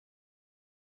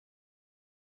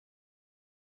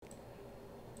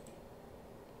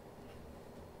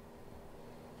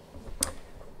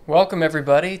Welcome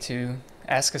everybody to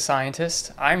Ask a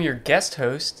Scientist. I'm your guest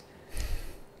host,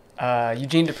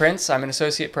 Eugene DePrince. I'm an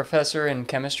associate professor in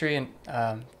chemistry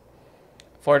at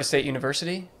Florida State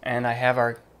University, and I have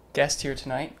our guest here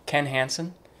tonight, Ken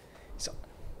Hanson. He's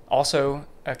also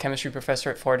a chemistry professor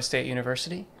at Florida State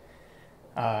University.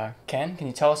 Ken, can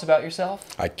you tell us about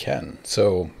yourself? I can.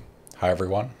 So, hi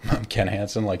everyone. I'm Ken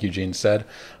Hanson, like Eugene said.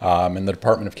 I'm in the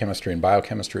Department of Chemistry and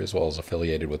Biochemistry, as well as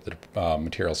affiliated with the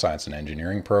Material Science and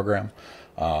Engineering program.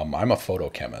 I'm a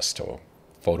photochemist, a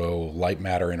photo light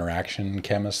matter interaction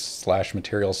chemist /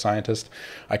 materials scientist.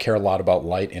 I care a lot about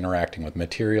light interacting with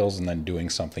materials and then doing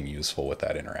something useful with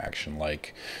that interaction,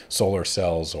 like solar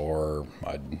cells or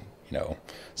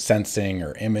sensing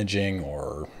or imaging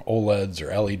or OLEDs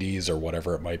or LEDs or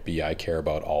whatever it might be. I care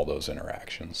about all those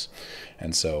interactions.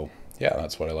 And so, yeah,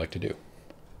 that's what I like to do.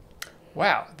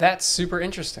 Wow, that's super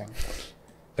interesting.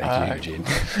 Thank you, Eugene.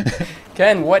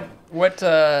 Ken, what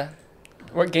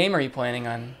game are you planning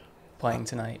on playing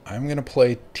tonight? I'm going to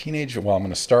play I'm going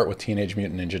to start with Teenage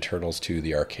Mutant Ninja Turtles 2,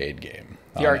 the arcade game.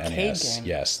 The arcade NES. game?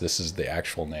 Yes, this is the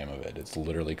actual name of it. It's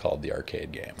literally called the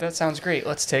arcade game. That sounds great.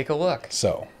 Let's take a look.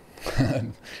 So,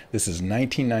 this is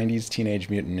 1990s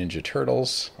Teenage Mutant Ninja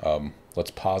Turtles.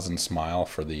 Let's pause and smile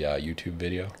for the YouTube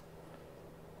video.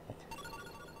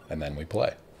 And then we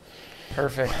play.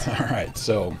 Perfect. All right,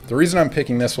 so the reason I'm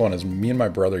picking this one is me and my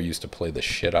brother used to play the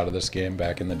shit out of this game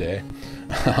back in the day.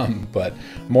 But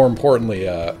more importantly,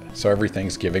 so every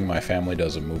Thanksgiving my family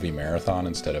does a movie marathon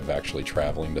instead of actually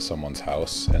traveling to someone's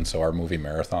house. And so our movie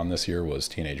marathon this year was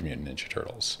Teenage Mutant Ninja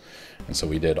Turtles. And so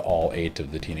we did all 8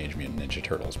 of the Teenage Mutant Ninja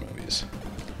Turtles movies.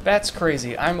 That's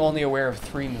crazy. I'm only aware of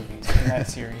 3 movies in that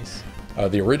series.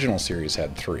 The original series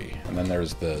had 3, and then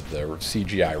there's the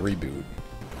CGI reboot.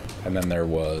 And then there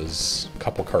was a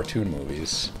couple cartoon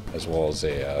movies, as well as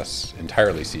a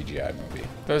entirely CGI movie.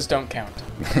 Those don't count.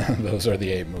 Those are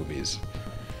the 8 movies.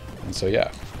 And so,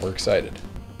 yeah, we're excited.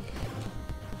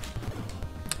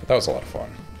 That was a lot of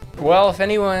fun. Well, if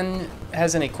anyone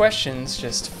has any questions,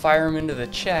 just fire them into the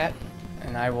chat,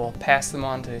 and I will pass them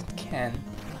on to Ken.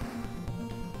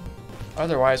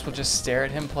 Otherwise, we'll just stare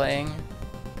at him playing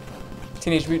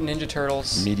Teenage Mutant Ninja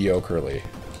Turtles. Mediocrely.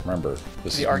 Remember,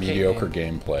 this is mediocre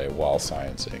gameplay while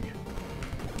sciencing.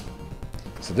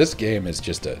 So this game is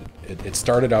just it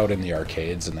started out in the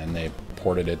arcades and then they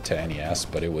ported it to NES,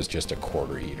 but it was just a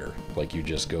quarter eater. Like you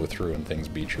just go through and things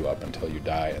beat you up until you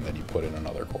die and then you put in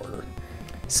another quarter.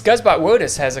 Scuzzbot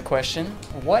Wotus has a question.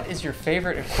 What is your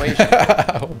favorite equation?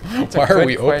 Why are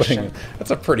we opening it? That's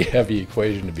a pretty heavy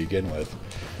equation to begin with.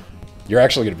 You're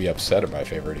actually going to be upset at my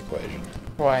favorite equation.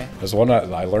 Why? There's one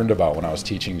that I learned about when I was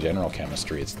teaching general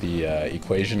chemistry. It's the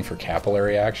equation for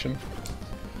capillary action.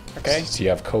 Okay. So you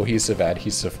have cohesive,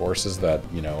 adhesive forces that,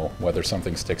 whether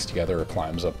something sticks together or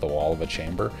climbs up the wall of a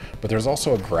chamber. But there's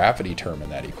also a gravity term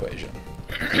in that equation.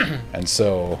 And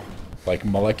so, like,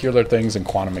 molecular things and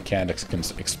quantum mechanics can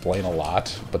explain a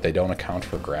lot, but they don't account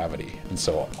for gravity. And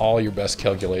so all your best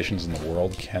calculations in the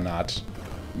world cannot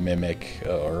mimic,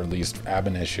 or at least ab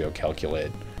initio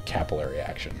calculate, capillary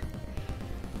action.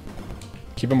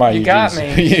 Keep in mind,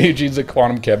 Eugene's a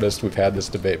quantum chemist. We've had this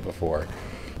debate before.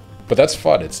 But that's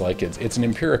fun. It's like it's an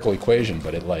empirical equation,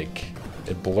 but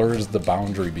it blurs the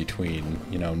boundary between,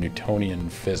 Newtonian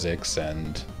physics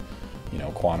and,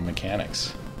 quantum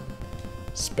mechanics,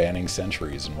 spanning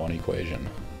centuries in one equation.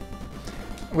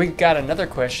 We got another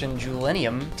question.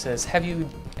 Julenium says, have you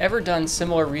ever done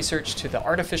similar research to the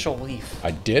artificial leaf?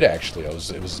 I did, actually.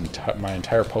 My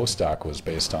entire postdoc was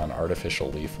based on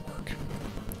artificial leaf work.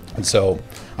 And so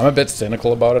I'm a bit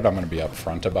cynical about it. I'm going to be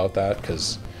upfront about that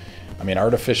because,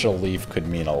 artificial leaf could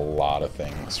mean a lot of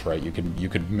things, right? You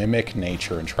could mimic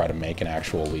nature and try to make an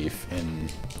actual leaf in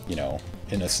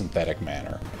a synthetic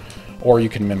manner. Or you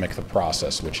can mimic the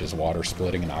process, which is water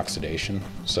splitting and oxidation.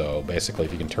 So basically,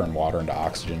 if you can turn water into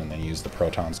oxygen and then use the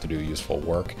protons to do useful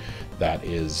work, that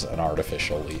is an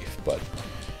artificial leaf. But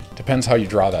depends how you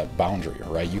draw that boundary,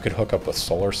 right? You could hook up a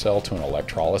solar cell to an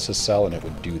electrolysis cell and it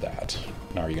would do that.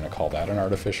 Now, are you going to call that an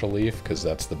artificial leaf? Because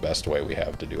that's the best way we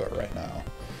have to do it right now.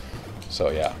 So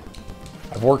yeah,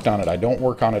 I've worked on it. I don't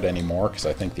work on it anymore because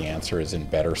I think the answer is in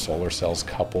better solar cells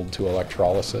coupled to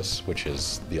electrolysis, which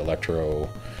is the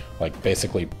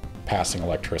basically passing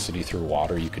electricity through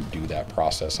water. You could do that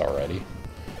process already.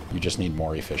 You just need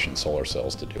more efficient solar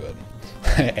cells to do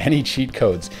it. Any cheat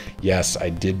codes? Yes, I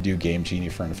did do Game Genie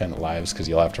for Infinite Lives because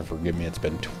you'll have to forgive me. It's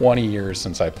been 20 years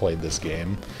since I played this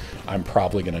game. I'm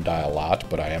probably going to die a lot,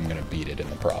 but I am going to beat it in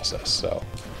the process. So,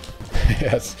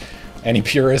 yes. Any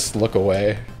purists, look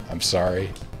away. I'm sorry.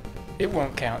 It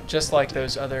won't count, just like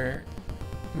those other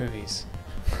movies.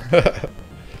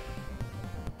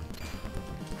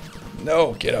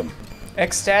 No, get him.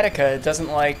 Ecstatica doesn't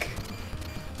like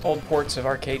old ports of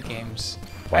arcade games.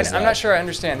 Why is I'm that? not sure I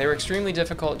understand. They were extremely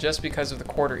difficult just because of the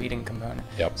quarter eating component.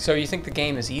 Yep. So you think the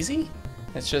game is easy?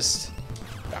 It's just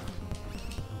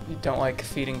you don't like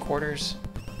feeding quarters?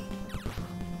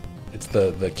 It's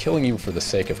the killing you for the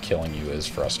sake of killing you is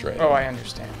frustrating. Oh, I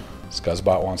understand.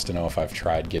 Scuzzbot wants to know if I've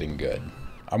tried getting good.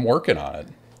 I'm working on it.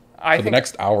 For the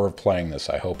next hour of playing this,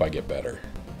 I hope I get better.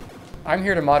 I'm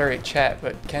here to moderate chat,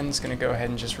 but Ken's going to go ahead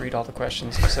and just read all the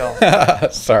questions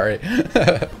himself. Sorry.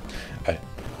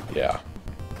 Yeah.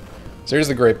 So here's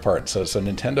the great part. So it's a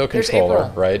Nintendo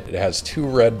controller, right? It has 2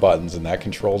 red buttons, and that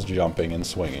controls jumping and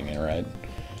swinging it, right?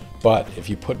 But if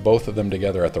you put both of them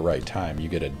together at the right time, you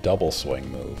get a double swing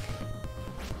move.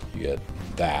 You get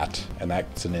that, and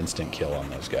that's an instant kill on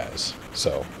those guys.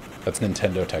 So that's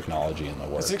Nintendo technology in the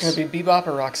works. Is it going to be Bebop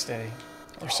or Rocksteady?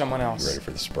 Or someone else? You ready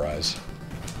for the surprise?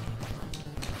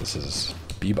 This is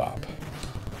Bebop,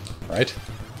 right?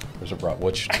 There's a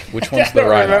which one's the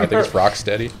right? I think it's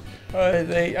Rocksteady.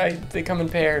 They come in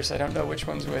pairs. I don't know which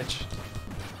one's which.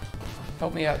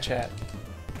 Help me out, chat.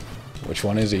 Which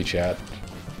one is he, chat?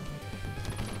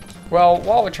 Well,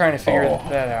 while we're trying to figure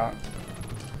that out,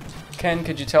 Ken,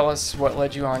 could you tell us what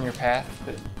led you on your path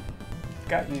that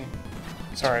got you?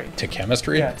 Sorry. To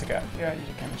chemistry? Yeah, you to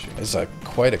chemistry. It's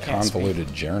quite a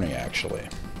convoluted journey, actually.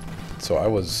 So I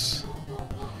was,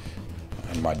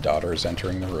 and my daughter is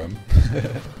entering the room.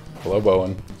 Hello,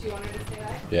 Bowen. Do you want her to say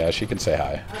hi? Yeah, she can say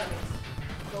hi.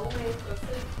 Go away. Go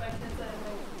sit back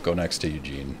inside. Go next to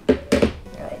Eugene. All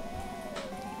right.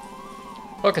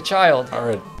 Look, a child. All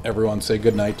right, everyone say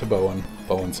good night to Bowen.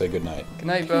 Bowen, say good night. Good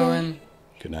night, Bowen.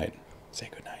 Good night. Say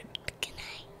good night.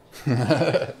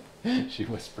 Good night. She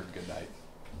whispered good night.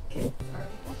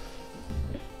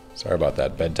 Sorry about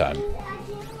that. Bedtime.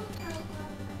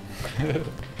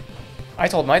 I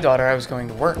told my daughter I was going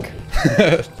to work.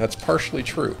 That's partially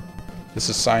true. This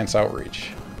is science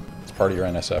outreach. It's part of your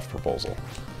NSF proposal.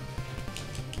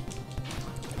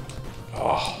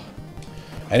 Oh.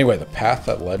 Anyway, the path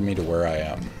that led me to where I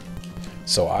am.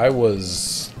 So I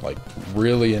was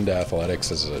really into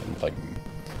athletics as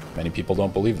many people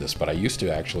don't believe this, but I used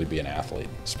to actually be an athlete,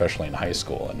 especially in high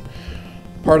school. And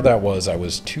part of that was I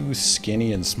was too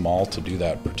skinny and small to do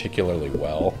that particularly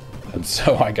well. And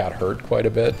so I got hurt quite a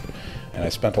bit. And I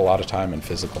spent a lot of time in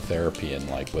physical therapy and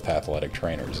with athletic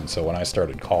trainers. And so when I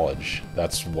started college,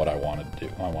 that's what I wanted to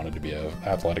do. I wanted to be an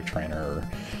athletic trainer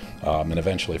and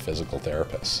eventually a physical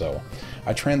therapist. So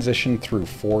I transitioned through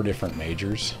 4 different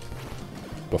majors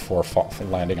before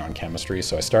landing on chemistry.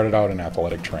 So I started out in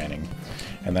athletic training,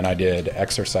 and then I did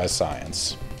exercise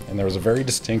science. And there was a very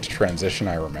distinct transition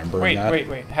I remember in that.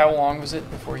 Wait. How long was it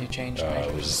before you changed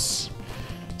majors?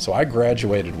 So I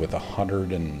graduated with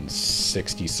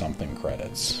 160-something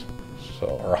credits,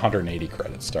 or 180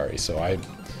 credits, sorry. So I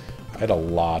had a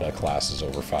lot of classes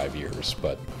over 5 years,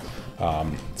 but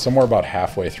somewhere about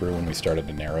halfway through when we started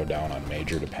to narrow down on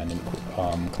major-dependent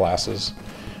classes,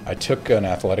 I took an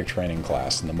athletic training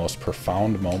class, and the most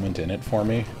profound moment in it for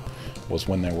me was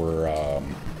when they were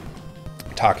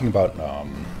talking about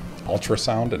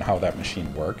ultrasound and how that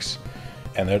machine works.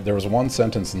 And there was one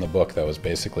sentence in the book that was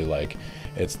basically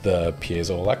it's the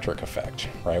piezoelectric effect,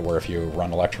 right? Where if you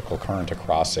run electrical current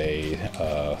across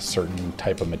a certain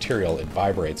type of material, it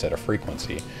vibrates at a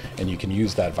frequency, and you can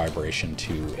use that vibration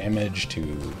to image, to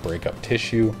break up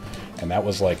tissue. And that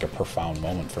was a profound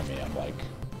moment for me. I'm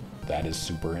that is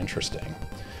super interesting.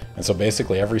 And so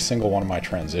basically every single one of my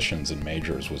transitions in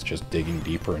majors was just digging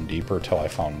deeper and deeper till I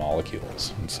found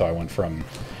molecules. And so I went from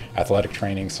athletic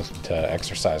training to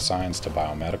exercise science to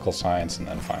biomedical science, and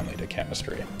then finally to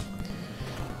chemistry.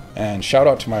 And shout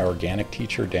out to my organic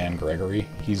teacher, Dan Gregory.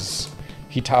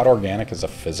 He taught organic as a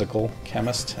physical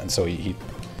chemist, and so he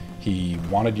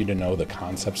wanted you to know the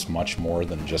concepts much more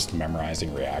than just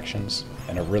memorizing reactions,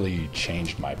 and it really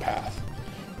changed my path.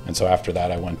 And so after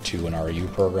that, I went to an RU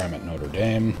program at Notre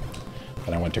Dame,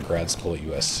 then I went to grad school at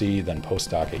USC, then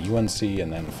postdoc at UNC,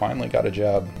 and then finally got a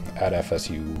job at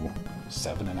FSU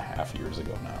 7.5 years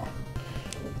ago now.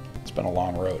 It's been a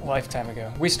long road. A lifetime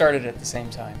ago. We started at the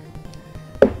same time.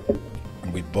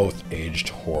 And we both aged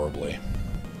horribly.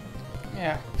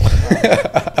 Yeah.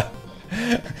 I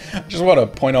just want to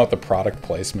point out the product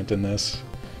placement in this.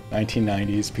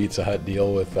 1990s Pizza Hut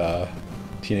deal with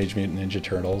Teenage Mutant Ninja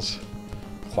Turtles.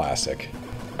 Classic.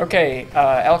 Okay,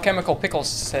 Alchemical Pickles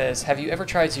says, have you ever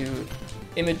tried to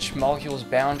image molecules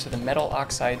bound to the metal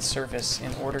oxide surface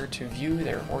in order to view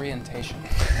their orientation?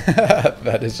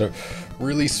 That is a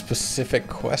really specific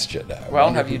question.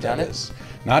 Well, have you done it?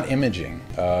 Not imaging.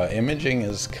 Imaging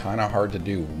is kind of hard to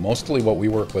do. Mostly what we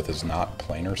work with is not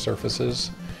planar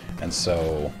surfaces, and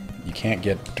so you can't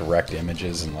get direct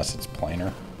images unless it's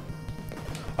planar.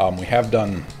 We have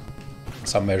done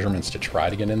some measurements to try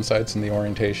to get insights in the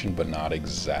orientation, but not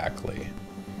exactly.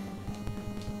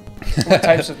 What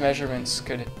types of measurements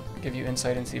could give you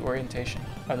insight into the orientation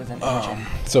other than imaging?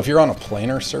 So if you're on a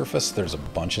planar surface, there's a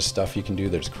bunch of stuff you can do.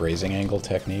 There's grazing angle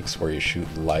techniques where you shoot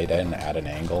light in at an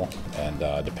angle, and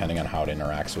depending on how it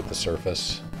interacts with the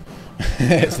surface.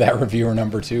 Is that reviewer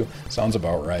number 2? Sounds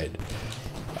about right.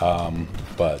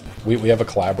 But we have a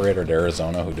collaborator at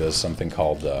Arizona who does something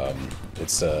called,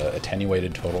 it's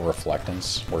attenuated total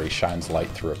reflectance, where he shines light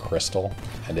through a crystal,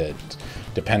 and it,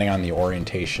 depending on the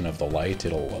orientation of the light,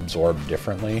 it'll absorb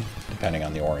differently depending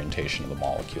on the orientation of the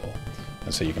molecule.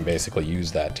 And so you can basically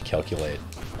use that to calculate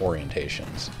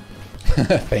orientations.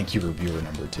 Thank you, reviewer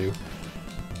number 2.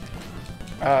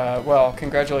 Well,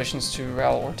 congratulations to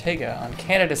Raul Ortega on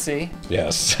candidacy.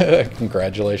 Yes,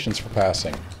 congratulations for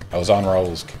passing. I was on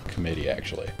Raul's committee,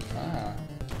 actually. Ah.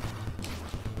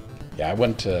 Yeah, I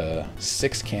went to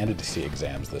 6 candidacy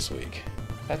exams this week.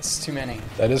 That's too many.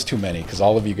 That is too many, because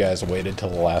all of you guys waited till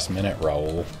the last minute,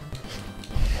 Raul.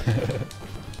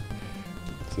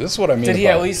 So this is what I mean. Did he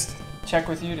at least check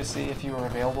with you to see if you were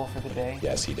available for the day?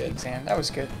 Yes, he did. Exam. That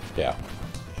was good. Yeah.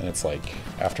 And it's like,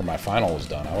 after my final was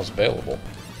done, I was available.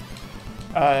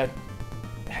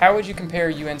 How would you compare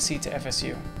UNC to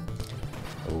FSU?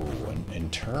 Ooh, in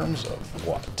terms of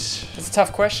what? It's a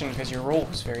tough question because your role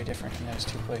was very different in those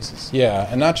two places. Yeah,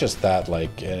 and not just that,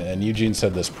 like, and Eugene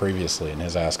said this previously in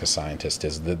his Ask a Scientist,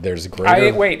 is that there's greater...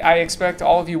 I expect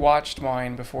all of you watched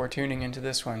mine before tuning into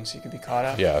this one so you could be caught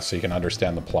up. Yeah, so you can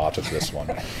understand the plot of this one.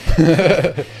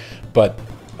 But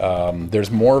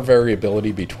there's more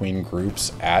variability between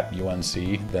groups at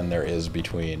UNC than there is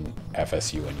between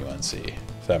FSU and UNC,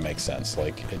 if that makes sense.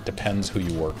 Like, it depends who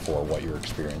you work for, what your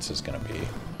experience is going to be.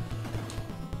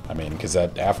 I mean, because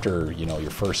that after, you know,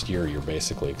 your first year, you're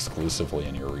basically exclusively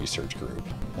in your research group.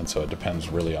 And so it depends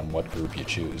really on what group you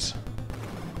choose.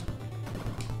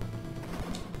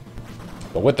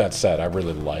 But with that said, I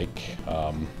really like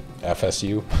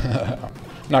FSU.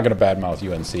 I'm not going to badmouth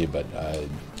UNC, but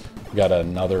we got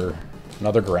another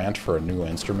grant for a new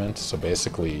instrument. So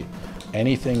basically,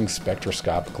 anything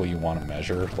spectroscopically you want to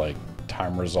measure, like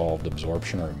time-resolved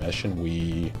absorption or emission,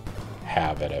 we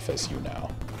have at FSU now.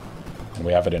 And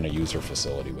we have it in a user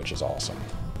facility, which is awesome.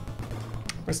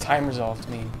 What does time resolved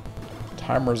mean?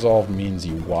 Time resolved means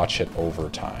you watch it over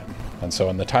time. And so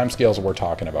in the time scales we're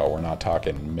talking about, we're not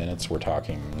talking minutes, we're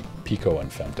talking pico and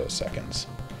femtoseconds.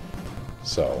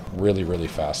 So really, really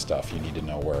fast stuff. You need to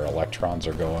know where electrons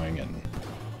are going and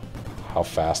how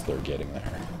fast they're getting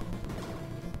there.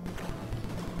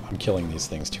 I'm killing these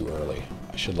things too early.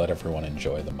 I should let everyone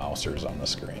enjoy the mousers on the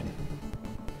screen.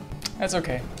 That's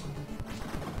okay.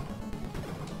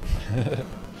 Do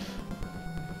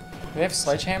they have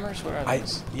sledgehammers? What are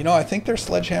these? You know, I think they're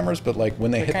sledgehammers, but like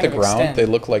when they hit the ground, they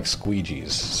look like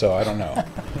squeegees. So I don't know.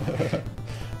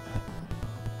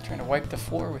 Trying to wipe the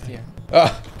floor with you.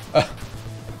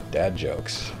 Dad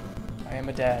jokes. I am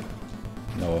a dad.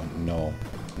 No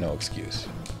excuse.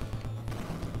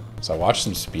 So I watched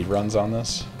some speedruns on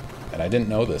this, and I didn't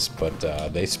know this, but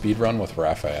they speedrun with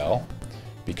Raphael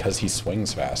because he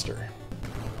swings faster.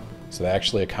 So they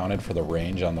actually accounted for the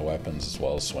range on the weapons as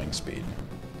well as swing speed.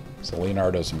 So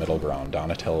Leonardo's middle ground.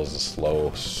 Donatello's a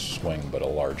slow swing but a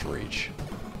large reach.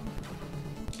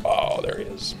 Oh, there he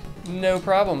is. No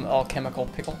problem, alchemical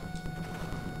pickle.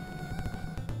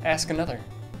 Ask another.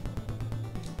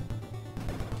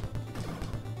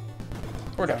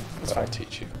 We're done. That's I'll fine.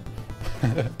 teach you.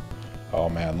 Oh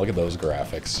man, look at those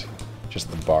graphics.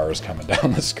 Just the bars coming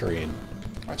down the screen.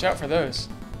 Watch out for those.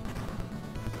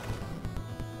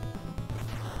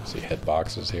 See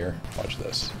hitboxes here? Watch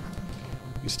this.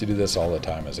 Used to do this all the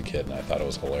time as a kid, and I thought it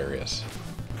was hilarious.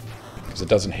 Because it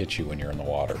doesn't hit you when you're in the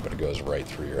water, but it goes right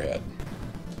through your head.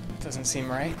 Doesn't seem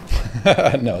right.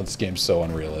 No, this game's so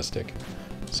unrealistic.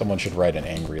 Someone should write an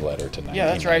angry letter to 1990s Yeah,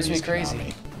 that drives me crazy.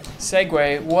 Konami.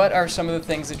 Segue, what are some of the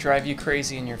things that drive you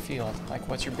crazy in your field? Like,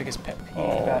 what's your biggest pet peeve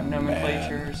about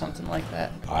nomenclature man. or something like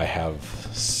that? I have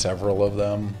several of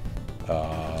them.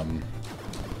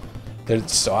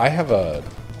 So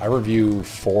I review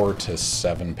 4 to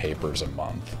 7 papers a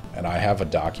month, and I have a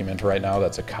document right now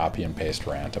that's a copy and paste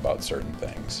rant about certain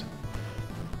things.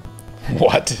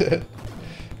 What?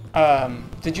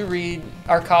 Did you read,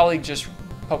 our colleague just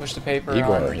published a paper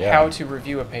Igor, on yeah. how to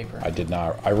review a paper. I did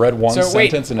not. I read one So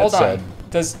wait, sentence and it hold said,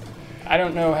 on. I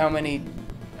don't know how many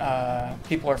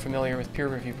people are familiar with peer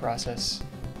review process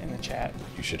in the chat.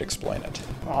 you should explain it.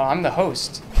 Well, I'm the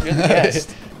host. You're the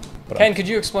guest. But Ken, could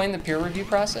you explain the peer review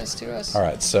process to us? All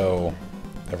right, so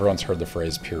everyone's heard the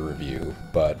phrase peer review,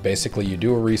 but basically you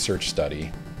do a research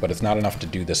study, but it's not enough to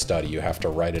do the study. You have to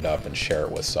write it up and share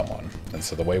it with someone. And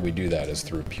so the way we do that is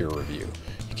through peer review.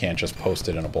 You can't just post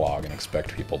it in a blog and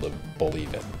expect people to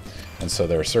believe it. And so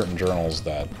there are certain journals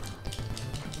that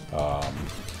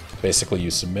basically you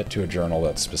submit to a journal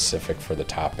that's specific for the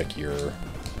topic you're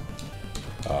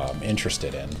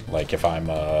interested in. Like if I'm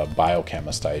a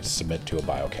biochemist, I submit to a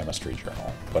biochemistry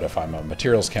journal. But if I'm a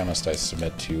materials chemist, I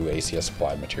submit to ACS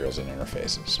Applied Materials and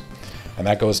Interfaces. And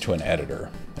that goes to an editor.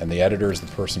 And the editor is the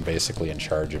person basically in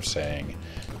charge of saying,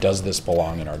 does this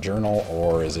belong in our journal,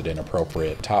 or is it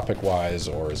inappropriate topic-wise,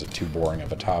 or is it too boring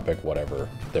of a topic, whatever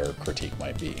their critique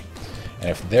might be. And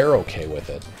if they're okay with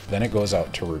it, then it goes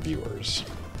out to reviewers.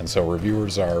 And so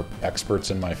reviewers are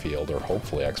experts in my field, or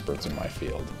hopefully experts in my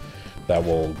field, that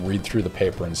will read through the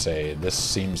paper and say, this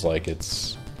seems like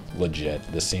it's legit,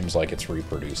 this seems like it's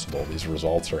reproducible, these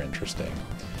results are interesting.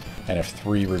 And if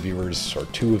 3 reviewers, or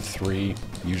 2 of 3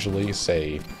 usually,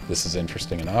 say this is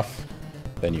interesting enough,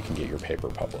 then you can get your paper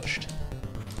published.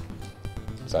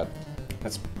 Is that?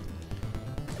 That's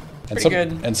and pretty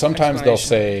good. And sometimes they'll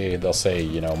say,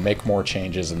 you know, make more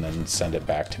changes and then send it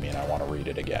back to me, and I want to read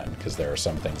it again, because there are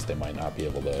some things they might not be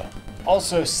able to.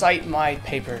 Also, cite my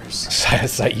papers.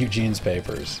 Cite Eugene's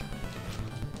papers.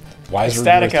 Why is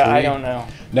Statica, I don't know.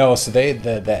 No, so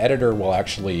the editor will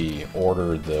actually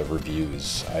order the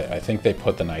reviews. I think they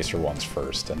put the nicer ones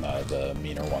first and the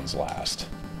meaner ones last.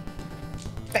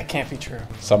 That can't be true.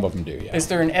 Some of them do, yeah. Is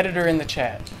there an editor in the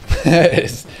chat?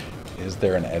 is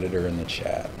there an editor in the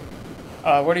chat?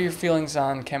 What are your feelings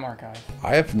on ChemArchive?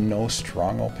 I have no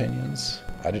strong opinions.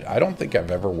 I don't think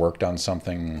I've ever worked on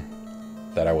something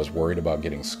that I was worried about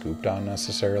getting scooped on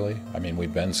necessarily. I mean,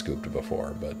 we've been scooped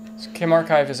before, but... So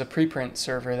ChemArchive is a preprint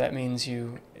server. That means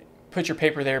you put your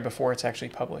paper there before it's actually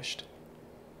published.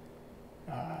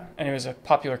 And it was a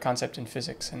popular concept in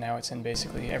physics, and now it's in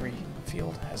basically every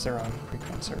field has their own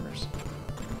preprint servers.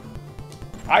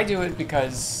 I do it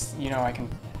because, you know, I can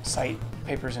cite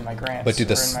papers in my grants or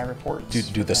in my reports.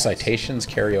 Do the citations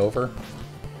carry over?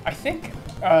 I think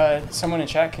someone in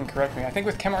chat can correct me. I think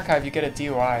with ChemArchive you get a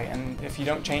DOI, and if you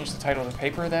don't change the title of the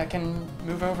paper, that can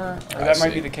move over. Or that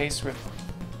might be the case with...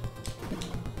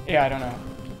 Yeah, I don't know.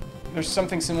 There's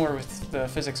something similar with the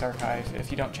physics archive.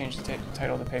 If you don't change the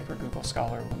title of the paper, Google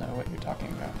Scholar will know what you're talking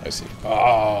about. I see.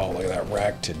 Oh, look at that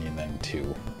Ractinian then,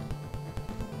 too.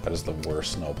 That is the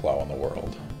worst snowplow in the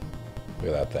world.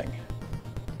 Look at that thing.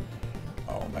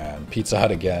 Oh, man. Pizza Hut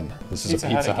again. This is a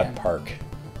Pizza Hut park.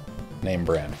 Name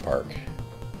brand park.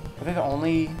 Are they the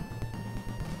only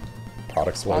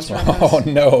product placement? Oh,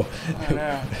 no. Oh,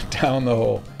 no. Down the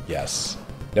hole. Yes.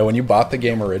 Now, when you bought the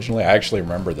game originally, I actually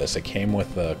remember this. It came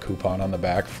with a coupon on the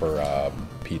back for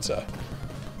pizza.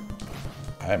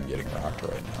 I am getting rocked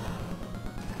right now.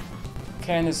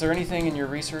 Ken, is there anything in your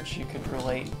research you could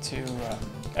relate to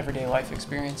everyday life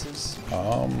experiences?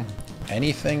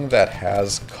 Anything that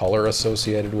has color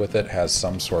associated with it has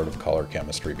some sort of color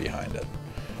chemistry behind it.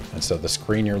 And so the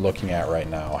screen you're looking at right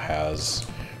now has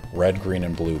red, green,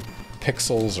 and blue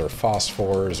pixels or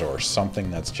phosphors or something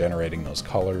that's generating those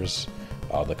colors.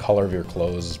 The color of your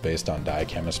clothes is based on dye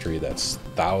chemistry that's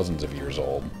thousands of years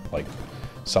old, like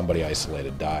somebody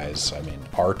isolated dyes. I mean,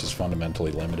 art is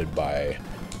fundamentally limited by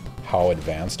how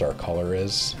advanced our color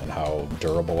is and how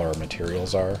durable our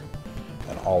materials are,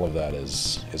 and all of that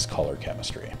is color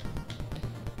chemistry.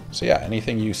 So yeah,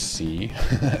 anything you see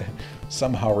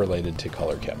somehow related to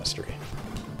color chemistry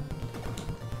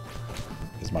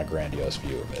is my grandiose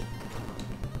view of it.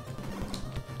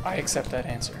 I accept that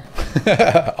answer.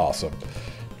 Awesome.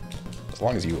 As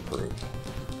long as you approve.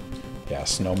 Yeah,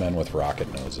 snowmen with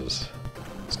rocket noses.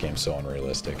 This game's so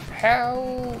unrealistic.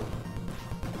 How?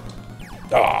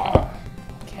 Ah!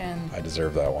 Ken. I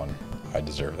deserve that one. I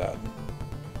deserve that.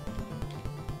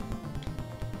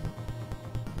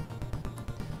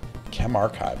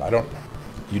 ChemArchive. I don't...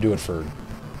 You do it for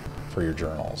your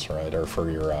journals, right? Or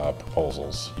for your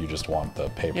proposals. You just want the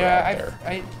paper out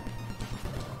there.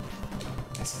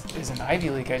 Is an Ivy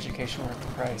League education worth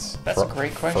the price? That's a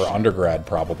great question. For undergrad,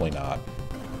 probably not.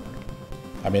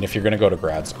 I mean, if you're going to go to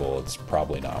grad school, it's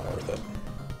probably not worth it.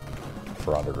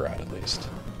 For undergrad, at least.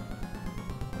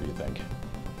 What do you think?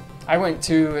 I went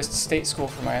to a state school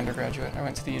for my undergraduate. I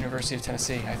went to the University of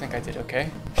Tennessee. I think I did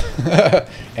okay.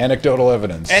 Anecdotal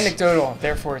evidence. Anecdotal,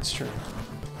 therefore it's true.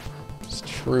 It's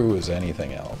true as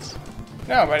anything else.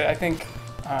 No, but I think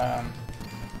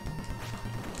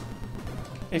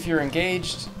if you're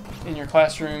engaged in your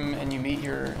classroom and you meet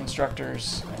your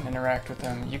instructors and interact with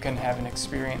them, you can have an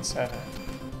experience at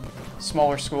a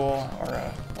smaller school or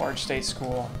a large state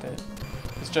school that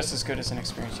It's just as good as an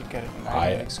experience you'd get at an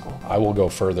Ivy League school. I will go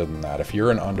further than that. If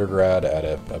you're an undergrad at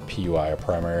a PUI, a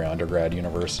primary undergrad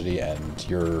university, and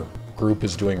your group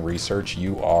is doing research,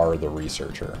 you are the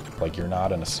researcher. Like, you're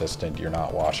not an assistant, you're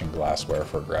not washing glassware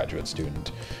for a graduate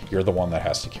student. You're the one that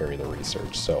has to carry the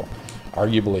research. So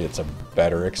arguably it's a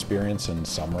better experience in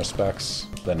some respects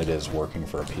than it is working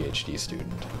for a PhD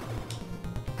student.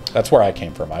 That's where I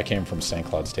came from. I came from St.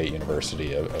 Cloud State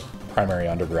University, a primary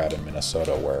undergrad in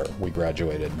Minnesota, where we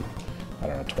graduated, I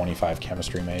don't know, 25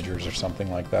 chemistry majors or something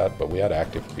like that, but we had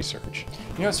active research.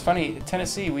 You know, it's funny, at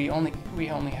Tennessee, we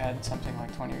only had something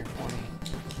like 20 or 40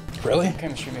 Really?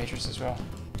 chemistry majors as well.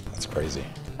 That's crazy.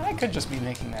 I could just be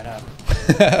making that up.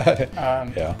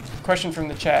 Yeah. Question from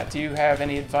the chat. Do you have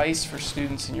any advice for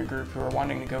students in your group who are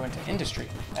wanting to go into industry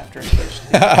after a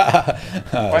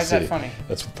PhD? Why is that funny?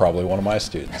 That's probably one of my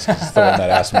students. It's the one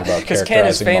that asked me about Because Ken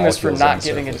is characterizing famous for molecules not on the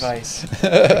giving surface.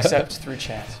 advice, except through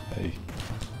chat. Hey,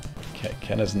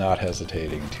 Ken is not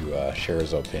hesitating to share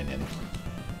his opinion.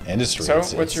 Industry. So,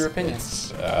 what's your opinion?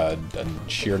 It's a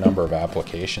sheer number of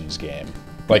applications game.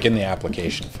 Like in the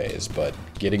application phase, but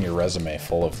getting your resume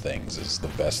full of things is the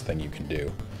best thing you can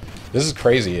do. This is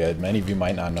crazy. Many of you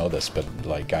might not know this, but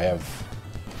like I have,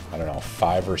 I don't know,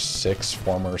 5 or 6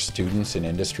 former students in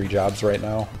industry jobs right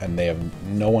now, and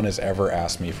no one has ever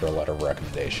asked me for a letter of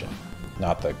recommendation.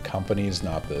 Not the companies,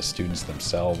 not the students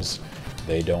themselves.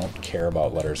 They don't care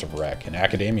about letters of rec. In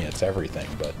academia, it's everything,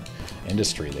 but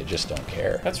industry, they just don't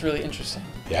care. That's really interesting.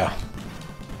 Yeah.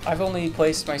 I've only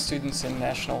placed my students in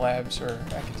national labs or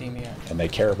academia. And they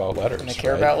care about letters. And they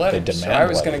care right? about letters. They demand so I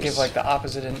was going to letters. give like the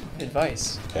opposite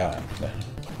advice. Yeah.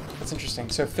 That's interesting.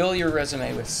 So fill your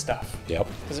resume with stuff. Yep.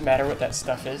 Does it matter what that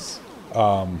stuff is?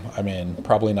 I mean,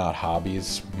 probably not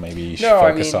hobbies. Maybe No,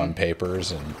 focus on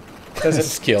papers and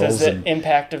skills does the and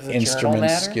impact of the journal instrument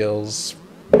matter? skills.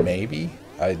 Maybe.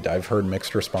 I've heard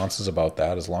mixed responses about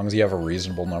that. As long as you have a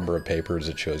reasonable number of papers,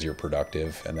 it shows you're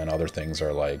productive. And then other things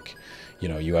are like, you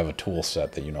know, you have a tool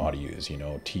set that you know how to use. You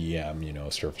know, TEM, you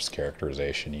know, surface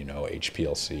characterization, you know,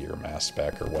 HPLC or mass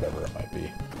spec or whatever it might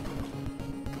be.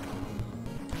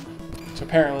 So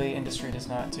apparently industry does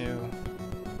not do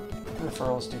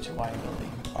referrals due to liability.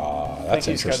 That's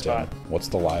you, interesting. Scuzzbot. What's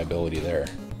the liability there?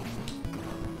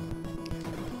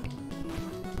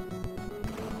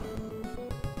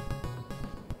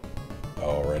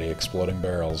 Already exploding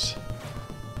barrels.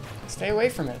 Stay away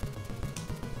from it.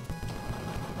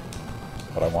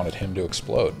 But I wanted him to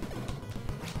explode.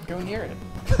 Go near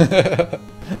it.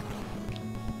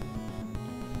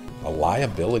 A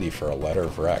liability for a letter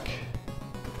of rec.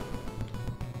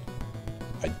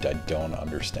 I don't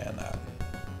understand that.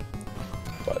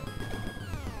 But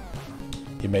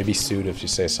you may be sued if you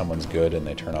say someone's good and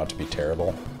they turn out to be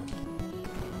terrible.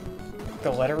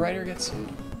 The letter writer gets sued?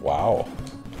 Wow.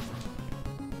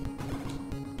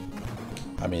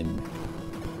 I mean,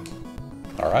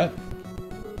 all right.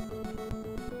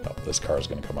 Oh, this car is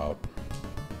going to come out.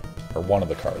 Or one of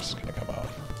the cars is going to come out.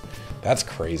 That's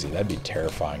crazy. That'd be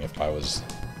terrifying if I was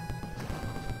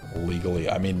legally...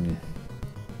 I mean,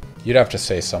 you'd have to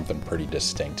say something pretty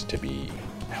distinct to be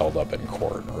held up in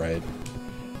court, right?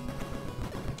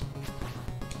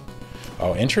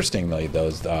 Oh, interestingly,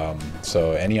 those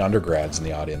so any undergrads in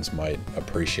the audience might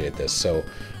appreciate this. So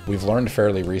we've learned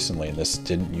fairly recently, and this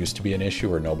didn't used to be an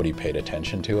issue or nobody paid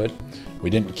attention to it. We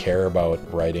didn't care about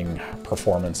writing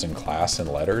performance in class in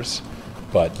letters,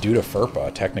 but due to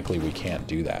FERPA, technically we can't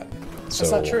do that. So,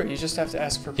 that's not true. You just have to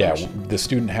ask for yeah, permission. the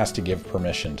student has to give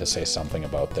permission to say something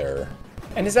about their...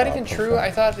 And is that even true?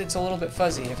 I thought it's a little bit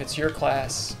fuzzy if it's your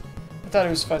class. I thought it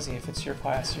was fuzzy if it's your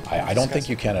class. I don't think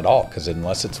you can at all, because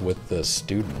unless it's with the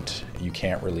student, you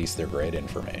can't release their grade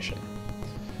information.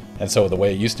 And so the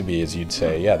way it used to be is you'd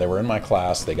say, yeah, they were in my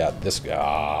class, they got this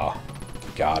guy,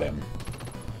 got him.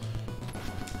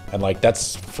 And like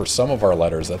that's, for some of our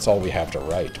letters, that's all we have to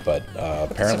write. But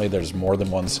apparently there's more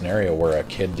than one scenario where a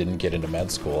kid didn't get into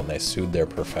med school and they sued their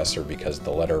professor because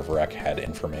the letter of rec had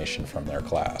information from their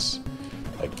class.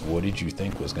 Like, what did you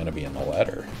think was going to be in the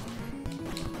letter?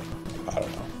 I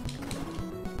don't know.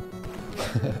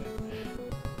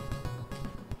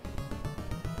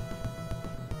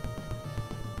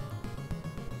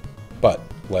 But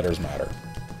letters matter.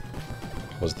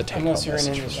 Was the take-home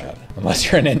message from that.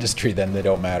 Unless you're in industry, then they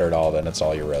don't matter at all. Then it's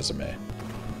all your resume.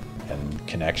 And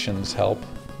connections help.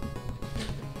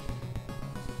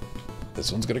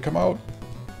 This one's gonna come out.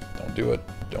 Don't do it.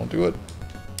 Don't do it.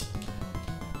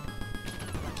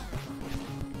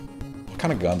 What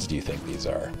kind of guns do you think these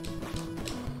are?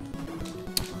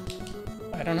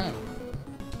 I don't know.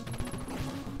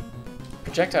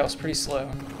 Projectile's pretty slow.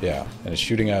 Yeah, and it's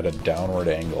shooting at a downward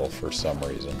angle for some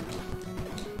reason.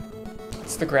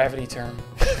 the gravity term.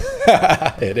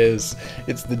 It is.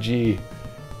 It's the G.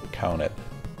 Count it.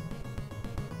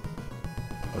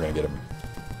 We're gonna get him.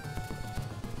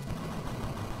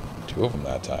 2 of them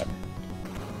that time.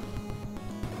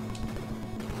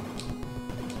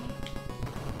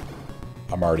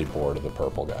 I'm already bored of the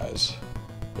purple guys.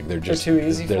 Like they're too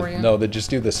easy for you? No, they just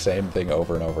do the same thing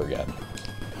over and over again.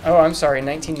 Oh, I'm sorry.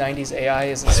 1990s AI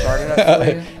isn't smart enough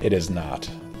for you? It is not.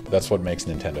 That's what makes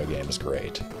Nintendo games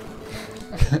great.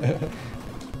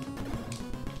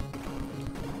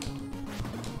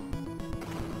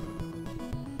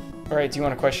 All right, do you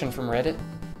want a question from Reddit?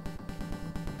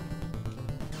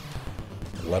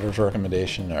 Letters of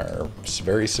recommendation are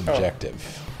very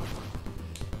subjective.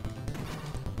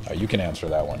 You can answer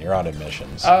that one. You're on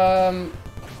admissions.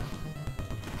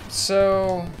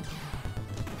 So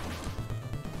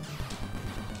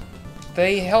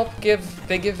they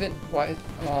give it. Why?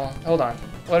 Well, hold on.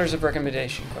 Letters of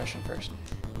recommendation question first.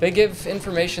 They give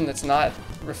information that's not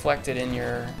reflected in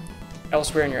your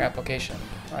elsewhere in your application.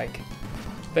 Like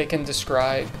they can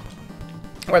describe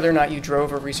whether or not you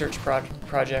drove a research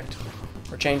project,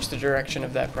 or changed the direction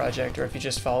of that project, or if you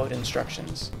just followed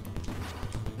instructions.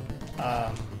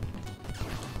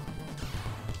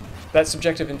 That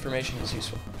subjective information is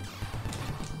useful.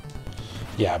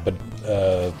 Yeah, but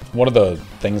one of the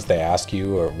things they ask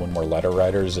you or when we're letter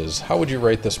writers is, how would you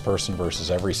rate this person versus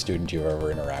every student you've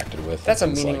ever interacted with? That's a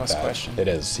meaningless question. It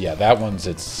is. Yeah, that one's,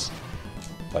 it's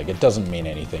like, it doesn't mean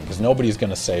anything because nobody's going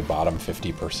to say bottom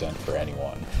 50% for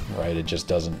anyone, right? It just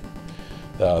doesn't.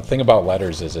 The thing about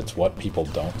letters is it's what people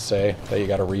don't say that you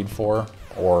got to read for,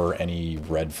 or any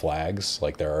red flags.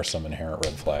 Like there are some inherent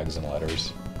red flags in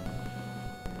letters.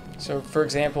 So, for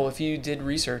example, if you did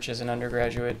research as an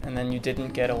undergraduate and then you didn't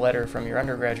get a letter from your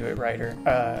undergraduate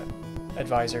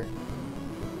advisor,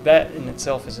 that in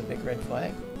itself is a big red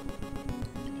flag.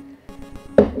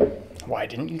 Why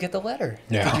didn't you get the letter?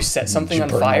 Yeah. Did you set something Did on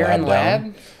you burn the fire in lab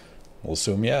down? lab? We'll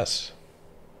assume yes.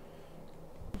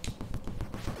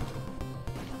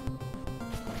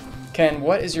 Ken,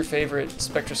 what is your favorite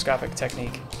spectroscopic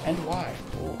technique and why?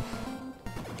 Ooh.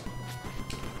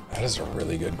 That is a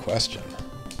really good question.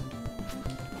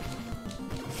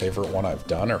 Favorite one I've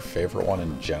done or favorite one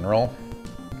in general?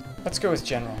 Let's go with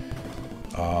general.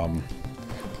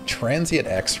 Transient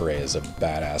X-ray is a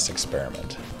badass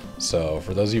experiment. So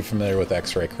for those of you familiar with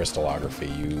X-ray crystallography,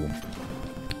 you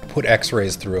put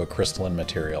X-rays through a crystalline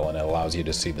material and it allows you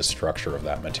to see the structure of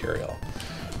that material.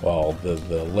 Well,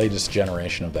 the latest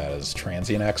generation of that is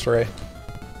transient X-ray,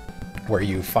 where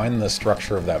you find the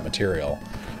structure of that material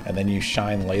and then you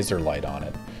shine laser light on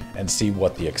it and see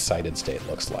what the excited state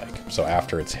looks like. So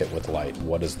after it's hit with light,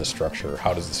 what is the structure?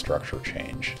 How does the structure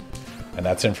change? And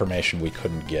that's information we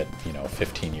couldn't get,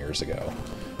 15 years ago.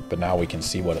 But now we can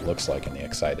see what it looks like in the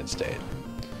excited state.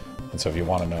 And so if you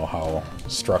want to know how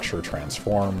structure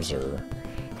transforms or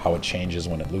how it changes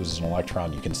when it loses an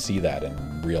electron, you can see that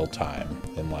in real time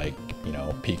in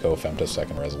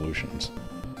pico-femtosecond resolutions.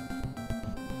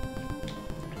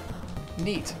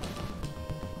 Neat.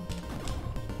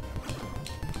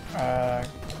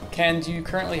 Ken, do you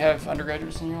currently have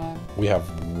undergraduates in your lab? We have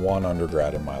one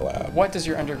undergrad in my lab. What does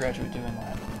your undergraduate do in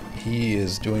lab? He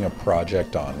is doing a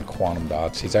project on quantum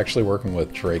dots. He's actually working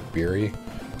with Drake Beery,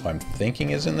 who I'm thinking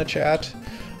is in the chat,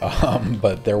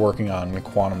 but they're working on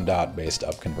quantum dot-based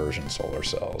upconversion solar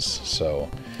cells. So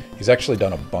he's actually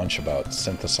done a bunch about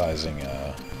synthesizing,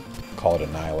 call it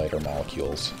annihilator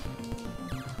molecules.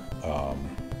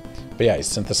 But yeah, he's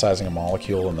synthesizing a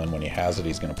molecule, and then when he has it,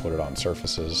 he's going to put it on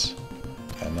surfaces,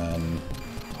 and then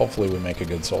hopefully we make a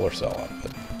good solar cell out of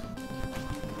it.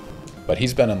 But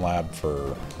he's been in lab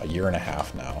for a year and a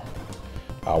half now.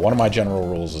 One of my general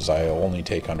rules is I only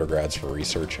take undergrads for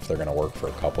research if they're going to work for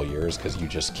a couple years, because you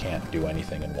just can't do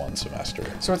anything in one semester.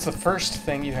 So what's the first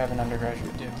thing you have an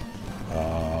undergraduate do?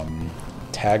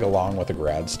 Tag along with a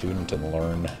grad student and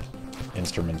learn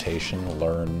instrumentation,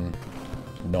 learn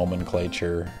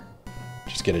nomenclature,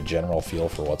 just get a general feel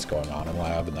for what's going on in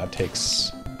lab, and that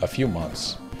takes a few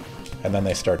months. And then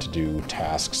they start to do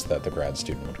tasks that the grad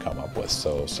student would come up with,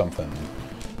 so something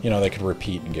they could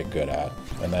repeat and get good at,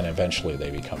 and then eventually they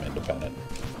become independent.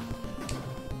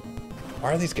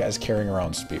 Why are these guys carrying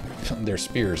around their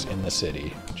spears in the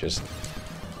city? Just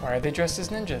Why are they dressed as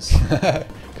ninjas?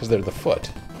 because they're the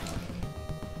Foot.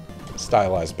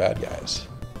 Stylized bad guys.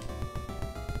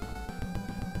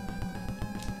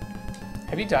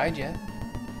 Have you died yet?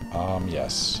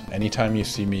 Yes. Anytime you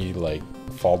see me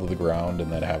fall to the ground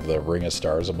and then have the ring of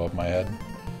stars above my head,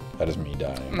 that is me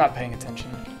dying. I'm not paying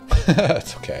attention.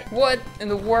 It's okay. What in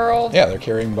the world? Yeah, they're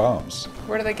carrying bombs.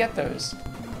 Where do they get those?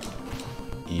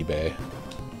 eBay.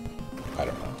 I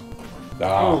don't know.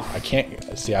 Ah, I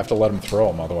can't... See, I have to let him throw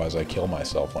them, otherwise I kill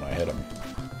myself when I hit him.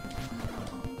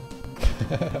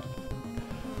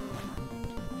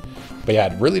 But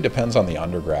yeah, it really depends on the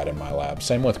undergrad in my lab.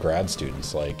 Same with grad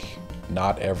students. Like,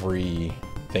 not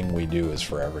everything we do is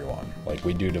for everyone. Like,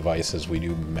 we do devices, we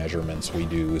do measurements, we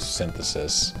do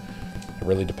synthesis. It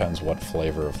really depends what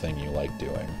flavor of thing you like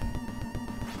doing.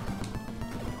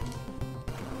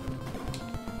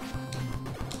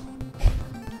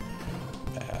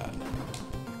 Bad.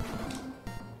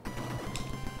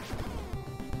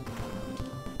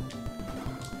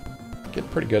 Get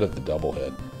pretty good at the double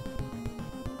hit.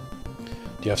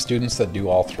 Do you have students that do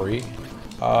all three?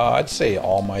 I'd say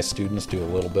all my students do a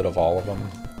little bit of all of them,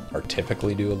 or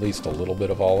typically do at least a little bit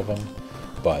of all of them,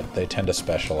 but they tend to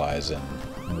specialize in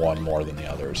one more than the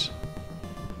others.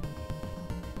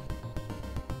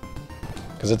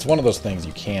 Because it's one of those things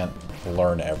you can't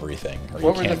learn everything. Or What you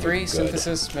were the can't three? get good.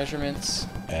 Synthesis, measurements,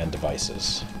 And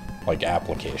devices. Like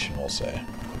application, we'll say.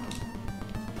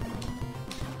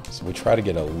 So we try to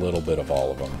get a little bit of all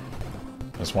of them.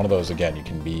 It's one of those, again, you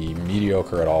can be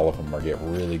mediocre at all of them or get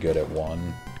really good at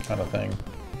one kind of thing.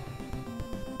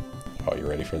 Oh, you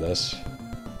ready for this?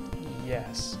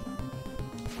 Yes.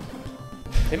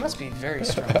 They must be very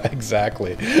strong.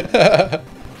 Exactly.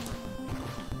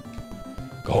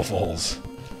 Go Vols.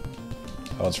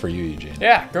 That one's for you, Eugene.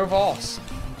 Yeah, go Vols.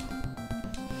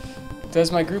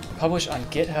 Does my group publish on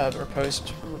GitHub or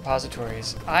post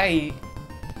repositories?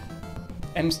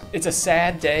 It's a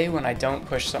sad day when I don't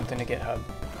push something to GitHub.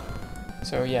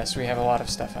 So yes, we have a lot of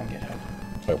stuff on GitHub.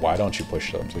 Wait, why don't you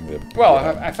push something to... Well,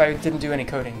 GitHub? if I didn't do any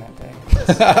coding that day,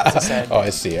 it's a sad day. Oh, I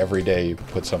see. Every day you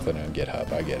put something on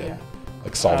GitHub. I get it. Yeah.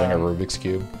 Like solving a Rubik's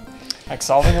Cube. Like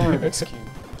solving a Rubik's Cube.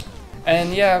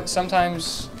 And yeah,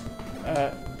 sometimes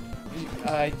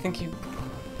I think you...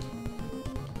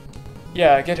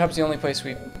 Yeah, GitHub's the only place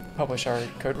we publish our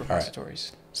code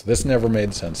repositories. So this never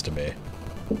made sense to me.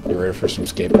 You ready for some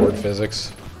skateboard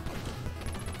physics?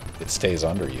 It stays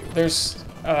under you. There's,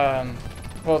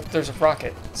 well, there's a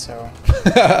rocket, so...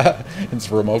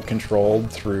 It's remote controlled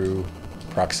through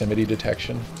proximity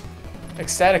detection.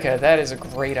 Ecstatica, that is a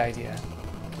great idea.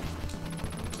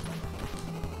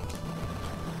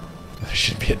 There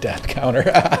should be a death counter.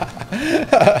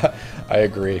 I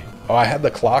agree. Oh, I had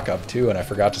the clock up too, and I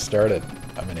forgot to start it.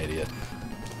 I'm an idiot.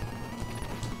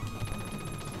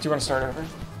 Do you want to start over?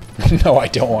 No, I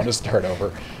don't want to start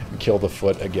over and kill the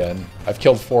foot again. I've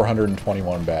killed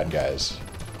 421 bad guys.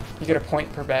 You get a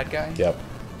point per bad guy? Yep.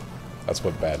 That's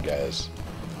what bad guy is.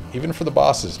 Even for the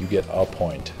bosses, you get a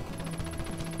point.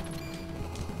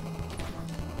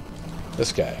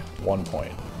 This guy, 1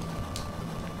 point.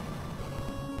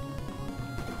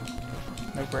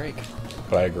 No break.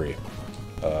 But I agree.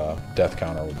 Death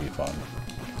counter would be fun.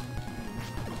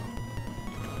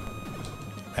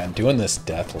 And doing this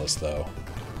deathless, though.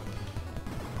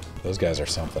 Those guys are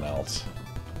something else.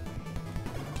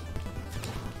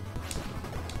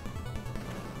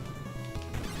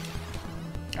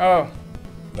 Oh,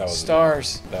 That was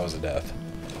stars. That was a death.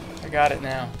 I got it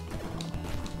now.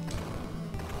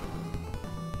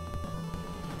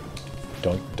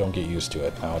 Don't get used to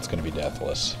it. Now it's going to be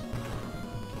deathless.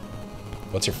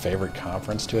 What's your favorite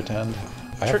conference to attend?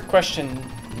 Trick question,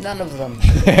 none of them.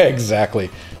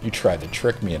 Exactly. You tried to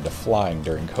trick me into flying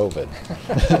during COVID.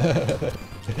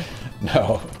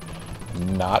 No,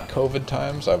 not COVID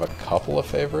times. I have a couple of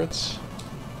favorites.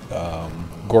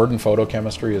 Gordon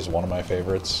Photochemistry is one of my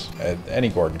favorites. At any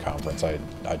Gordon conference, I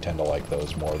tend to like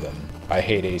those more than... I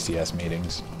hate ACS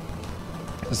meetings.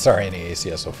 Sorry, any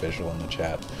ACS official in the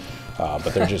chat.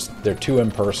 But they're too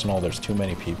impersonal. There's too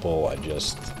many people.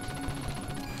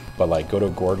 But like, go to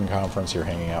a Gordon conference, you're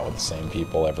hanging out with the same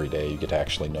people every day. You get to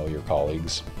actually know your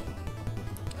colleagues.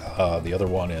 The other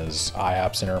one is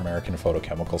IAPS, Inter-American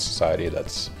Photochemical Society.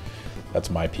 That's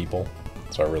my people,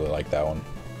 so I really like that one.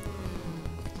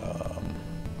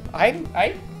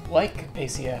 I like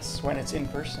ACS when it's in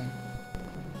person.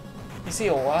 You see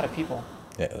a lot of people.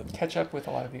 Yeah, Catch up with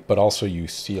a lot of people. but also you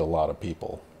see a lot of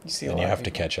people, You see a and lot you of have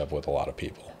to people. catch up with a lot of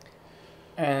people.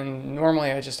 And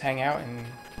normally I just hang out in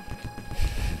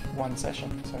one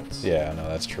session, so it's... Yeah, no,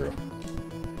 that's true.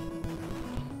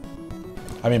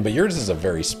 I mean, but yours is a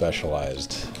very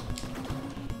specialized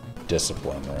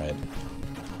discipline, right?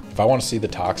 If I want to see the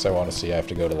talks I want to see, I have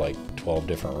to go to like 12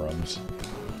 different rooms.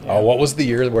 Yeah. Oh, what was the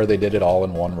year where they did it all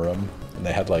in one room and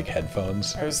they had like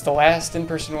headphones? It was the last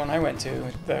in-person one I went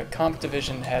to. The comp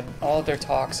division had all of their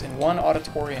talks in one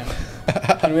auditorium,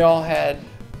 and we all had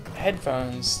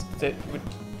headphones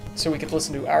so we could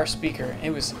listen to our speaker.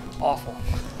 It was awful.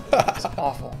 It was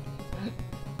awful.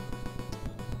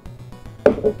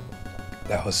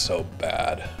 That was so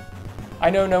bad. I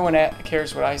know no one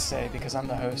cares what I say because I'm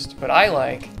the host, but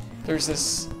there's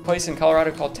this place in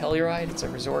Colorado called Telluride. It's a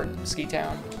resort ski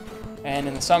town. And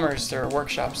in the summers, there are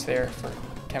workshops there for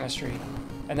chemistry.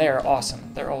 And they are awesome.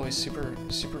 They're always super,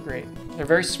 super great. They're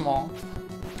very small.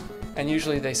 And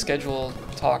usually they schedule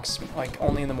talks like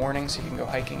only in the morning so you can go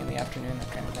hiking in the afternoon,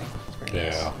 that kind of thing. It's pretty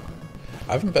nice.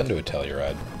 I haven't been to a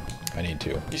Telluride. I need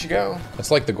to. You should go.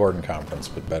 It's like the Gordon Conference,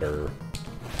 but better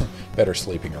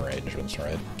sleeping arrangements,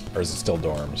 right? Or is it still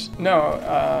dorms? No,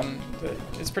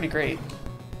 it's pretty great.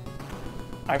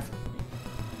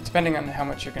 Depending on how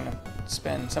much you're gonna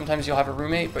spend. Sometimes you'll have a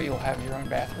roommate, but you'll have your own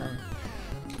bathroom.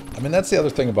 I mean, that's the other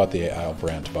thing about I'll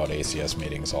rant about ACS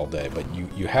meetings all day, but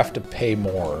you have to pay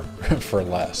more for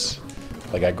less.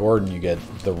 Like at Gordon, you get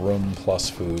the room plus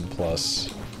food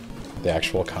plus the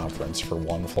actual conference for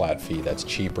one flat fee. That's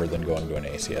cheaper than going to an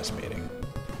ACS meeting.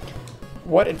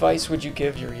 What advice would you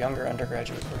give your younger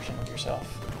undergraduate version of yourself?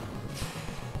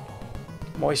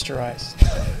 Moisturize.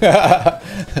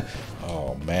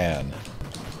 Oh, man.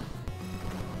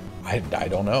 I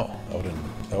don't know.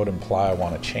 That would imply I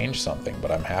want to change something, but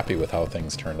I'm happy with how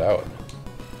things turned out.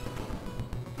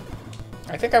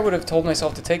 I think I would have told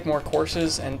myself to take more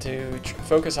courses and to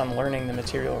focus on learning the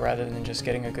material rather than just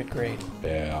getting a good grade.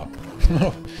 Yeah.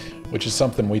 Which is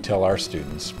something we tell our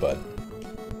students, but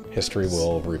history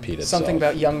will repeat itself. Something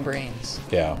about young brains.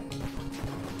 Yeah.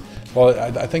 Well,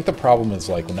 I think the problem is,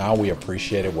 like, now we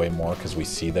appreciate it way more because we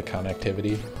see the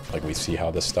connectivity. Like, we see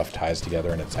how this stuff ties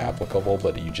together and it's applicable,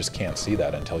 but you just can't see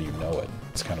that until you know it.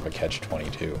 It's kind of a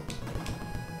catch-22.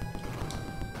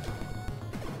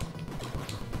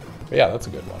 But yeah, that's a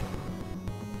good one.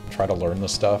 Try to learn the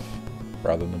stuff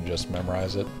rather than just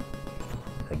memorize it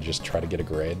or just try to get a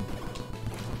grade.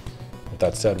 With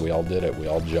that said, we all did it. We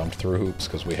all jumped through hoops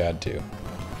because we had to.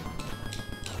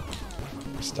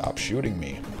 Stop shooting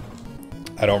me.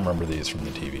 I don't remember these from the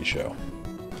TV show.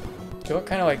 They look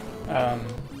kind of like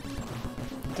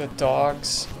the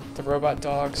robot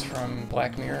dogs from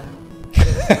Black Mirror.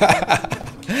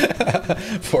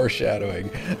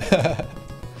 Foreshadowing.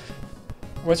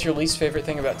 What's your least favorite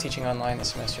thing about teaching online this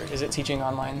semester? Is it teaching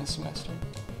online this semester?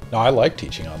 No, I like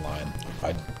teaching online.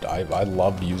 I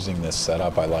loved using this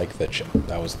setup. I like that.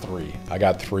 That was 3. I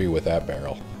got 3 with that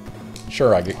barrel.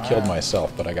 Sure, I killed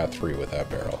myself, but I got 3 with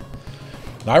that barrel.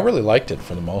 And I really liked it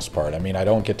for the most part. I mean, I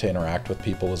don't get to interact with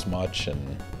people as much,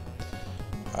 and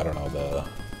I don't know,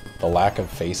 the lack of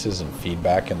faces and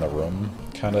feedback in the room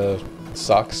kind of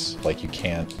sucks. Like, you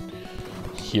can't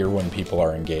hear when people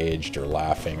are engaged or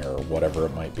laughing or whatever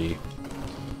it might be.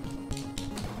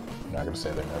 I'm not going to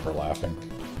say they're never laughing.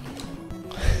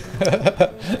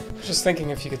 Just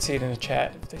thinking if you could see it in a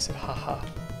chat, if they said haha.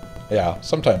 Yeah,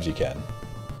 sometimes you can.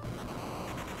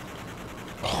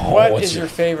 Oh, what is your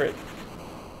favorite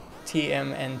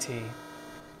TMNT?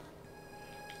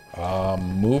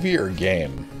 Movie or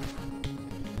game?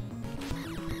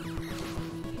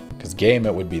 Because game,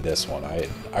 it would be this one. I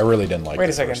really didn't like. Wait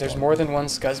a second. There's more than one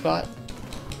Scuzzbot?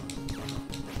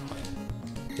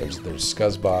 There's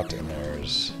Scuzzbot and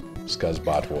there's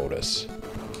Scuzzbot Wotus.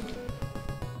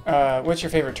 What's your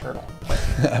favorite turtle?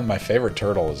 My favorite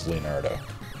turtle is Leonardo.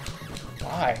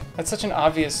 Why? That's such an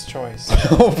obvious choice.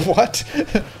 What?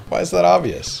 Why is that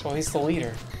obvious? Well, he's the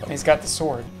leader. And he's got the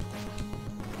sword.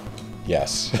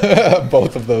 Yes.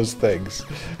 Both of those things.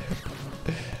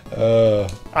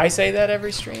 I say that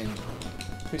every stream?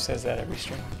 Who says that every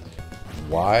stream?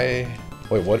 Why?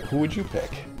 Wait, what? Who would you pick?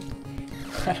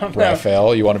 I don't know.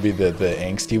 Raphael? You want to be the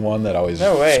angsty one that always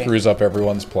No way. screws up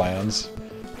everyone's plans?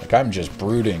 Like, I'm just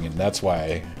brooding, and that's why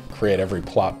I create every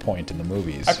plot point in the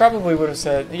movies. I probably would have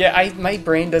said, yeah, my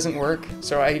brain doesn't work,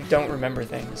 so I don't remember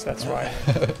things. That's why.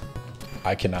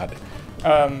 I cannot.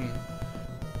 I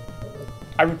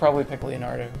would probably pick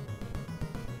Leonardo.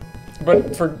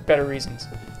 But for better reasons.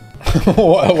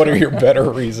 What are your better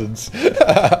reasons?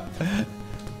 No,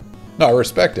 I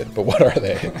respect it, but what are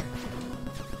they?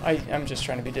 I'm just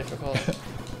trying to be difficult.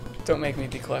 Don't make me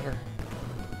be clever.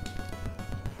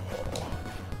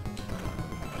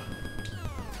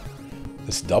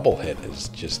 This double hit is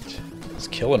just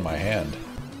killing my hand.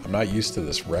 I'm not used to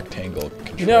this rectangle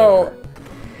controller. You know,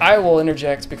 I will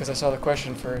interject because I saw the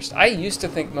question first. I used to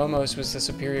think Momo's was the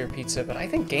superior pizza, but I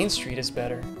think Gain Street is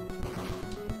better.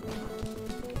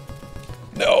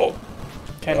 No.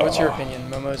 Ken, what's your opinion?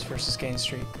 Momo's versus Gain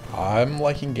Street? I'm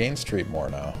liking Gain Street more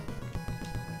now.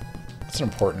 That's an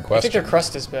important I question. think their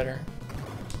crust is better.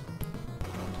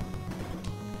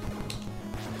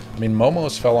 I mean,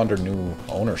 Momo's fell under new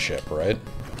ownership, right?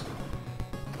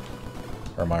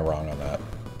 Or am I wrong on that?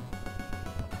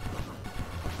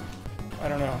 I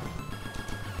don't know.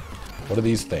 What are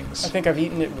these I things? think I've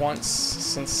eaten it once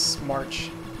since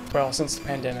March. Well, since the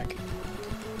pandemic. Do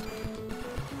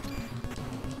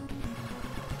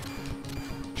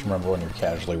you remember when you're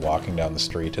casually walking down the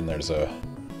street and there's a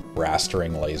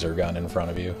rastering laser gun in front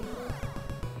of you?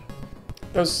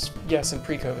 Those, yes, in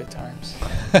pre-COVID times.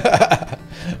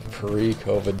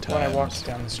 Pre-COVID times. When I walked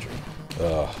down the street.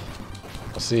 Ugh.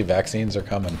 We'll see. Vaccines are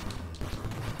coming.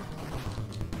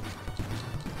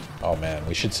 Oh man,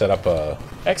 we should set up a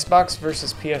Xbox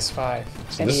versus PS5.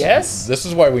 So NES? This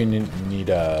is why we need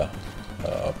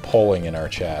polling in our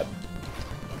chat.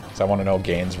 So I want to know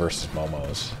Gains versus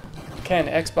Momos. Ken,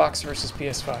 Xbox versus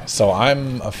PS5. So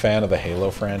I'm a fan of the Halo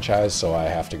franchise, so I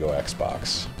have to go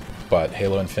Xbox. But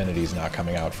Halo Infinity's not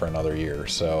coming out for another year,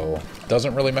 so it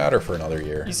doesn't really matter for another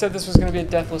year. You said this was going to be a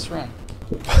deathless run.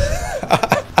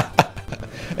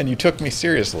 And you took me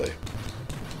seriously.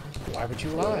 Why would you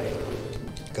lie?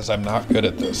 Because I'm not good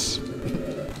at this.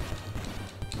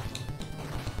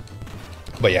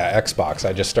 But yeah, Xbox.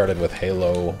 I just started with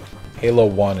Halo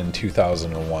 1 in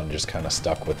 2001, just kind of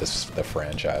stuck with the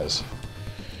franchise.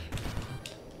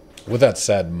 With that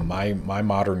said, my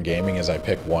modern gaming is I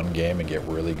pick one game and get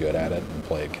really good at it and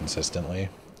play it consistently,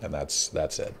 and that's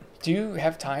it. Do you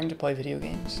have time to play video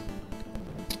games?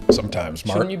 Sometimes.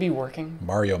 Shouldn't you be working?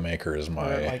 Mario Maker is Or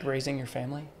my... like raising your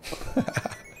family?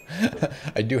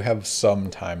 I do have some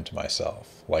time to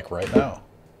myself, like right now.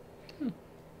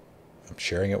 I'm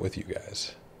sharing it with you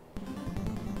guys.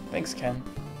 Thanks, Ken.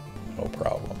 No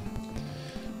problem.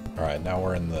 Alright, now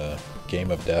we're in the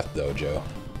Game of Death dojo.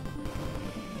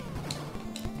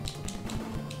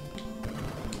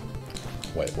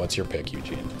 Wait, what's your pick,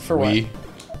 Eugene? For what? Wii?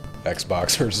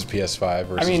 Xbox versus PS5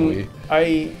 versus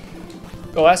Wii?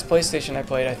 The last PlayStation I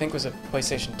played, I think, was a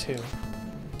PlayStation 2.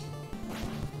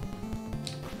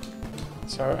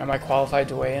 So am I qualified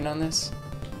to weigh in on this?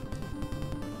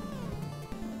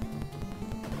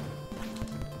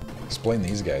 Explain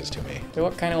these guys to me. They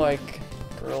look kind of like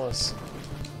gorillas.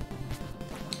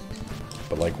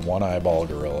 But like one eyeball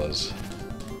gorillas.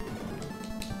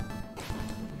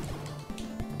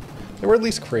 They were at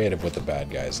least creative with the bad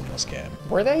guys in this game.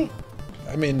 Were they?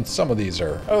 I mean, some of these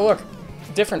are... Oh, look.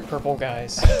 Different purple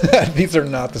guys. These are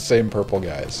not the same purple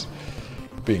guys.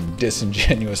 Being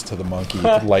disingenuous to the monkey,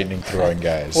 lightning throwing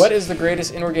guys. What is the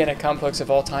greatest inorganic complex of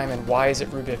all time, and why is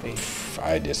it Rubippy?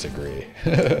 I disagree.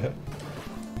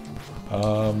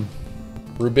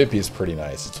 Rubippy is pretty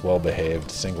nice. It's well behaved,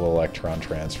 single electron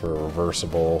transfer,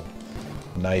 reversible,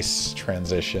 nice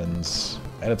transitions,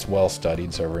 and it's well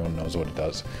studied so everyone knows what it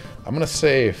does. I'm gonna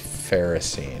say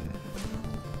ferrocene.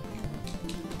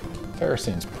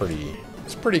 Ferrocene's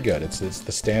pretty good. It's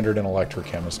the standard in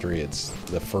electrochemistry. It's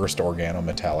the first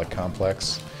organometallic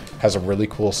complex. Has a really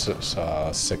cool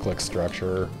cyclic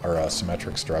structure, or a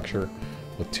symmetric structure,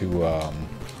 with two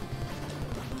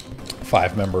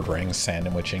 5-membered rings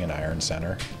sandwiching an iron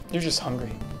center. You're just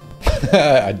hungry.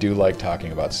 I do like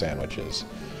talking about sandwiches.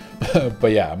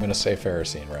 But yeah, I'm going to say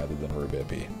ferrocene rather than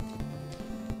Rubippy.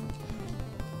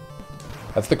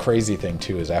 That's the crazy thing,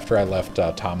 too, is after I left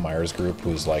Tom Meyer's group,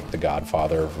 who's like the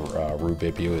godfather of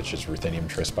Rubippy, which is ruthenium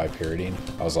tris-bipyridine,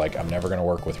 I was like, I'm never going to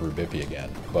work with Rubippy again.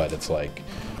 But it's like,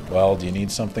 well, do you need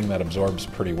something that absorbs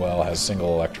pretty well, has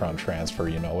single electron transfer,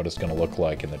 you know what it's going to look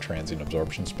like in the transient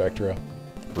absorption spectra?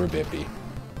 Rubippy.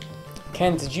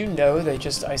 Ken, did you know they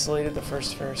just isolated the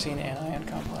first ferrocene anion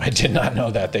complex? I did not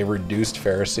know that. They reduced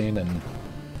ferrocene, and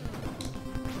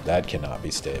that cannot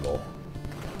be stable.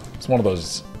 It's one of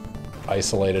those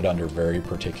isolated under very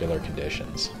particular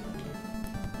conditions.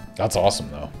 That's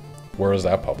awesome, though. Where was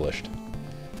that published?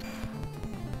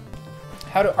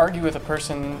 How to argue with a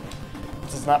person who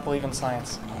does not believe in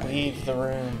science. Leave the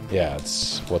room. Yeah,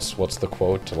 it's what's the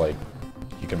quote? Like,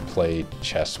 you can play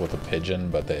chess with a pigeon,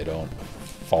 but they don't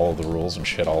follow the rules and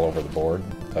shit all over the board.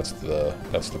 That's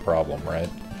the problem, right?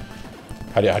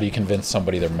 How do you convince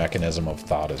somebody their mechanism of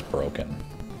thought is broken?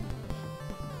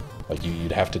 Like,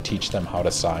 you'd have to teach them how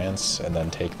to science and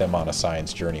then take them on a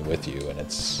science journey with you, and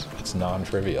it's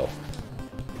non-trivial.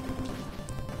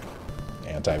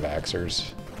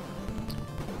 Anti-vaxxers.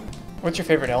 What's your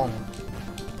favorite element?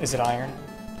 Is it iron?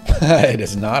 It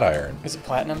is not iron. Is it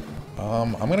platinum?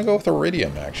 I'm gonna go with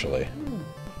iridium, actually.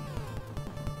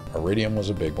 Iridium was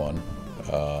a big one.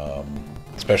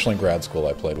 Especially in grad school,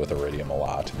 I played with iridium a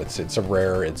lot. It's a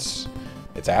rare, it's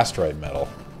asteroid metal.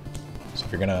 So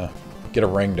if you're gonna get a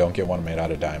ring, don't get one made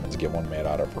out of diamonds, get one made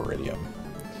out of iridium.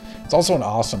 It's also an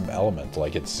awesome element.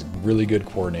 Like, it's really good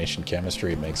coordination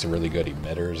chemistry. It makes really good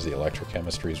emitters. The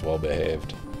electrochemistry is well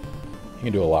behaved. You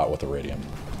can do a lot with iridium.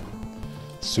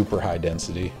 Super high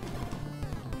density.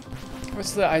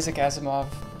 What's the Isaac Asimov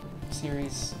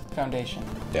series Foundation.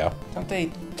 Yeah. Don't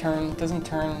they turn? Doesn't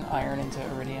turn iron into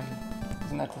iridium?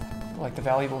 Isn't that like the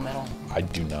valuable metal? I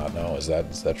do not know. Is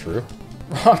that true?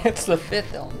 Wrong. It's the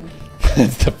fifth element.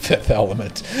 It's the fifth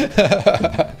element.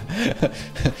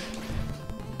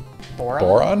 Boron.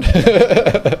 Boron?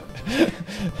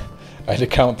 I had to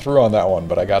count through on that one,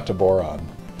 but I got to boron.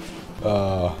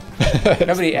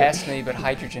 Nobody asked me, but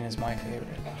hydrogen is my favorite.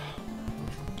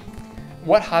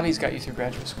 What hobbies got you through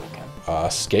graduate school, Ken?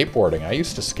 Skateboarding. I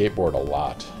used to skateboard a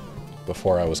lot.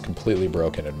 Before I was completely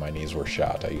broken and my knees were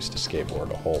shot, I used to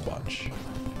skateboard a whole bunch.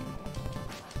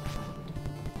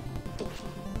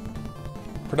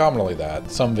 Predominantly that.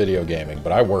 Some video gaming,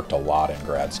 but I worked a lot in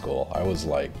grad school. I was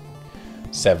like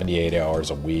 78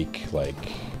 hours a week. Like,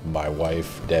 my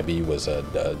wife, Debbie, was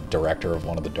a director of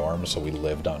one of the dorms, so we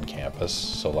lived on campus.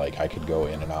 So, like, I could go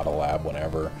in and out of lab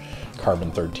whenever.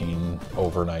 Carbon-13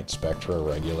 overnight spectra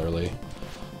regularly.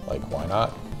 Like, why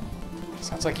not?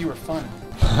 Sounds like you were fun.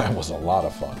 That was a lot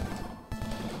of fun.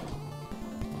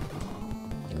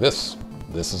 This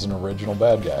is an original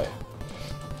bad guy.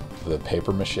 The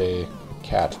papier-mâché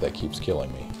cat that keeps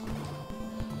killing me.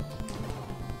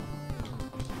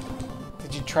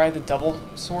 Did you try the double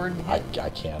sword? I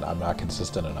can't. I'm not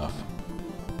consistent enough.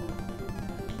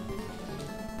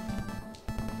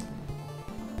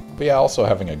 But yeah, also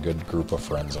having a good group of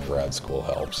friends in grad school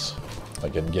helps.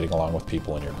 Like, and getting along with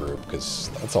people in your group, because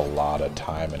that's a lot of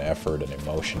time and effort and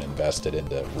emotion invested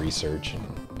into research and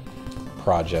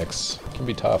projects. It can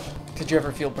be tough. Did you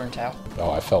ever feel burnt out? Oh,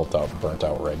 I felt burnt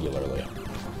out regularly.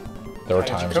 There were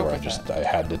times where I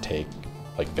had to take,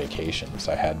 like, vacations.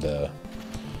 I had to,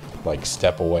 like,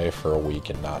 step away for a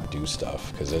week and not do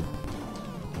stuff, because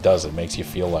it makes you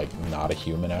feel like not a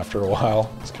human after a while.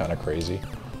 It's kind of crazy.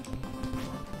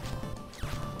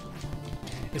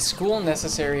 Is school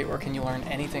necessary, or can you learn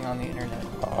anything on the internet?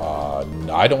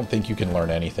 I don't think you can learn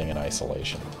anything in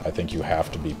isolation. I think you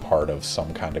have to be part of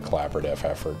some kind of collaborative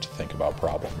effort to think about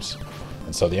problems.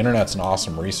 And so the internet's an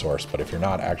awesome resource, but if you're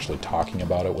not actually talking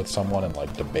about it with someone and,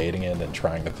 like, debating it and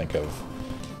trying to think of,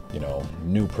 you know,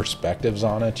 new perspectives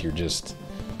on it,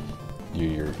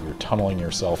 you're tunneling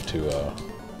yourself to a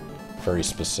very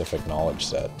specific knowledge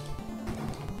set.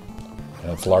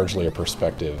 And it's largely a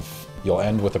perspective. You'll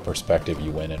end with a perspective you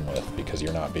went in with because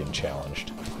you're not being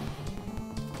challenged.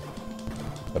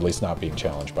 At least not being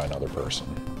challenged by another person.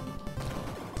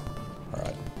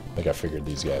 Alright, I think I figured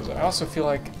these guys out. I also feel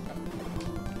like,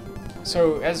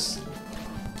 so as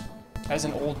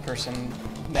an old person,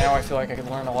 now I feel like I could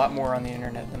learn a lot more on the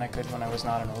internet than I could when I was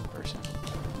not an old person.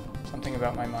 Something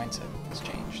about my mindset has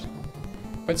changed.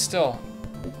 But still,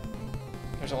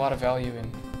 there's a lot of value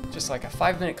in just like a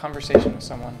 5-minute conversation with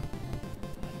someone.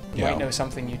 You might know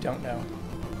something you don't know.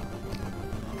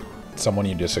 Someone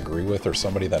you disagree with, or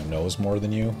somebody that knows more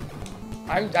than you?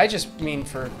 I just mean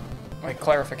for, like,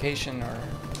 clarification or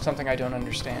something I don't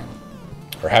understand.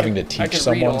 Or having to teach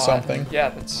someone something? Yeah,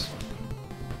 that's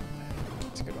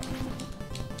a good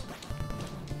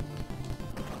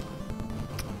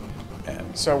one.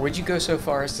 And so would you go so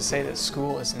far as to say that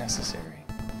school is necessary?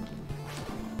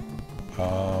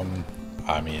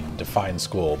 I mean, define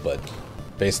school, but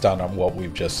based on what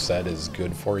we've just said is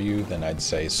good for you, then I'd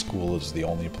say school is the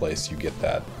only place you get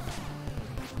that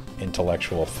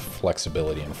intellectual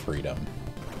flexibility and freedom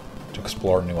to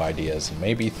explore new ideas and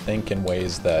maybe think in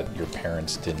ways that your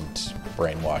parents didn't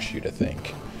brainwash you to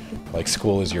think. Like,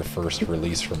 school is your first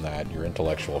release from that, your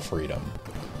intellectual freedom.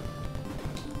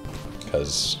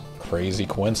 Because, crazy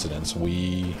coincidence,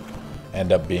 we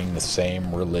end up being the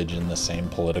same religion, the same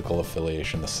political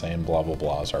affiliation, the same blah blah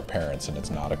blah as our parents, and it's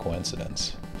not a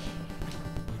coincidence.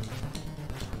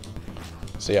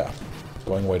 So yeah,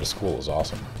 going away to school is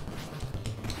awesome.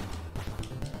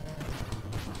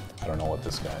 I don't know what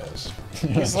this guy is.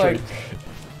 He's like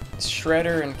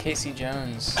Shredder and Casey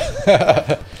Jones.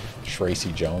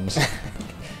 Tracy Jones.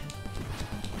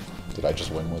 Did I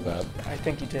just win with that? I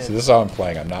think you did. See, this is how I'm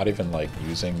playing. I'm not even, like,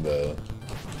 using the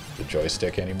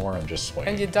joystick anymore. I'm just swinging.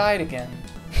 And you died again.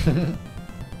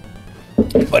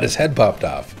 But his head popped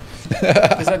off.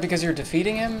 Is that because you're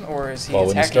defeating him, or is he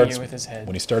attacking you with his head?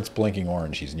 When he starts blinking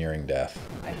orange, he's nearing death.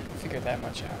 I figured that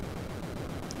much out.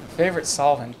 Favorite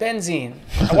solvent? Benzene.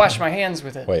 I wash my hands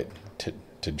with it. Wait,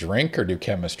 to drink or do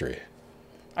chemistry?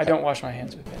 I don't wash my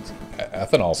hands with benzene.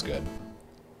 Ethanol's good.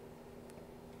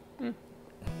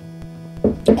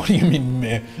 What do you mean,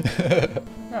 meh?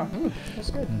 No, that's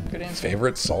good. Good answer.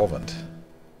 Favorite solvent?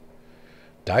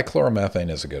 Dichloromethane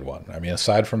is a good one. I mean,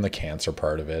 aside from the cancer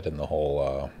part of it and the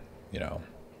whole,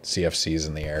 CFCs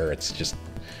in the air, it's just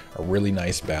a really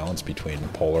nice balance between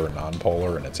polar and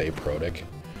non-polar, and it's aprotic.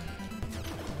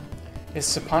 Is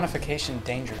saponification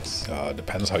dangerous?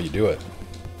 Depends how you do it.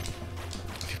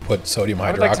 If you put sodium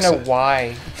I would hydroxide... like to know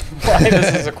why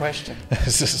this is a question.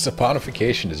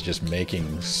 Saponification is just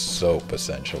making soap,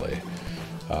 essentially.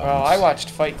 Well, I watched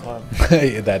Fight Club.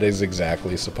 That is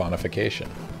exactly saponification.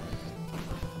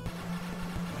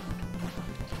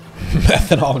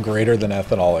 Methanol greater than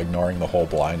ethanol, ignoring the whole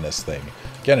blindness thing.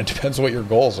 Again, it depends what your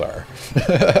goals are.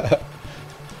 I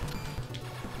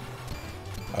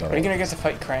don't know. Are you gonna get to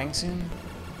fight Krang soon?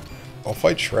 I'll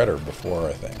fight Shredder before,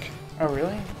 I think. Oh,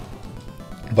 really?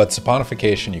 But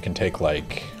saponification, you can take,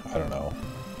 like, I don't know,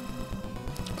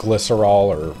 glycerol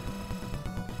or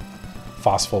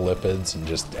phospholipids and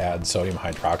just add sodium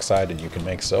hydroxide and you can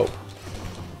make soap.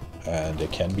 And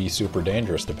it can be super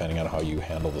dangerous depending on how you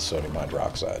handle the sodium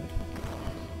hydroxide.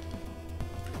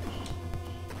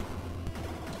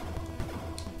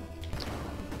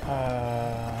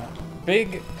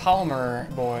 Big Palmer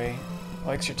Boy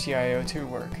likes your TiO2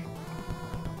 work.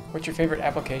 What's your favorite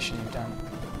application you've done?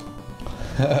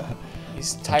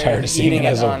 He's tired of eating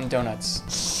it on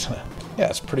donuts. Yeah,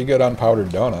 it's pretty good on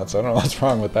powdered donuts. I don't know what's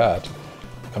wrong with that.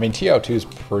 I mean, TiO2 is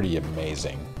pretty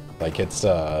amazing. Like, it's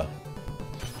a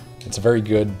very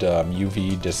good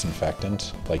UV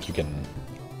disinfectant. Like, you can...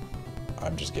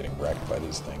 I'm just getting wrecked by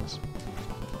these things.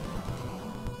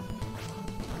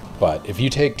 But if you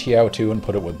take TiO2 and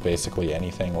put it with basically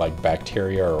anything like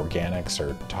bacteria or organics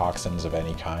or toxins of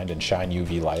any kind and shine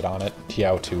UV light on it,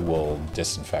 TiO2 will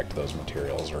disinfect those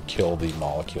materials or kill the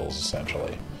molecules,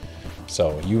 essentially.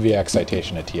 So UV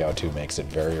excitation of TiO2 makes it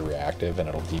very reactive and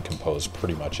it'll decompose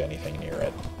pretty much anything near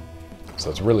it. So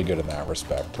it's really good in that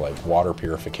respect, like water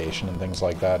purification and things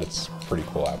like that. It's a pretty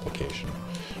cool application.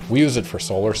 We use it for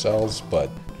solar cells,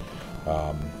 but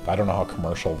I don't know how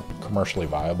commercially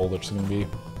viable it's going to be.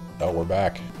 Oh, we're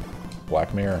back.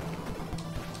 Black Mirror.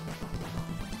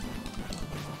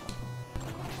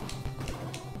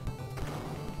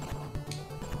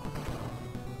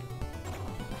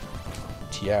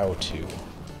 TiO2.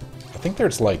 I think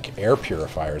there's like air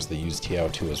purifiers that use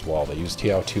TiO2 as well. They use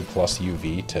TiO2 plus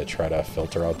UV to try to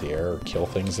filter out the air or kill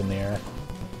things in the air.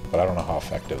 But I don't know how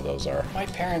effective those are. My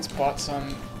parents bought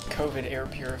some COVID air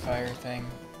purifier thing.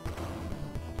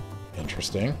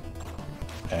 Interesting.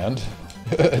 And?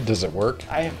 Does it work?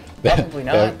 Probably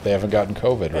not. They haven't gotten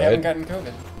COVID, right? They haven't gotten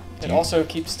COVID. It also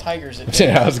keeps tigers at bay.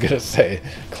 Yeah, I was going to say,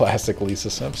 classic Lisa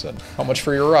Simpson. How much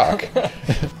for your rock?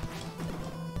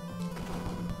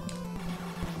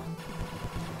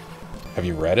 Have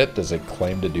you read it? Does it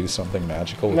claim to do something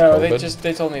magical with COVID? No,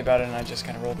 they told me about it and I just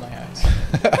kind of rolled my eyes.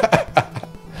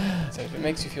 So if it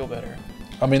makes you feel better.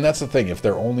 I mean, that's the thing. If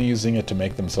they're only using it to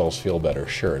make themselves feel better,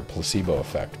 sure, placebo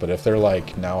effect. But if they're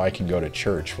like, now I can go to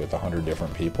church with 100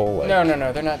 different people, like...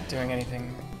 No, they're not doing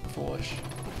anything foolish.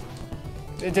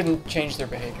 It didn't change their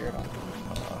behavior at all.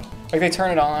 Like, they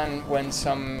turn it on when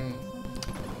someone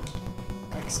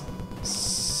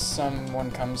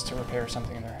comes to repair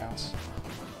something in their house.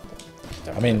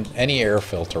 I mean, any air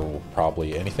filter will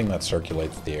probably, anything that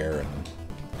circulates the air and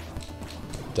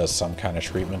does some kind of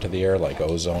treatment to the air, like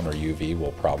ozone or UV,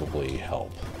 will probably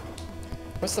help.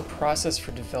 What's the process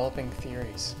for developing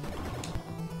theories?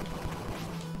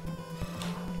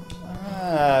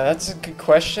 That's a good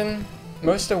question.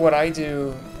 Most of what I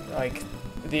do, like,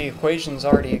 the equations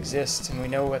already exist and we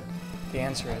know what the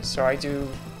answer is. So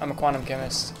I'm a quantum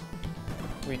chemist.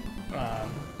 We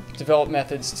develop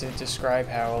methods to describe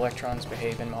how electrons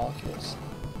behave in molecules.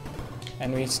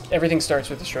 And everything starts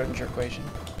with the Schrodinger equation.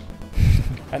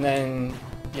 And then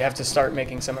you have to start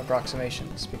making some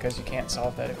approximations because you can't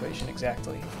solve that equation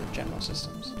exactly for general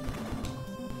systems.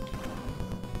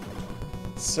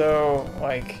 So,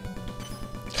 like,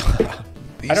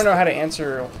 I don't know how to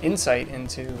answer insight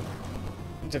into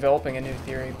developing a new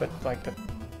theory, but like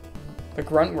the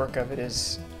grunt work of it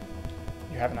is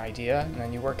you have an idea and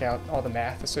then you work out all the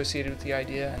math associated with the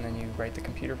idea and then you write the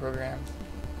computer program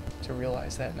to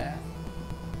realize that math.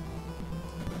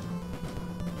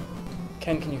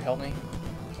 Ken, can you help me?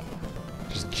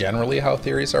 Just generally how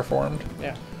theories are formed?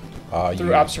 Yeah.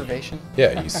 Through observation?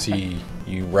 Yeah,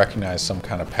 you recognize some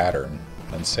kind of pattern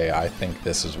and say, I think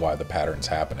this is why the pattern's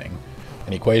happening.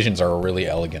 And equations are a really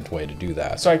elegant way to do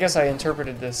that. So I guess I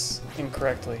interpreted this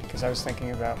incorrectly because I was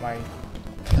thinking about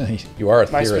You are a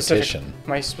theoretician.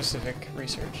 My specific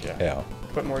research, yeah. Yeah.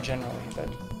 But more generally,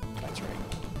 that's right.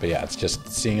 But yeah, it's just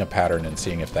seeing a pattern and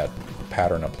seeing if that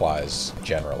pattern applies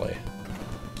generally.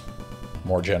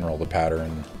 More general the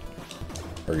pattern,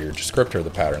 or your descriptor of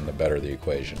the pattern, the better the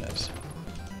equation is.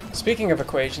 Speaking of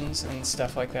equations and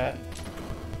stuff like that,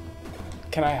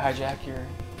 can I hijack your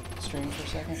stream for a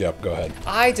second? Yep, go ahead.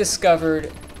 I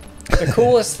discovered The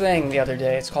coolest thing the other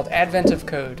day, it's called Advent of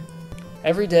Code.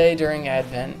 Every day during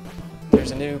Advent,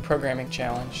 there's a new programming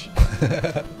challenge.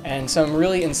 And some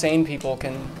really insane people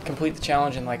can complete the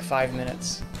challenge in like 5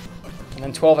 minutes. And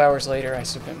then 12 hours later, I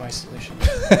submit my solution.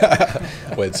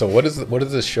 Wait, so what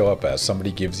does this show up as?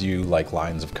 Somebody gives you like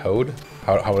lines of code?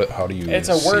 How do you It's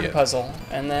a see word it? puzzle.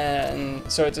 And then,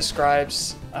 so it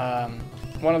describes,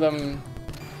 one of them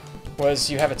was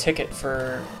you have a ticket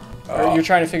for, or you're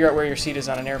trying to figure out where your seat is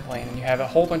on an airplane, and you have a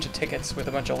whole bunch of tickets with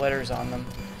a bunch of letters on them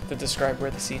that describe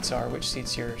where the seats are, which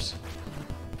seat's yours.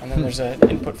 And then there's an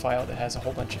input file that has a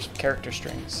whole bunch of character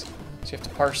strings. So you have to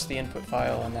parse the input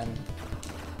file and then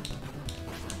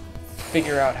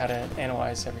figure out how to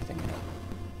analyze everything in it.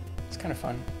 It's kind of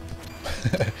fun.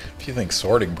 If you think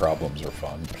sorting problems are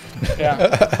fun.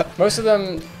 Yeah. Most of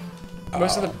them,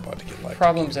 most I'm of about to get the like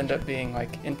problems end up being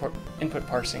like input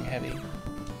parsing heavy.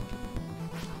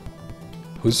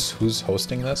 Who's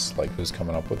hosting this? Like, who's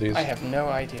coming up with these? I have no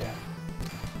idea.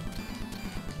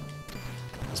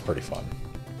 It's pretty fun.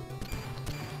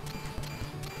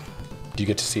 Do you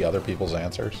get to see other people's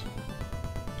answers?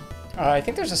 I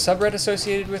think there's a subreddit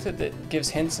associated with it that gives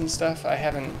hints and stuff. I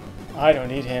don't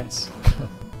need hints.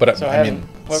 But So I mean,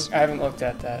 I haven't looked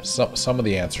at that. some of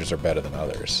the answers are better than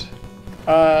others.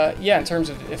 Yeah, in terms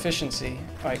of efficiency,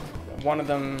 like one of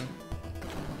them,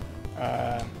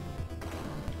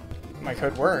 my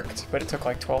code worked, but it took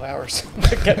like 12 hours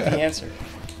to get the answer.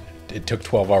 It took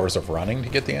 12 hours of running to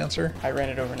get the answer? I ran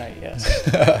it overnight,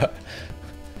 yes.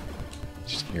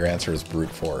 Your answer is brute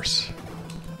force.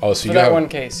 Oh, so For you that have... one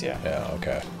case, yeah. Yeah,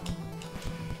 okay.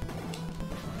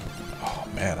 Oh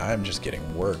man, I'm just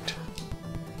getting worked.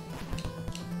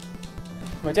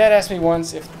 My dad asked me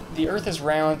once, if the Earth is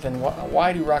round, then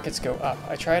why do rockets go up?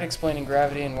 I tried explaining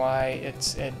gravity and why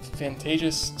it's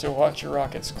advantageous to launch your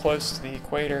rockets close to the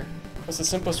equator. What's the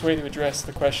simplest way to address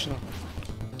the question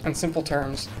in simple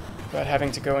terms without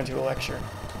having to go into a lecture?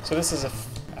 So this is a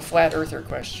flat earther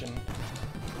question.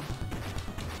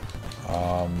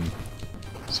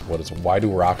 So what is... Why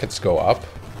do rockets go up?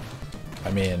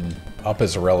 I mean, up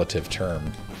is a relative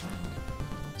term.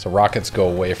 So rockets go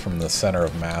away from the center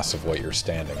of mass of what you're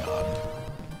standing on.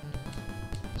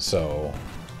 So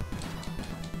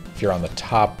if you're on the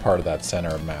top part of that center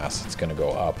of mass, it's going to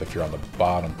go up. If you're on the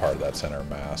bottom part of that center of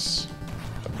mass,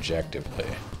 objectively.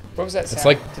 What was that sound? It's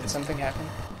like... Did something happen?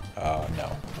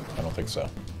 No, I don't think so.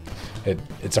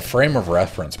 It's a frame of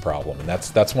reference problem, and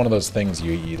that's one of those things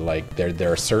you like.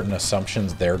 There are certain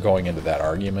assumptions they're going into that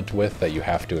argument with that you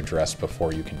have to address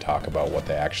before you can talk about what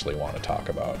they actually want to talk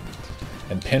about.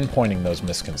 And pinpointing those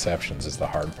misconceptions is the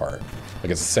hard part.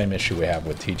 Like, it's the same issue we have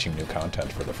with teaching new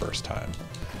content for the first time.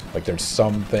 Like, there's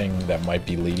something that might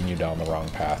be leading you down the wrong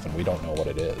path, and we don't know what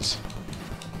it is.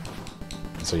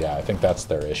 And so yeah, I think that's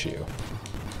their issue.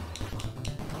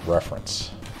 Reference.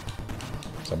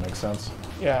 Does that make sense?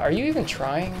 Yeah, are you even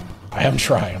trying? I am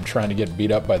trying. I'm trying to get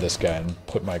beat up by this guy and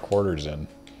put my quarters in.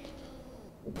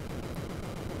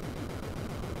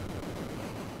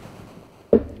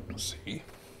 Let's see.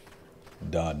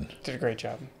 Done. Did a great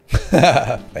job.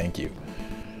 Thank you.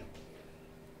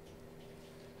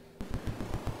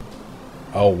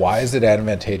 Oh, why is it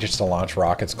advantageous to launch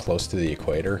rockets close to the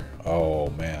equator? Oh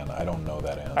man, I don't know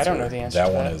that answer. I don't know the answer That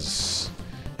to one that. is...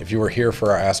 If you were here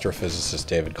for our astrophysicist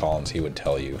David Collins, he would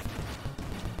tell you.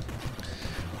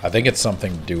 I think it's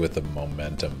something to do with the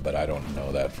momentum, but I don't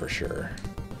know that for sure.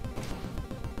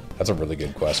 That's a really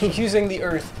good question. Using the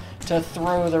Earth to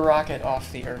throw the rocket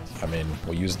off the Earth. I mean,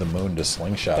 we'll use the moon to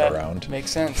slingshot That around. makes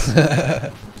sense.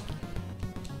 If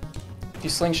you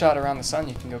slingshot around the sun,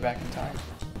 you can go back in time.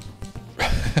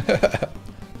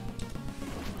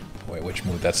 Wait, which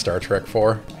movie? That's Star Trek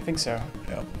 4? I think so.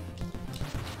 Yep.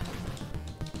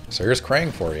 So here's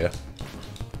Krang for you.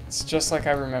 It's just like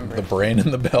I remember. The brain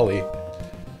in the belly.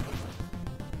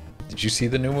 Did you see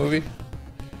the new movie?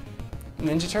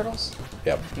 Ninja Turtles?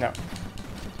 Yep. No.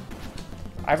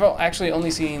 I've actually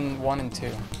only seen 1 and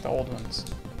 2, the old ones.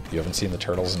 You haven't seen the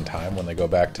Turtles in Time when they go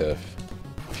back to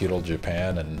feudal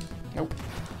Japan and... Nope.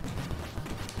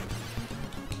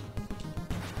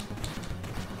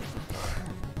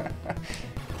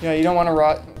 Yeah, you don't want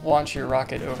to launch your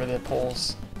rocket over the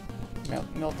poles.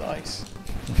 Melt the ice.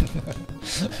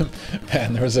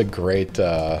 Man, there was a great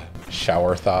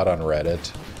shower thought on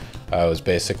Reddit. It was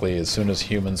basically, as soon as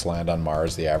humans land on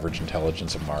Mars, the average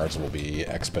intelligence of Mars will be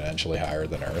exponentially higher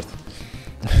than Earth.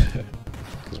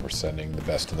 Because we're sending the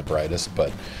best and the brightest.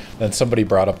 But then somebody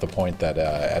brought up the point that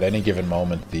at any given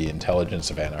moment, the intelligence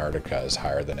of Antarctica is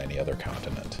higher than any other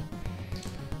continent.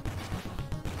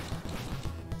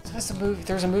 So that's a movie.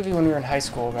 There was a movie when we were in high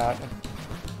school about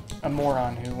a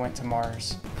moron who went to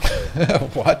Mars.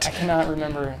 What? I cannot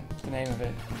remember the name of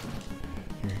it.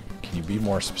 Can you be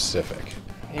more specific?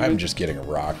 He I'm would- just getting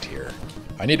rocked here.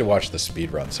 I need to watch the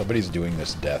speed run. Somebody's doing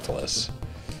this deathless.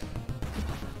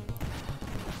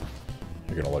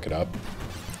 You're gonna look it up?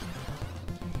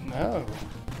 No.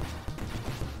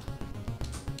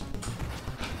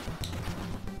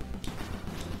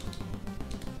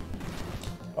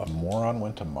 A moron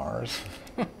went to Mars?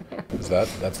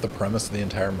 That's the premise of the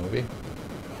entire movie?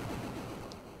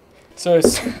 So,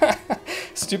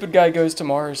 stupid guy goes to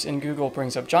Mars and Google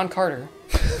brings up John Carter.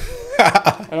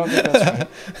 I don't think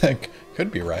that's right.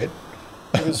 Could be right.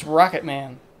 It was Rocket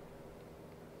Man.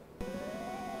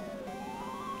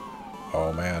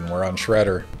 Oh man, we're on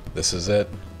Shredder. This is it.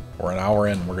 We're an hour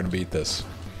in. We're gonna beat this.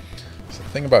 So the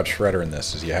thing about Shredder in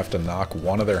this is you have to knock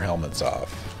one of their helmets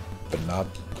off, but not.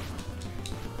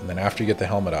 And then after you get the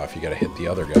helmet off, you gotta hit the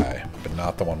other guy, but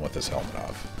not the one with his helmet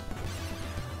off.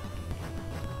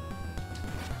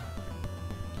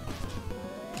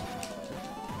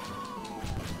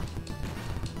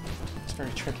 It's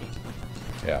very tricky.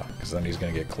 Yeah, because then he's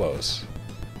gonna get close.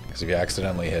 Because if you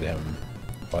accidentally hit him,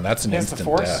 well, and that's an He has the instant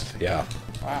force? death. Yeah.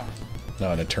 Wow.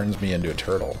 No, and it turns me into a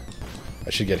turtle. I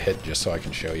should get hit just so I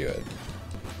can show you it.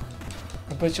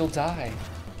 But you'll die.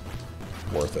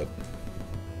 Worth it.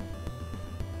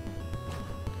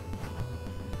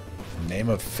 Name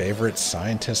of favorite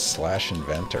scientist slash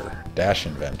inventor. Dash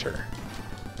inventor.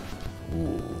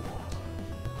 Ooh.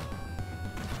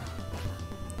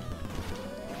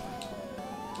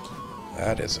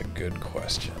 That is a good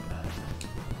question.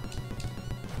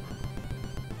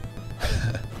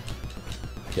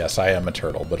 Yes, I am a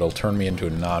turtle, but it'll turn me into a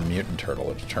non-mutant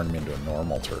turtle. It'll turn me into a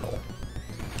normal turtle.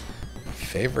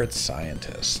 Favorite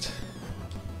scientist?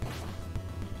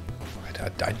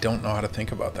 I don't know how to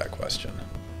think about that question.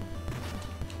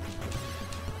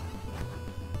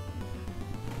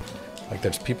 Like,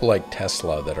 there's people like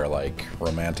Tesla that are, like,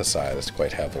 romanticized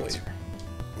quite heavily.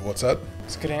 What's that?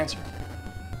 It's a good answer.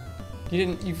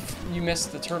 You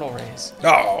missed the turtle race.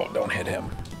 No, don't hit him.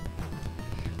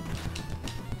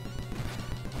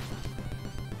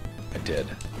 I did.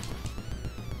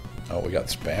 Oh, we got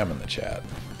spam in the chat.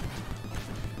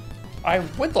 I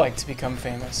would like to become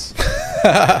famous.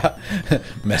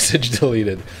 Message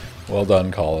deleted. Well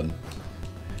done, Colin.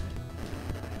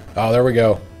 Oh, there we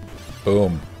go.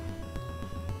 Boom.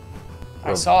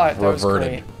 I saw it. That was Reverted.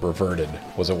 great. Reverted.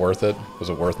 Was it worth it? Was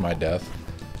it worth my death?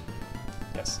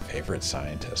 Yes. Favorite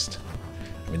scientist.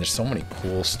 I mean, there's so many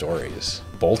cool stories.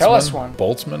 Boltzmann. Tell us one.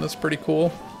 Boltzmann is pretty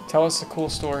cool. Tell us a cool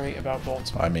story about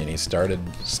Boltzmann. I mean, he started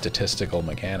statistical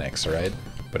mechanics, right?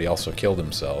 But he also killed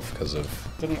himself because of...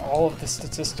 Didn't all of the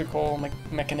statistical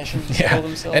mechanicians Yeah, kill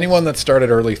themselves? anyone that started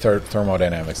early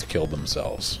thermodynamics killed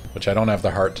themselves, which I don't have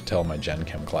the heart to tell my Gen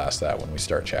Chem class that when we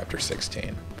start chapter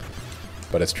 16.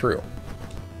 But it's true.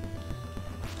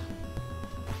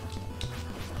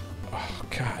 Oh,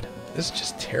 God. This is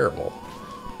just terrible.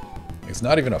 It's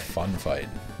not even a fun fight.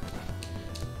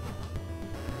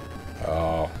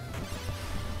 Oh.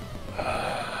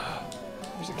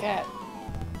 There's a cat.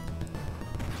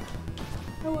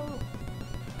 Hello.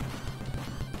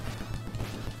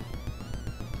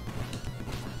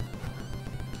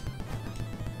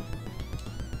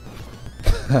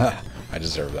 I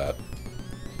deserve that.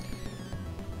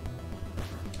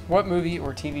 What movie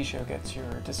or TV show gets your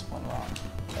discipline wrong?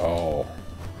 Oh.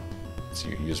 So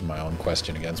you used my own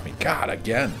question against me. God,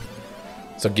 again.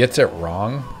 So gets it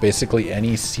wrong. Basically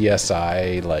any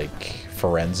CSI, like,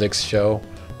 forensics show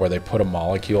where they put a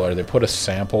molecule or they put a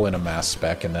sample in a mass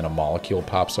spec and then a molecule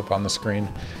pops up on the screen.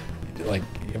 Like,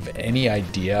 if any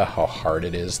idea how hard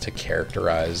it is to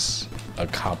characterize a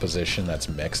composition that's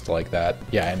mixed like that?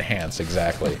 Yeah, enhance,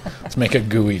 exactly. Let's make a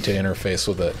GUI to interface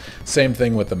with it. Same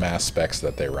thing with the mass specs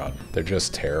that they run. They're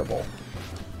just terrible.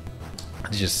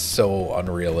 It's just so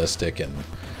unrealistic, and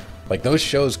like those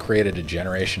shows created a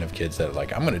generation of kids that are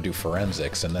like, I'm going to do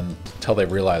forensics, and then until they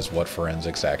realize what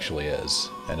forensics actually is.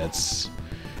 And it's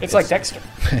It's like Dexter.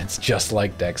 It's just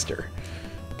like Dexter.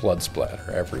 Blood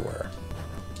splatter everywhere.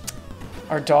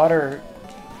 Our daughter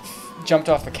jumped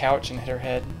off the couch and hit her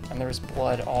head, and there was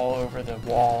blood all over the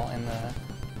wall in the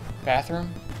bathroom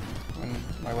when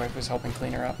my wife was helping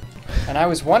clean her up. And I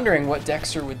was wondering what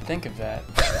Dexter would think of that.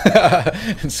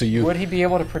 And so you... Would he be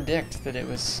able to predict that it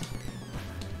was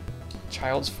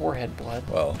child's forehead blood?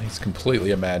 Well, he's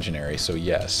completely imaginary, so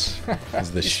yes.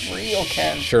 He's the He's real,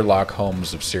 Ken. Sherlock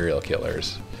Holmes of serial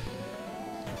killers.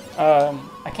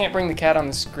 I can't bring the cat on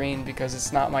the screen because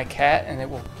it's not my cat and it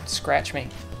will scratch me.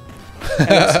 And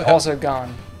it's also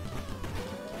gone.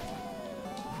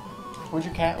 Would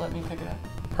your cat let me pick it up?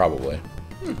 Probably.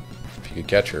 If you could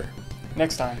catch her.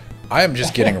 Next time. I am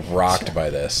just getting rocked by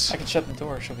this. I can shut the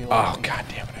door. She'll be Oh, laughing. god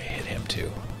damn it. I hit him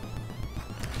too.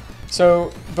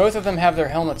 So both of them have their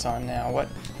helmets on now. What?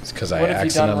 It's because I What have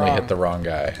you done accidentally hit wrong? the wrong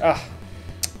guy. Ugh.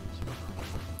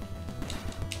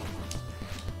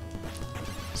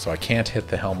 So I can't hit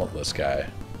the helmetless guy.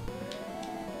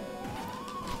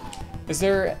 Is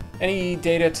there any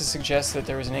data to suggest that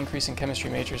there was an increase in chemistry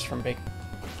majors from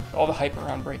all the hype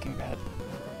around Breaking Bad?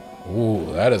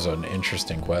 Ooh, that is an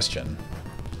interesting question.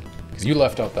 Because you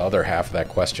left out the other half of that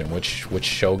question. Which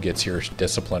show gets your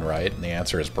discipline right? And the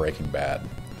answer is Breaking Bad.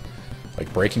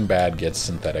 Like, Breaking Bad gets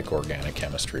synthetic organic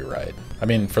chemistry right. I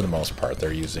mean, for the most part,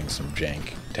 they're using some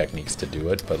jank techniques to do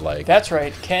it, but like... That's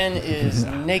right. Ken is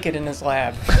naked in his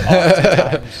lab all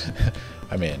the times.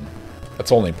 I mean,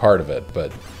 that's only part of it,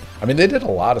 but... I mean, they did a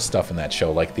lot of stuff in that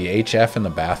show, like the HF in the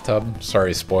bathtub.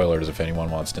 Sorry, spoilers if anyone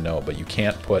wants to know, but you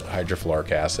can't put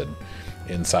hydrofluoric acid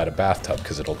inside a bathtub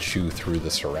because it'll chew through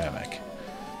the ceramic.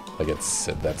 Like,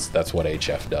 that's what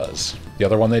HF does. The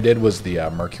other one they did was the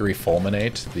mercury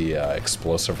fulminate, the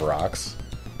explosive rocks.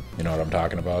 You know what I'm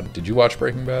talking about? Did you watch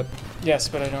Breaking Bad? Yes,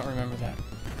 but I don't remember that.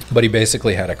 But he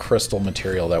basically had a crystal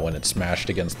material that when it smashed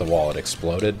against the wall, it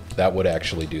exploded. That would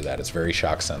actually do that. It's very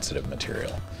shock-sensitive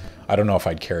material. I don't know if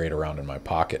I'd carry it around in my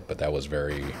pocket, but that was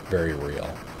very, very real.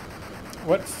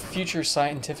 What future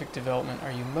scientific development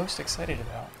are you most excited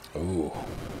about? Ooh.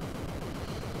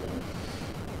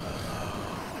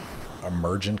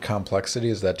 Emergent complexity,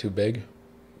 is that too big?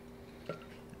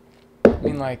 I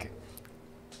mean, like,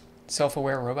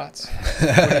 self-aware robots?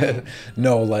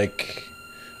 No, like,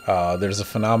 there's a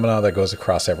phenomena that goes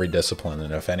across every discipline,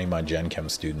 and if any of my Gen Chem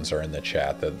students are in the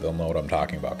chat, they'll know what I'm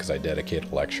talking about because I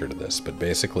dedicate a lecture to this. But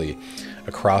basically,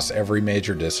 across every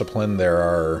major discipline, there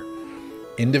are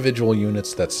individual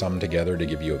units that sum together to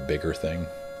give you a bigger thing.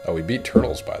 Oh, we beat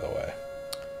Turtles, by the way.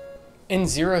 In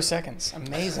 0 seconds.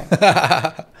 Amazing.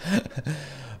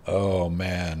 Oh,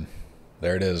 man.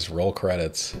 There it is. Roll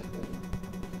credits.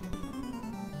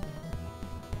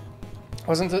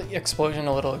 Wasn't the explosion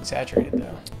a little exaggerated,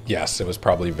 though? Yes, it was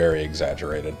probably very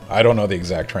exaggerated. I don't know the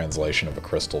exact translation of a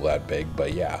crystal that big,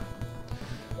 but yeah.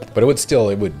 But it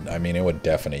would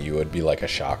definitely, you would be like a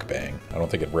shock bang. I don't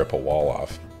think it'd rip a wall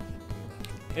off.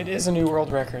 It is a new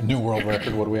world record. New world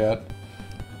record, what are we at?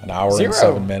 An hour 0. and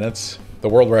 7 minutes? The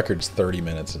world record's 30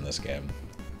 minutes in this game.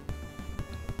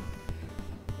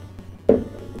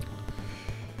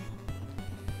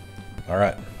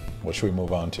 Alright, what should we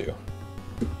move on to?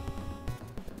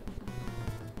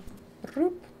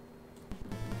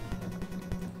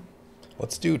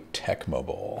 Let's do Tecmo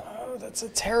Bowl. Oh, that's a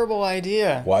terrible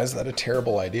idea. Why is that a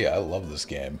terrible idea? I love this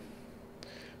game.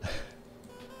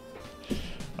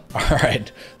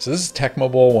 Alright, so this is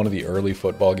Tecmo Bowl, one of the early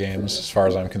football games. As far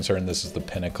as I'm concerned, this is the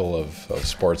pinnacle of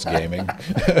sports gaming.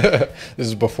 This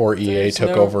is before EA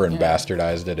took over and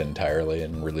bastardized it entirely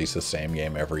and released the same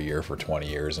game every year for 20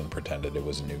 years and pretended it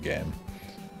was a new game.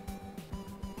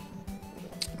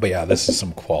 But yeah, this is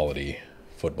some quality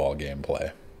football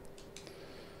gameplay.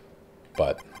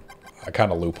 But I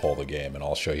kind of loophole the game, and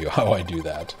I'll show you how I do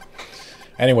that.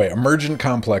 Anyway, emergent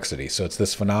complexity. So it's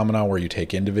this phenomena where you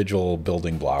take individual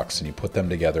building blocks and you put them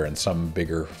together and some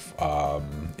bigger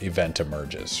event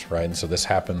emerges, right? And so this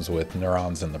happens with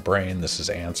neurons in the brain. This is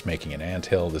ants making an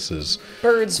anthill. This is...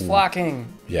 Birds flocking.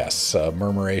 Yes,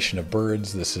 murmuration of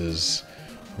birds. This is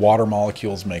water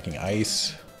molecules making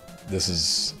ice.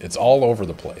 It's all over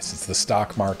the place. It's the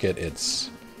stock market. It's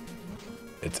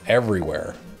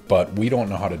everywhere. But we don't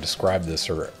know how to describe this,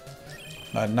 or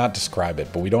not describe it,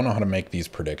 but we don't know how to make these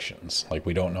predictions. Like,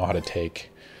 we don't know how to take,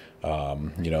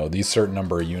 these certain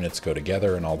number of units go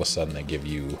together and all of a sudden they give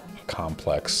you a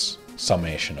complex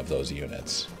summation of those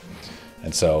units.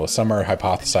 And so some are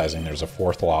hypothesizing there's a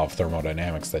fourth law of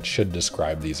thermodynamics that should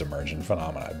describe these emergent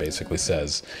phenomena. It basically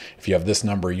says if you have this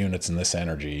number of units and this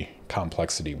energy,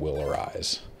 complexity will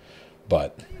arise.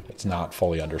 But it's not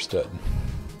fully understood.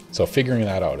 So figuring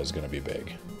that out is going to be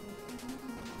big.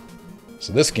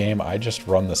 So this game, I just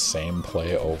run the same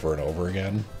play over and over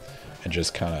again and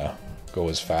just kind of go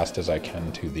as fast as I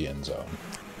can to the end zone.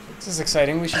 This is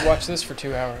exciting. We should watch this for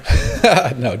 2 hours.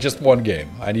 No, just one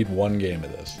game. I need one game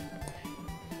of this.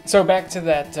 So back to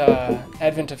that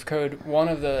advent of code, one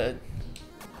of the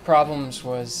problems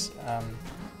was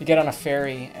you get on a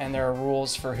ferry and there are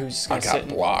rules for who's going to sit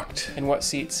blocked. in what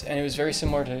seats. And it was very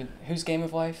similar to whose Game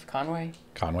of Life? Conway?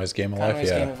 Conway's Game of Life, Conway's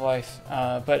yeah. Game of Life.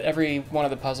 But every one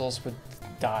of the puzzles would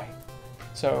die.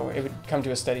 So it would come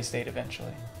to a steady state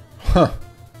eventually. Huh.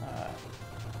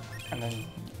 And then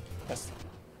that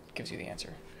gives you the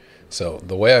answer. So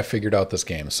the way I figured out this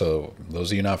game, so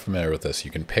those of you not familiar with this, you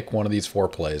can pick one of these 4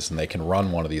 plays and they can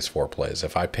run one of these 4 plays.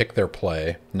 If I pick their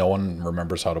play, no one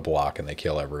remembers how to block and they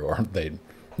kill everyone. They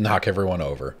knock everyone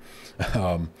over.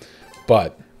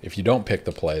 But if you don't pick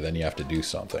the play, then you have to do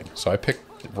something. So I picked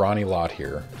Ronnie Lott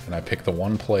here, and I picked the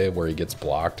one play where he gets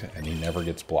blocked, and he never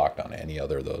gets blocked on any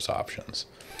other of those options.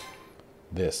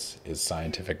 This is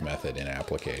scientific method in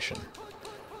application.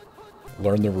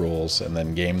 Learn the rules, and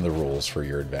then game the rules for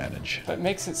your advantage. That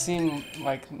makes it seem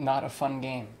like not a fun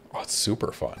game. Oh, it's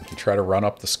super fun. You try to run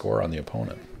up the score on the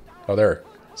opponent. Oh, there.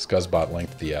 Scuzzbot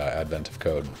linked the advent of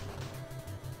code.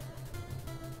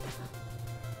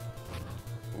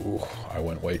 Ooh, I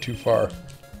went way too far.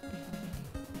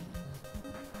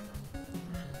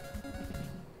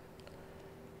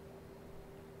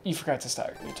 You forgot to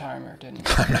start your timer, didn't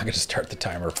you? I'm not going to start the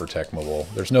timer for Tecmo Bowl.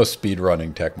 There's no speed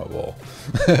running Tecmo Bowl.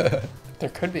 There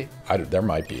could be. There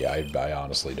might be. I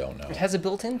honestly don't know. It has a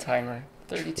built-in timer,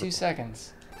 32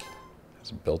 seconds.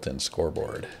 It's a built-in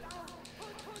scoreboard.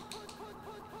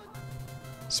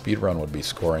 Speedrun would be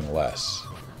scoring less.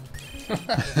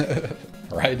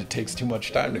 Right? It takes too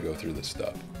much time to go through this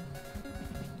stuff.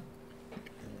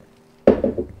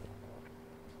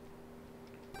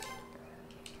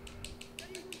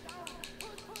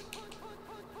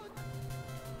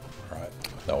 Alright.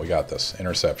 No, we got this.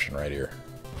 Interception right here.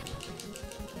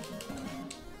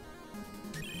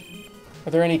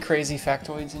 Are there any crazy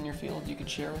factoids in your field you could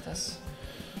share with us?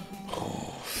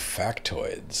 Oh,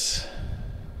 factoids.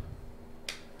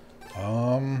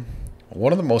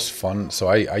 One of the most fun, so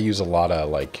I use a lot of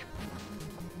like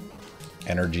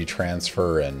energy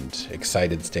transfer and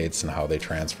excited states and how they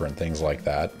transfer and things like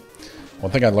that.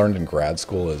 One thing I learned in grad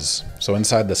school is, so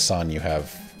inside the sun you have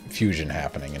fusion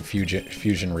happening, and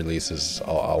fusion releases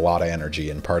a lot of energy,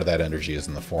 and part of that energy is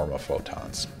in the form of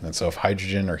photons. And so if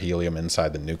hydrogen or helium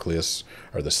inside the nucleus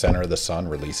or the center of the sun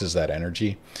releases that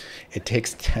energy, it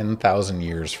takes 10,000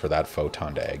 years for that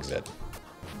photon to exit.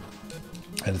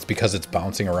 And it's because it's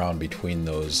bouncing around between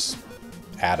those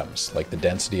atoms. Like the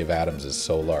density of atoms is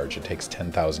so large, it takes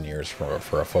 10,000 years for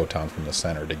a photon from the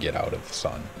center to get out of the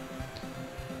sun.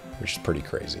 Which is pretty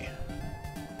crazy.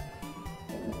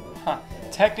 Huh.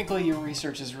 Technically, your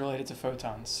research is related to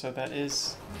photons, so that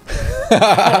is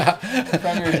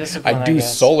from your discipline, I do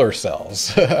guess. solar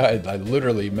cells. I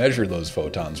literally measure those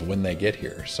photons when they get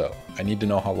here, so I need to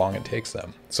know how long it takes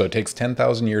them. So it takes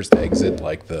 10,000 years to exit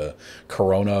like the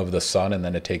corona of the sun, and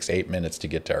then it takes 8 minutes to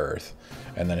get to Earth.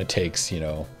 And then it takes, you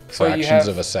know, fractions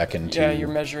of a second to... Yeah, you're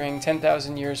measuring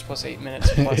 10,000 years plus 8 minutes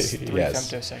plus 3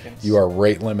 yes. femtoseconds. You are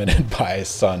rate limited by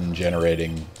sun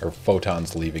generating, or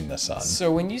photons leaving the sun.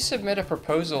 So when you submit a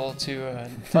proposal to a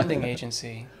funding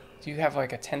agency, do you have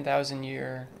like a 10,000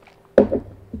 year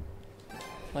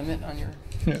limit on your...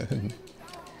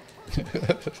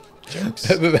 jokes?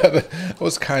 That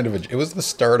was kind of it was the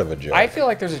start of a joke. I feel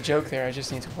like there's a joke there, I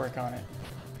just need to work on it.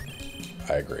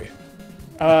 I agree.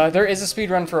 There is a speed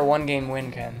run for a 1-game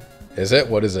win, Ken. Is it?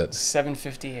 What is it?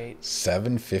 7:58.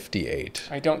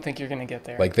 7:58. I don't think you're going to get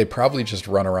there. Like, they probably just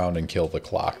run around and kill the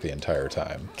clock the entire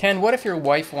time. Ken, what if your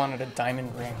wife wanted a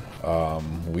diamond ring?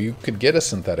 We could get a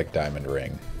synthetic diamond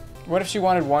ring. What if she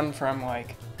wanted one from,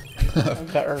 like,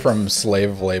 the Earth? From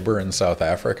slave labor in South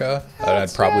Africa?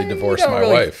 I'd probably divorce you don't my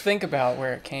really wife. Think about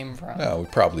where it came from. No, we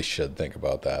probably should think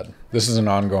about that. This is an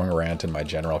ongoing rant in my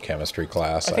general chemistry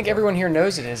class. I think everyone here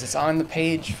knows it is. It's on the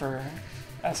page for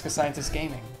Ask a Scientist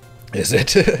Gaming. Is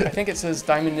it? I think it says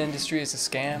diamond industry is a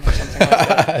scam or something like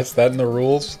that. Is that in the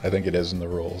rules? I think it is in the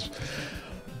rules.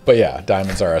 But yeah,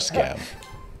 diamonds are a scam.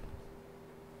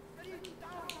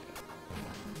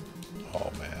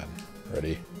 Oh man.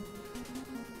 Ready?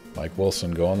 Mike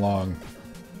Wilson going long.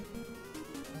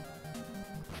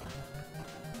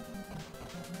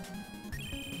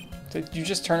 Did you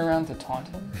just turn around to taunt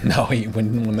him? No,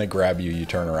 when they grab you, you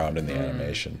turn around in the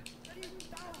animation.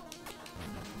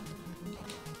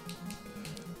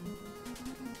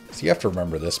 So you have to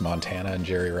remember this, Montana and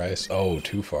Jerry Rice. Oh,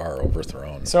 too far,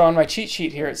 overthrown. So on my cheat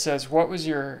sheet here, it says, what was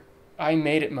your I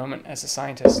made it moment as a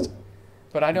scientist?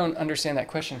 But I don't understand that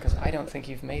question because I don't think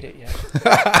you've made it yet.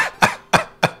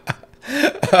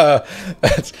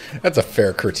 That's a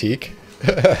fair critique.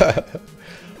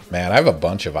 Man, I have a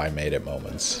bunch of I made it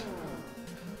moments.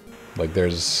 Like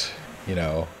there's, you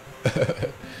know,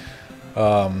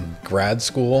 grad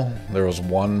school, there was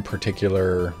one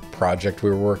particular project we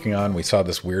were working on, we saw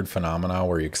this weird phenomena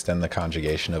where you extend the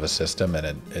conjugation of a system and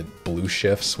it blue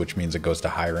shifts, which means it goes to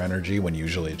higher energy when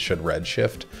usually it should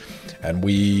redshift. And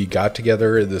we got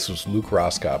together. This was Luke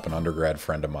Roskop, an undergrad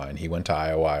friend of mine. He went to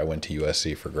Iowa. I went to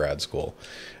USC for grad school.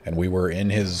 And we were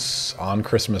on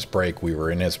Christmas break, we were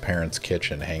in his parents'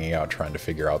 kitchen hanging out trying to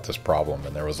figure out this problem.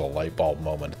 And there was a light bulb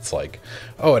moment. It's like,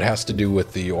 oh, it has to do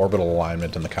with the orbital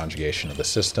alignment and the conjugation of the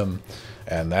system.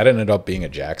 And that ended up being a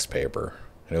JAX paper.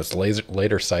 And it was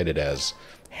later cited as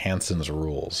Hanson's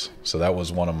rules. So that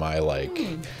was one of my,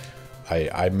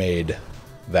 I made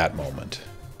that moment.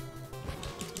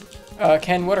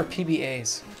 Ken, what are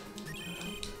PBAs?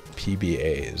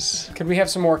 PBAs. Could we have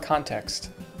some more context?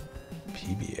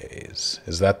 PBAs.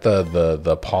 Is that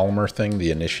the polymer thing,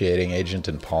 the initiating agent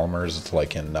in polymers? It's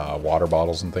like in water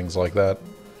bottles and things like that.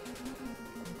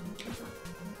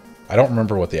 I don't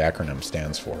remember what the acronym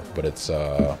stands for, but it's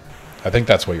I think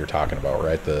that's what you're talking about,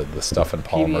 right? The stuff in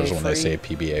polymers PBA when they say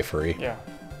PBA free. Yeah.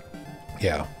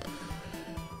 Yeah.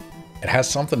 It has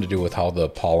something to do with how the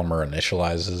polymer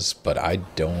initializes, but I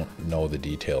don't know the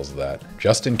details of that.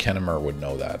 Justin Kennemer would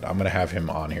know that. I'm going to have him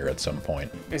on here at some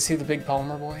point. Is he the big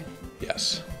polymer boy?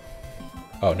 Yes.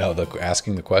 Oh, no,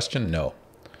 asking the question? No.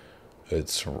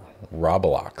 It's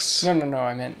Roblox. No.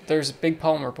 I meant there's a big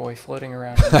polymer boy floating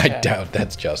around. In the I chat. doubt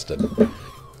that's Justin.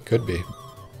 Could be.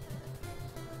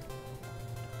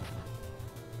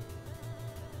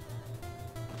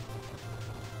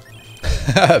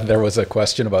 There was a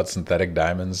question about synthetic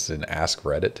diamonds in Ask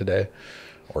Reddit today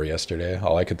or yesterday.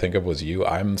 All I could think of was you.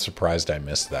 I'm surprised I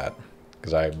missed that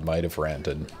because I might have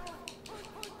ranted.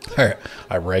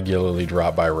 I regularly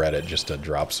drop by Reddit just to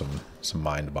drop some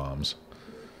mind bombs.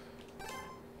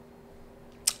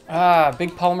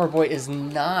 Big polymer boy is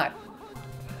not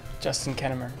Justin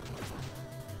Kennemer.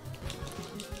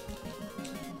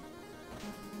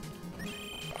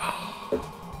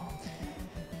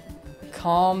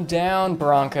 Calm down,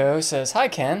 Bronco says, "Hi,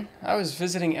 Ken. I was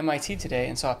visiting MIT today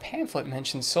and saw a pamphlet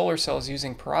mention solar cells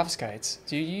using perovskites.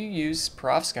 Do you use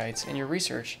perovskites in your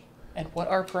research? And what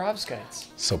are perovskites?"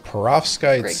 So Great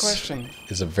perovskites question.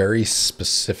 is a very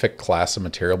specific class of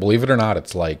material. Believe it or not,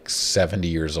 it's like 70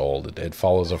 years old. It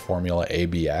follows a formula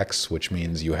ABX, which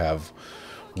means you have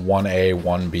 1A,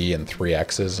 1B, and 3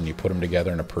 X's, and you put them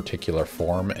together in a particular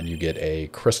form, and you get a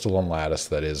crystalline lattice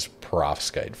that is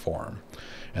perovskite form.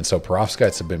 And so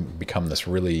perovskites have become this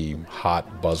really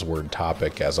hot buzzword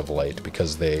topic as of late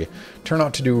because they turn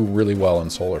out to do really well in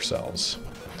solar cells.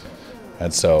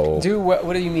 And so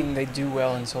What do you mean they do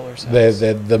well in solar cells?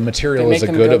 the material They is a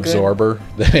make them good go absorber.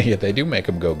 They do make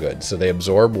them go good. So they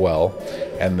absorb well,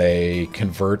 and they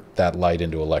convert that light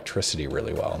into electricity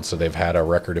really well. And so they've had a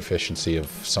record efficiency of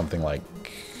something like,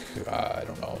 I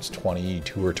don't know, it's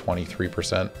 22 or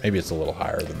 23%. Maybe it's a little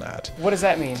higher than that. What does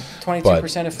that mean?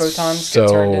 22% of photons get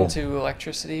turned into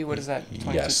electricity? What is that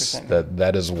 22% Yes, mean?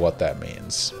 that is what that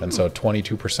means. And so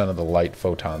 22% of the light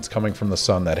photons coming from the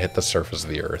sun that hit the surface of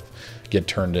the Earth get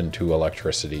turned into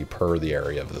electricity per the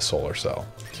area of the solar cell.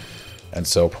 And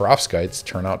so perovskites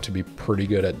turn out to be pretty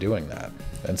good at doing that.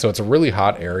 And so it's a really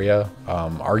hot area.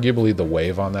 Arguably the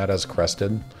wave on that has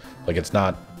crested. Like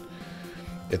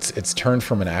it's turned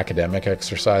from an academic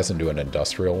exercise into an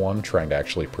industrial one, trying to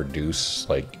actually produce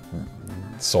like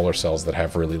solar cells that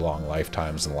have really long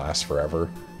lifetimes and last forever.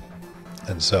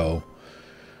 And so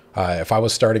if I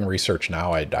was starting research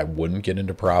now, I wouldn't get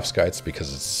into perovskites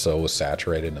because it's so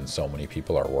saturated and so many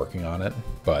people are working on it.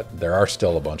 But there are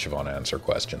still a bunch of unanswered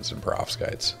questions in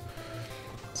perovskites.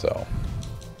 So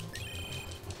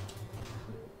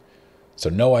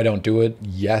no, I don't do it.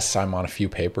 Yes, I'm on a few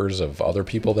papers of other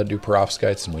people that do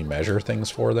perovskites, and we measure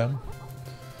things for them.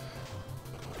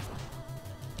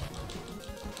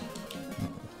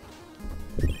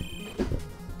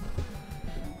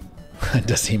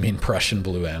 Does he mean Prussian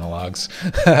blue analogs?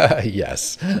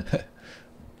 Yes.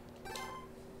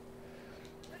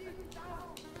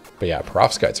 But yeah,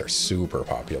 perovskites are super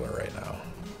popular right now.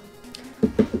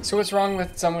 So what's wrong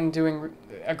with someone doing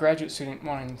a graduate student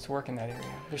wanting to work in that area?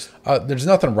 There's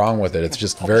nothing wrong with it. It's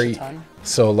just very...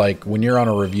 So like when you're on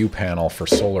a review panel for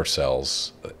solar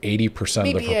cells,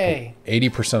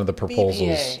 80% of the proposals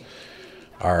BPA.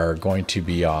 are going to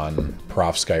be on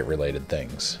perovskite related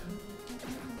things.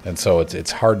 And so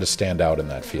it's hard to stand out in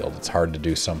that field. It's hard to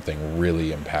do something really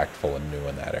impactful and new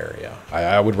in that area.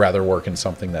 I would rather work in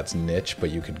something that's niche, but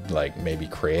you could like maybe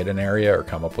create an area or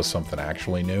come up with something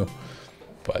actually new.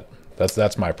 But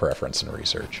that's my preference in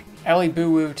research. Ali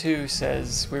Boo Woo 2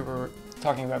 says we were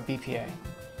talking about BPA.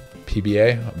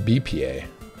 PBA? BPA.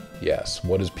 Yes.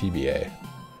 What is PBA?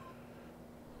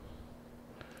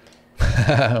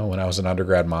 When I was an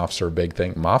undergrad, MOFs are a big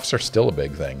thing. MOFs are still a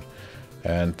big thing.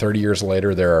 And 30 years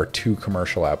later, there are 2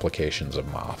 commercial applications of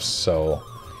MOFs. So,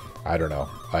 I don't know.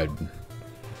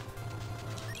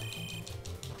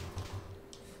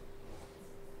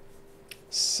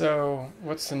 So,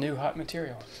 what's the new hot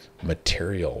material?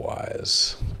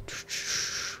 Material-wise,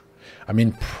 I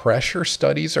mean, pressure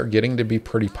studies are getting to be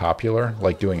pretty popular,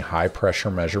 like doing high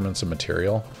pressure measurements of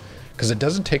material, because it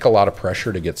doesn't take a lot of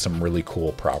pressure to get some really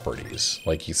cool properties,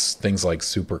 like things like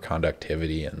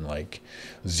superconductivity and like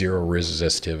zero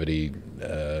resistivity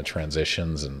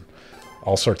transitions and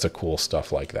all sorts of cool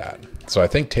stuff like that. So I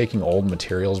think taking old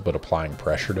materials but applying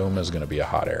pressure to them is going to be a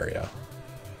hot area.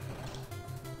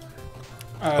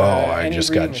 I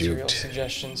just got juked.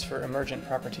 Suggestions for emergent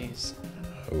properties.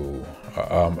 Ooh,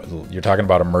 you're talking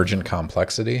about emergent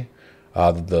complexity.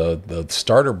 The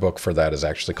starter book for that is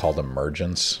actually called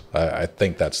Emergence. I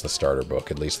think that's the starter book.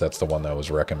 At least that's the one that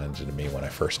was recommended to me when I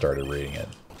first started reading it.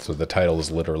 So the title is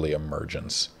literally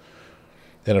Emergence.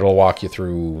 And it'll walk you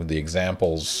through the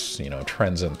examples, you know,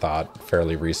 trends in thought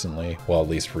fairly recently. Well, at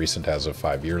least recent as of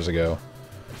 5 years ago.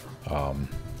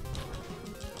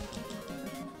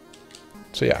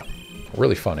 So yeah,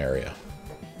 really fun area.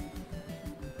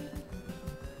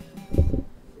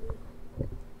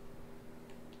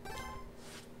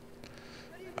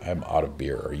 I'm out of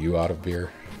beer. Are you out of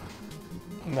beer?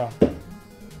 No.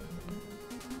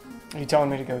 Are you telling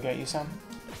me to go get you some?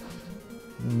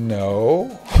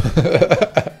 No. Look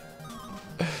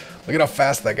at how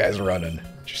fast that guy's running.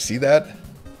 Did you see that?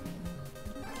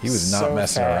 He was not So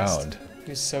messing fast. around.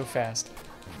 He was so fast.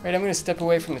 Right, I'm going to step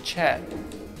away from the chat.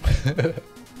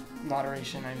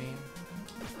 Moderation, I mean.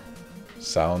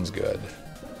 Sounds good.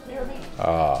 Near me.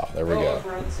 Ah, there we go.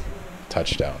 Runs.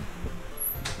 Touchdown.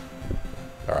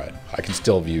 All right, I can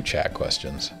still view chat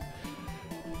questions.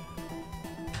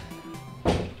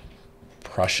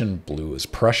 Prussian blue. Is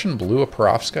Prussian blue a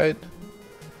perovskite?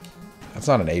 That's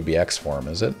not an ABX form,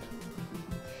 is it?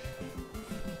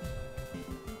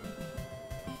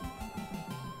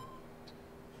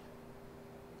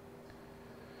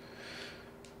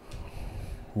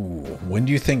 Ooh, when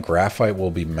do you think graphite will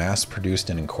be mass-produced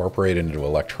and incorporated into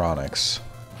electronics?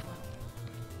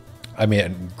 I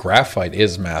mean, graphite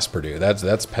is mass-produced.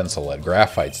 That's pencil lead.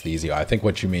 Graphite's the easy one. I think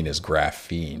what you mean is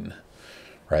graphene,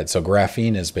 right? So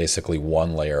graphene is basically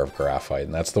one layer of graphite,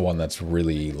 and that's the one that's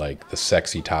really like the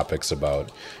sexy topics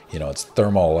about, you know, it's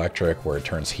thermoelectric, where it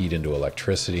turns heat into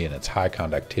electricity, and it's high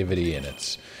conductivity, and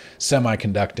it's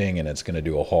semiconducting, and it's going to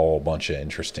do a whole bunch of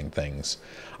interesting things.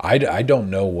 I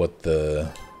don't know what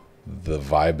the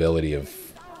viability of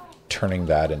turning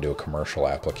that into a commercial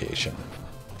application.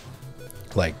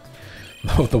 Like,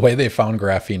 the way they found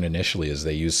graphene initially is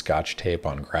they used Scotch tape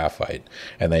on graphite,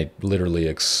 and they literally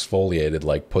exfoliated,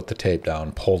 like put the tape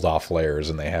down, pulled off layers,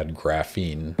 and they had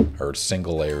graphene, or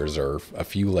single layers, or a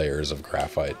few layers of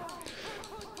graphite.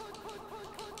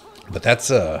 But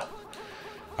that's a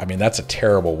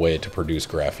terrible way to produce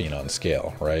graphene on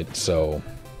scale, right? So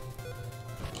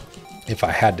if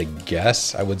I had to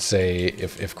guess, I would say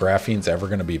if graphene's ever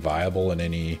going to be viable in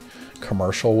any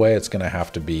commercial way, it's going to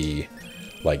have to be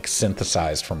like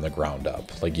synthesized from the ground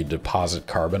up. Like you deposit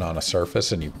carbon on a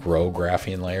surface and you grow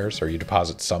graphene layers, or you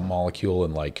deposit some molecule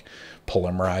and like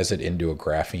polymerize it into a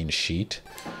graphene sheet,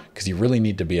 because you really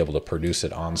need to be able to produce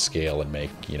it on scale and make,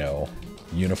 you know,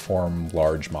 uniform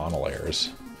large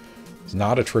monolayers. It's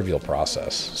not a trivial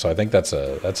process. So I think that's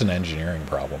an engineering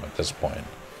problem at this point.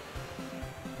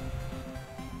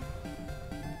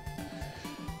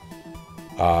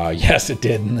 Yes, it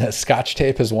did. And Scotch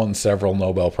tape has won several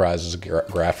Nobel Prizes,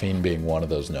 graphene being one of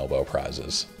those Nobel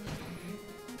Prizes.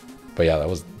 But yeah, that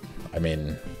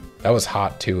was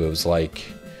hot too. It was like,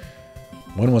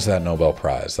 when was that Nobel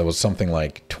Prize? That was something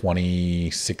like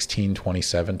 2016,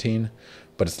 2017.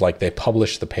 But it's like they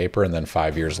published the paper and then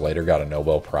 5 years later got a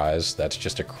Nobel Prize. That's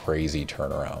just a crazy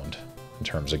turnaround in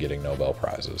terms of getting Nobel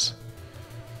Prizes.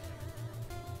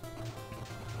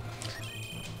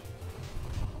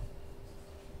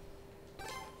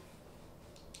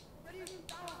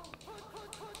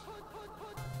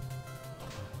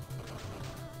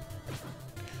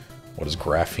 What does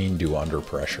graphene do under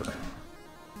pressure?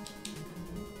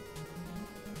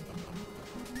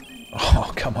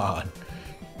 Oh, come on.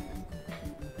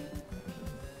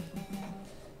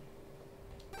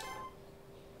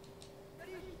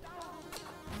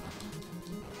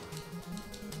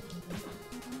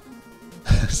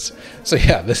 So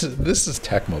yeah, this is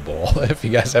Tecmo Bowl. If you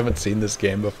guys haven't seen this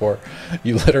game before,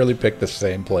 you literally pick the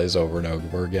same plays over and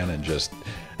over again and just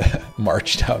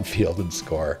march downfield and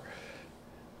score.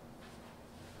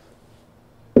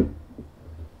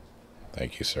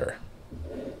 Thank you, sir.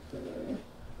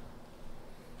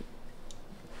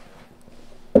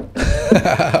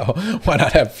 Why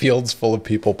not have fields full of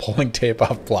people pulling tape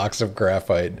off blocks of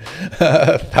graphite?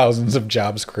 Thousands of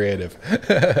jobs creative.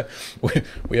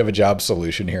 We have a job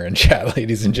solution here in chat,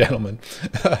 ladies and gentlemen.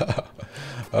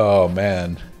 Oh,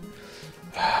 man.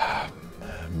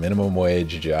 Minimum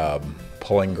wage job.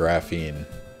 Pulling graphene.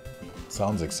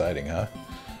 Sounds exciting, huh?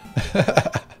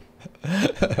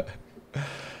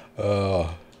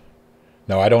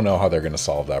 No, I don't know how they're going to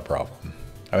solve that problem.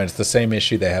 I mean, it's the same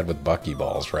issue they had with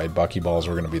buckyballs, right? Buckyballs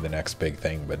were going to be the next big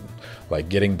thing, but like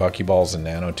getting buckyballs in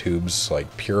nanotubes,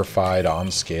 like purified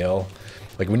on scale.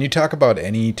 Like when you talk about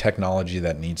any technology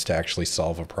that needs to actually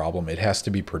solve a problem, it has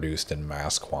to be produced in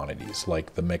mass quantities,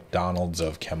 like the McDonald's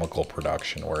of chemical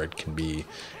production, where it can be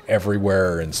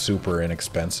everywhere and super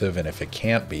inexpensive. And if it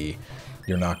can't be,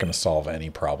 you're not going to solve any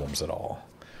problems at all.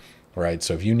 Right,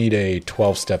 so if you need a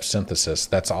 12-step synthesis,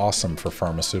 that's awesome for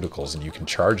pharmaceuticals, and you can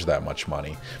charge that much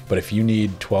money. But if you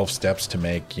need 12 steps to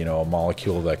make, you know, a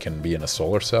molecule that can be in a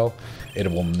solar cell,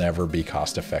 it will never be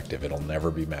cost-effective. It'll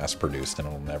never be mass-produced, and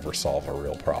it'll never solve a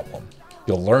real problem.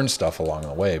 You'll learn stuff along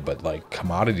the way, but like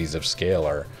commodities of scale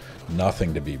are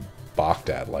nothing to be balked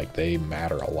at. Like they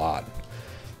matter a lot.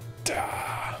 Did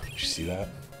you see that?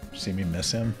 See me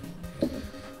miss him?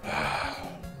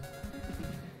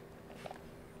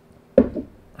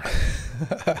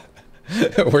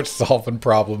 We're solving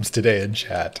problems today in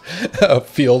chat. A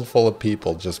field full of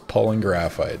people just pulling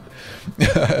graphite.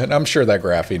 And I'm sure that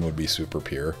graphene would be super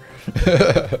pure.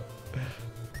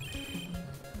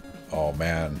 Oh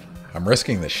man, I'm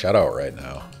risking the shutout right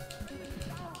now.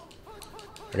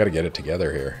 I gotta get it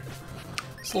together here.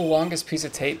 It's the longest piece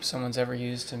of tape someone's ever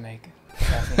used to make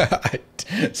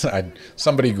graphene.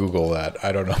 Somebody Google that.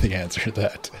 I don't know the answer to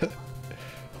that.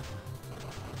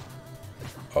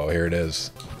 Oh, here it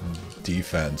is.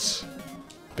 Defense.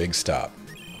 Big stop.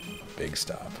 Big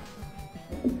stop.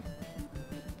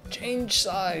 Change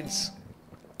sides.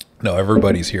 No,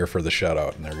 everybody's here for the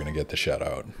shutout, and they're going to get the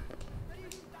shutout.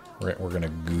 We're going to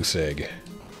goose egg.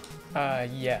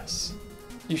 Yes.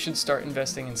 You should start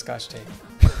investing in Scotch tape.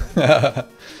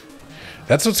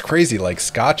 That's what's crazy. Like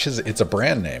Scotch it's a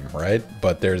brand name, right?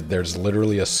 But there's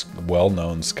literally a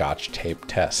well-known Scotch tape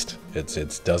test.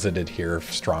 It's does it adhere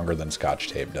stronger than Scotch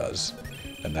tape does,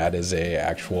 and that is a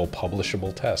actual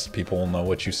publishable test. People will know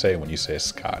what you say when you say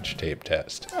Scotch tape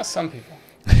test. Some people.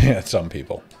 Yeah, some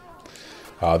people.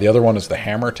 The other one is the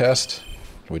hammer test.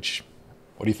 What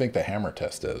do you think the hammer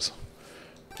test is?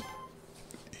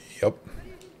 Yep.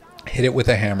 Hit it with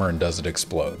a hammer and does it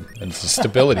explode? And it's a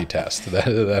stability test.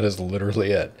 That is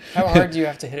literally it. How hard do you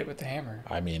have to hit it with the hammer?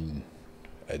 I mean,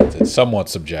 it's somewhat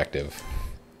subjective.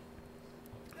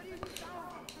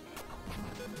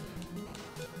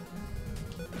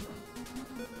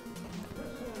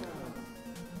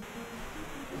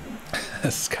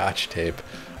 Scotch tape.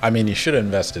 I mean, you should have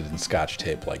invested in Scotch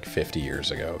tape like 50 years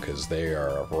ago because they are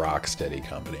a rock steady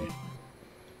company.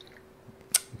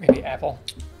 Maybe Apple.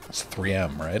 It's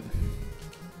 3M, right?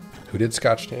 Who did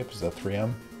Scotch tape? Is that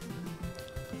 3M?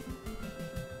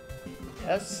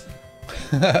 Yes.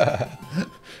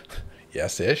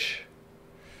 Yes-ish.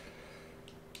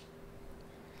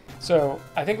 So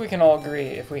I think we can all agree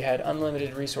if we had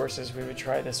unlimited resources, we would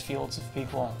try this fields of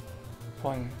people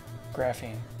pulling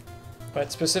graphene.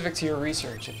 But specific to your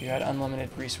research, if you had unlimited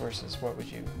resources, what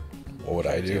would you? What would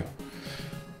I do?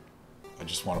 I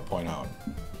just want to point out,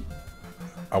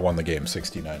 I won the game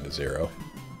 69-0.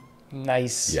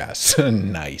 Nice. Yes,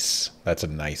 nice. That's a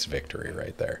nice victory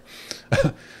right there.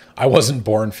 I wasn't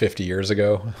born 50 years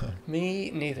ago.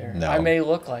 Me neither. No. I may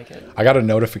look like it. I got a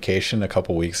notification a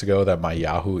couple weeks ago that my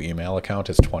Yahoo email account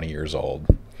is 20 years old.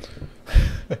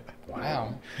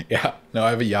 Wow. Yeah. No, I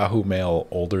have a Yahoo mail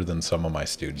older than some of my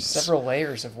students. Several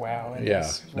layers of wow in Yeah.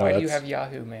 this. No, Why do you have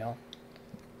Yahoo Mail?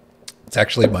 It's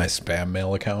actually my spam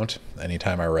mail account.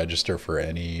 Anytime I register for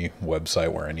any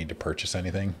website where I need to purchase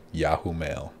anything, Yahoo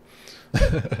Mail.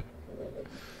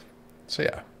 So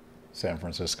yeah, San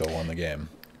Francisco won the game.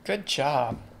 Good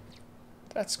job.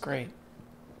 That's great.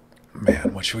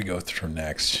 Man, what should we go through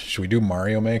next? Should we do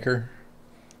Mario Maker?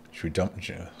 Should we jump?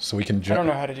 So we can I jump. don't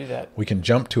know how to do that. We can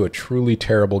jump to a truly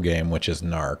terrible game, which is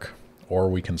NARC, or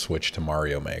we can switch to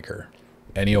Mario Maker.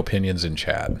 Any opinions in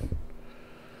chat?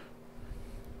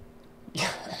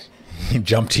 You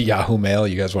jump to Yahoo Mail.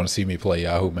 You guys want to see me play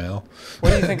Yahoo Mail? What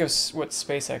do you think of what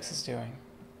SpaceX is doing?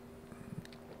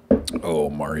 Oh,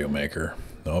 Mario Maker.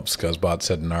 Nope, Scuzzbot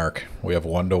said NARC. We have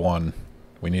 1-1.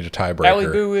 We need a Ellie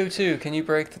tiebreaker. Boo Woo too. Can you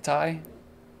break the tie?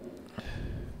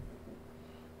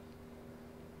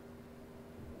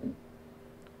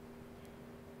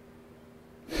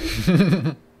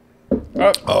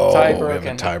 Oh, tie we have a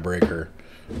broken. tiebreaker.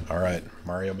 All right,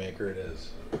 Mario Maker it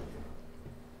is.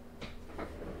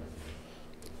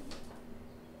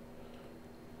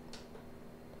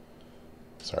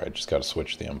 Sorry, I just got to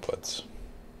switch the inputs.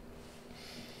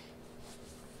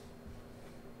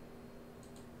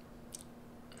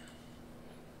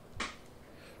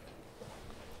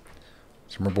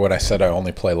 So remember what I said, I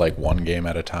only play like one game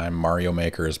at a time? Mario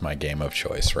Maker is my game of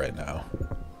choice right now.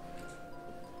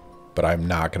 But I'm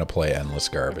not going to play endless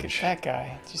garbage. Look at that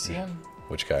guy. Did you see him?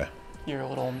 Which guy? Your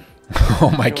little...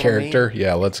 Oh, my your character? little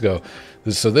Yeah, let's go.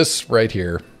 So this right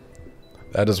here,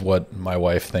 that is what my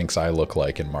wife thinks I look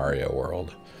like in Mario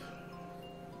World.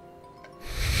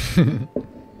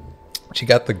 She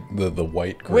got the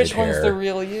white gray Which hair. one's the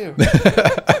real you?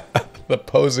 The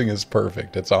posing is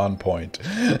perfect. It's on point.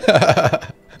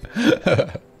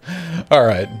 All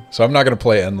right. So I'm not going to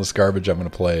play endless garbage. I'm going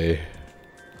to play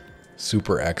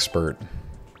super expert.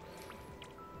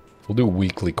 We'll do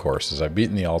weekly courses. I've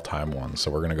beaten the all-time ones,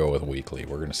 so we're going to go with weekly.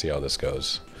 We're going to see how this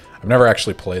goes. I've never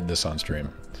actually played this on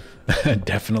stream.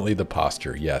 Definitely the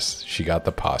posture. Yes, she got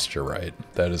the posture right.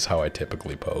 That is how I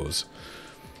typically pose.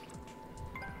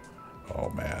 Oh,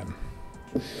 man.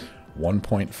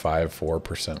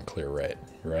 1.54% clear rate.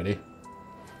 You ready?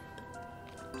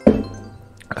 All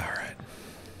right.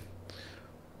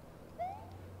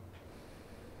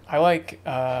 I like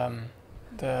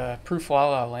the Proof La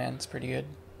La Land. It's pretty good.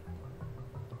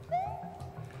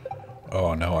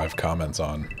 Oh, no, I have comments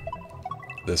on.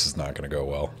 This is not going to go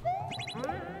well.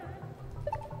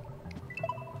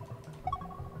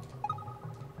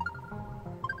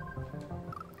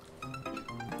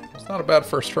 It's not a bad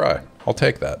first try. I'll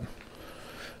take that.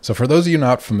 So for those of you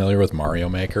not familiar with Mario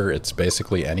Maker, it's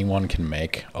basically anyone can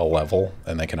make a level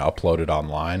and they can upload it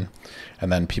online,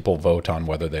 and then people vote on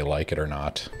whether they like it or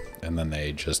not, and then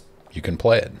you can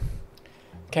play it.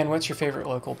 Ken, what's your favorite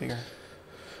local beer?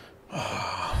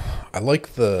 I like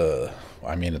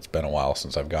I mean, it's been a while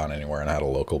since I've gone anywhere and had a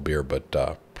local beer, but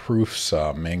Proof's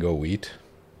Mango Wheat,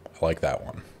 I like that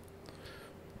one.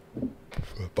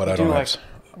 But I don't like have...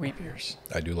 wheat beers.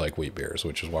 I do like wheat beers,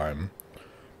 which is why I'm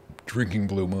drinking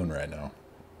Blue Moon right now.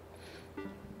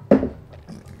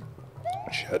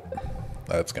 Shit.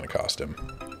 That's going to cost him.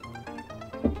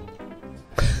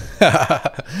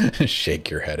 Shake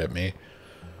your head at me.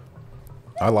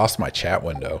 I lost my chat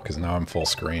window because now I'm full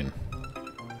screen.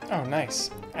 Oh,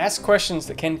 nice. Ask questions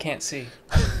that Ken can't see.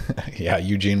 Yeah,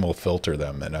 Eugene will filter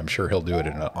them, and I'm sure he'll do it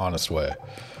in an honest way.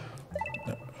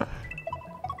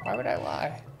 Why would I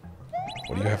lie?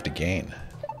 What do you have to gain?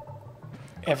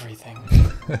 Everything.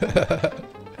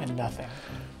 And nothing.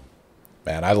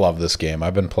 Man, I love this game.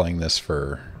 I've been playing this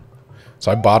for...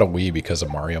 So I bought a Wii because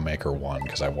of Mario Maker 1,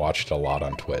 because I watched a lot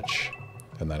on Twitch.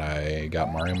 And then I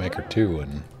got Mario Maker 2,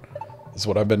 and this is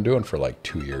what I've been doing for like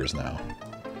 2 years now.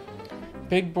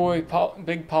 Big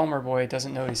Palmer boy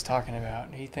doesn't know what he's talking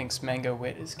about. He thinks Mango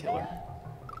Wit is killer.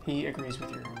 He agrees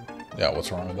with your... Yeah,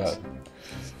 what's wrong with that?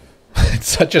 It's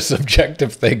such a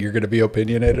subjective thing. You're going to be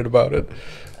opinionated about it.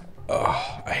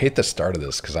 Oh, I hate the start of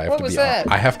this because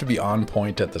I have to be on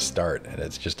point at the start, and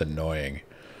it's just annoying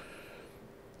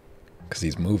because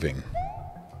he's moving.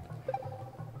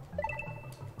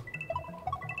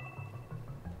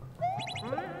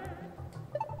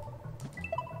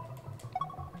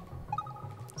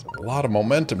 A lot of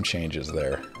momentum changes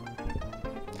there.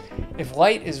 If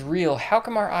light is real, how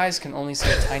come our eyes can only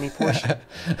see a tiny portion?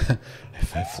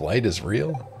 If light is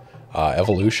real?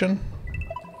 Evolution?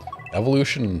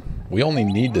 Evolution, we only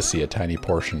need to see a tiny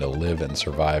portion to live and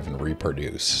survive and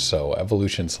reproduce. So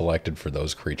evolution selected for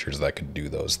those creatures that could do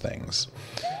those things.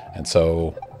 And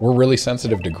so we're really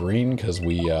sensitive to green because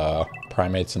we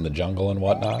primates in the jungle and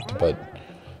whatnot, but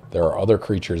there are other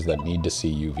creatures that need to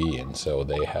see UV, and so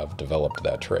they have developed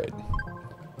that trait.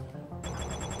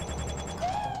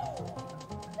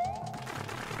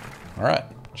 All right,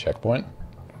 checkpoint.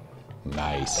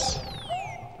 Nice.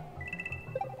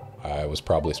 I was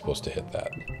probably supposed to hit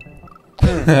that.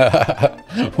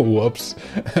 Whoops.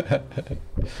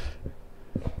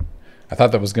 I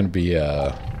thought that was going to be,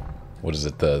 what is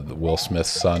it, the Will Smith's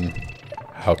son?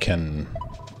 How can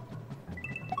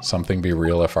something be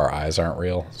real if our eyes aren't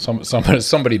real?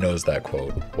 Somebody knows that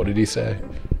quote. What did he say?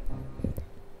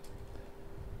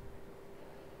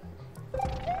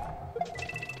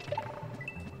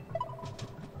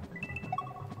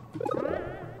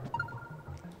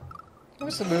 What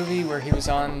was the movie where he was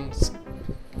on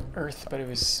Earth, but it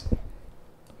was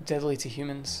deadly to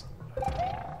humans?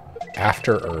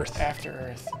 After Earth. After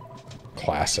Earth.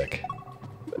 Classic.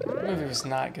 The movie was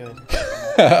not good.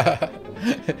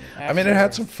 I mean, it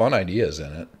had some fun ideas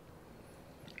in it.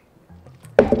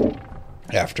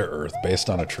 After Earth, based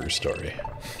on a true story.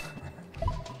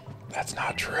 That's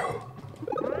not true.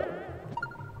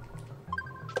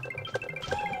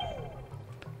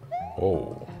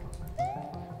 Whoa.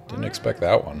 Didn't expect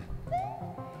that one.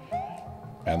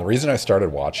 And the reason I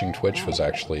started watching Twitch was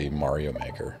actually Mario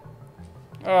Maker.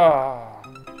 Oh.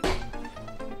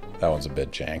 That one's a bit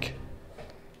jank.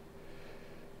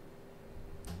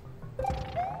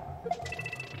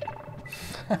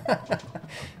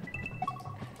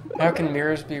 How can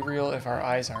mirrors be real if our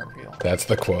eyes aren't real? That's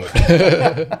the quote.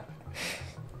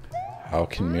 How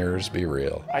can mirrors be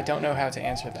real? I don't know how to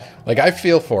answer that. Like, I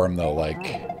feel for him, though. Like,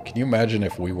 can you imagine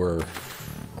if we were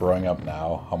growing up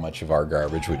now, how much of our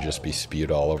garbage would just be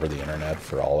spewed all over the internet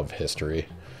for all of history?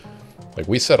 Like,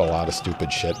 we said a lot of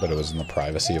stupid shit, but it was in the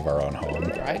privacy of our own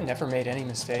home. I never made any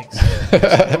mistakes.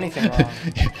 Anything wrong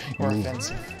or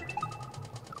offensive.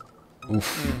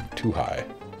 Oof, too high.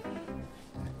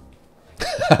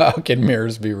 How can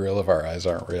mirrors be real if our eyes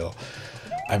aren't real?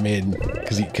 I mean,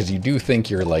 because you do think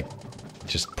you're, like,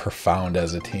 just profound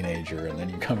as a teenager, and then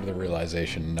you come to the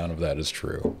realization none of that is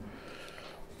true.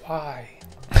 Why?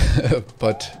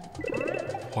 But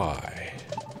why?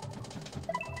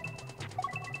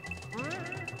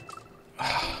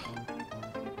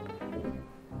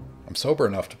 I'm sober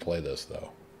enough to play this,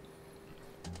 though.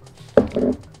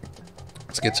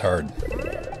 This gets hard.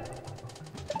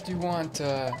 Do you want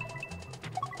a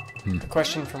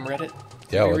question from Reddit?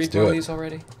 Yeah, Did we let's read do one of it. these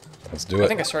already? Let's do I it.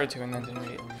 think I started to and then didn't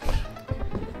read it.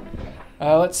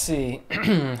 Let's see.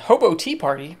 Hobo Tea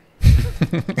Party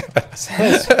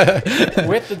says,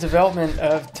 with the development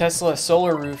of the Tesla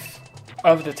solar roof,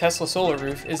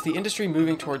 is the industry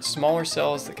moving towards smaller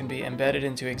cells that can be embedded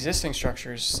into existing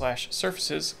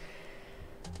structures/surfaces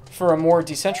for a more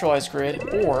decentralized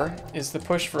grid, or is the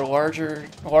push for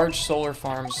large solar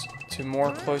farms to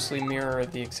more closely mirror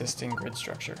the existing grid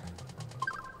structure?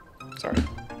 Sorry,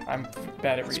 I'm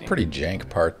bad at reading. Pretty jank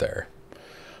part there.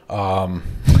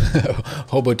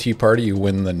 Hobo Tea Party, you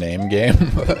win the name game.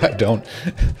 I don't.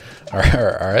 All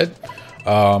right.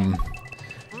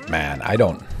 Man, I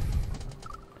don't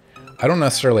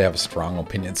necessarily have a strong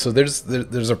opinion. So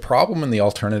there's a problem in the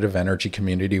alternative energy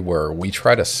community where we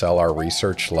try to sell our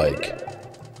research like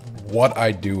what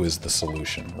I do is the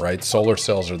solution, right? Solar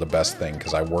cells are the best thing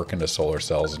because I work into solar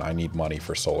cells and I need money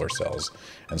for solar cells.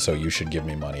 And so you should give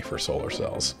me money for solar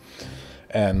cells.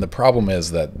 And the problem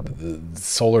is that the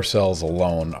solar cells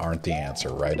alone aren't the answer,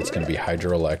 right? It's going to be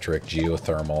hydroelectric,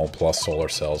 geothermal, plus solar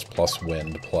cells, plus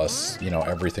wind, plus,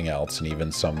 everything else, and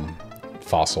even some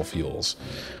fossil fuels.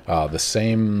 The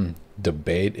same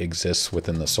debate exists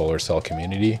within the solar cell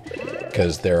community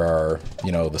because there are,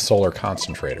 the solar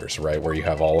concentrators, right? Where you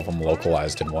have all of them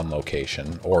localized in one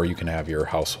location, or you can have your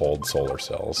household solar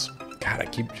cells. God, I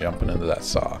keep jumping into that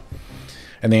saw.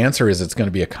 And the answer is it's going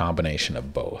to be a combination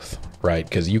of both, right?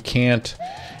 Because you can't,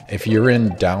 if you're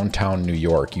in downtown New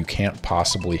York, you can't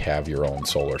possibly have your own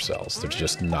solar cells. There's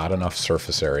just not enough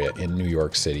surface area in New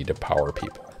York City to power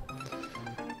people.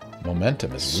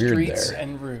 Momentum is weird there. Streets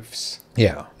and roofs.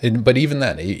 Yeah, but even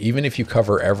then, even if you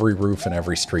cover every roof and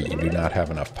every street, you do not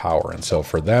have enough power. And so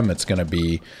for them, it's going to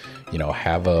be,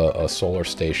 have a solar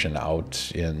station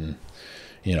out in,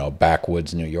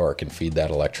 backwoods New York and feed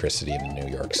that electricity into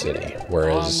New York City.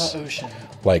 Whereas, on the ocean.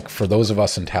 like for those of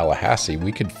us in Tallahassee,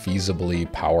 we could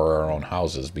feasibly power our own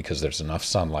houses because there's enough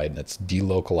sunlight and it's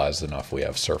delocalized enough. We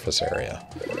have surface area.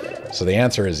 So the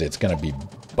answer is it's going to be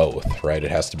both, right?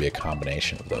 It has to be a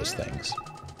combination of those things.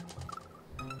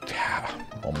 Yeah,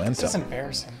 momentum. This is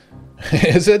embarrassing.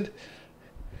 Is it?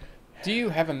 Do you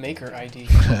have a maker ID?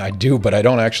 I do, but I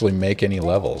don't actually make any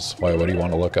levels. Why? What do you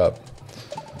want to look up?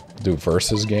 Do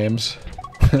versus games?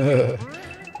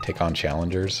 Take on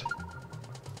challengers?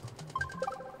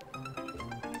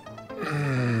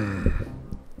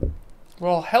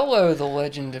 Well, hello, the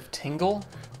Legend of Tingle.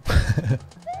 If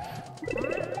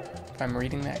I'm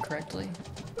reading that correctly.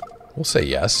 We'll say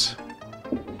yes.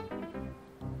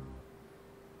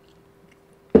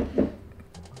 You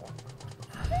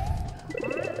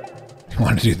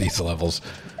want to do these levels?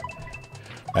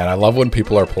 And I love when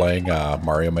people are playing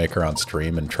Mario Maker on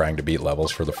stream and trying to beat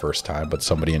levels for the first time, but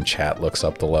somebody in chat looks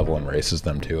up the level and races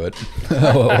them to it.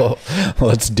 Well,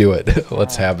 let's do it.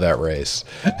 Let's have that race.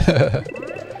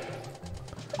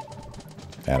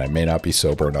 And I may not be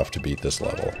sober enough to beat this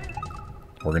level.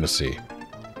 We're going to see.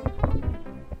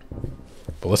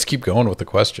 But let's keep going with the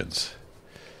questions.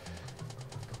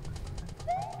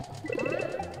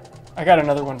 I got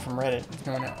another one from Reddit.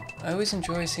 I always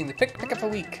enjoy seeing the pick of a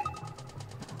week.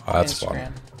 Oh, that's Instagram.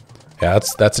 fun. Yeah,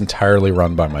 that's entirely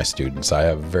run by my students. I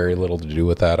have very little to do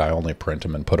with that. I only print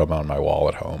them and put them on my wall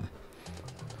at home.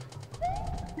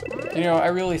 You know, I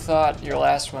really thought your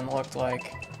last one looked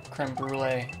like creme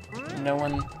brulee.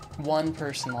 One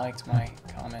person liked my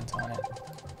comment on it.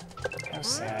 How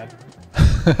sad.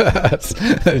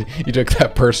 You took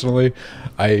that personally?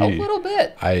 A little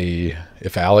bit.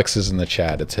 If Alex is in the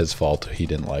chat, it's his fault he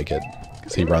didn't like it.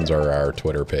 Because he runs our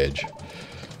Twitter page.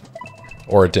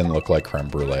 Or it didn't look like creme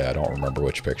brulee. I don't remember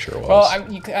which picture it was.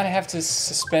 Well, you kind of have to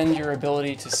suspend your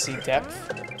ability to see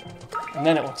depth. And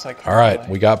then it looks like creme Alright,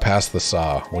 brulee. we got past the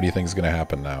saw. What do you think is going to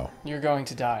happen now? You're going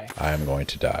to die. I am going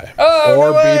to die. Oh,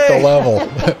 or no beat the way!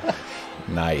 level.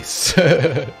 Nice.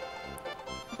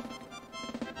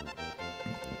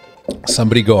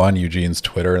 Somebody go on Eugene's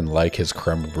Twitter and like his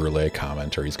creme brulee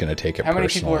comment, or he's going to take it How many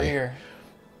personally. people are here?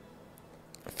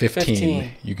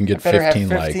 15. You can I get better 15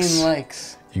 have likes. 15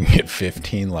 likes. You can get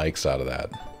 15 likes out of that.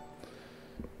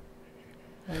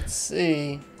 Let's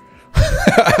see.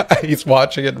 He's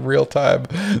watching it in real time.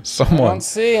 I Someone, don't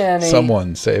see any.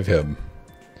 someone save him.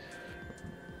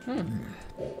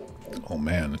 Oh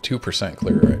man, a 2%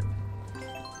 clear rate.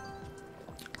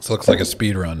 This looks like a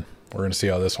speed run. We're going to see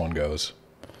how this one goes.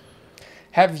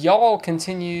 Have y'all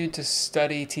continued to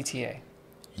study TTA?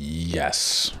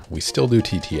 Yes, we still do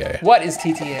TTA. What is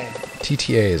TTA?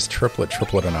 TTA is triplet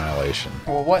annihilation.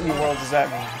 Well, what in the world does that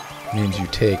mean? It means you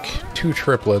take two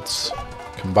triplets,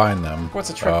 combine them. What's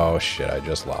a triplet? Oh shit, I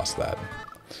just lost that.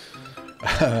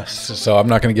 So I'm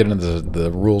not going to get into the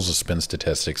rules of spin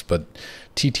statistics, but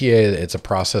TTA, it's a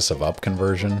process of up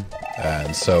conversion.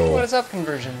 And so... What is up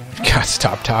conversion? God,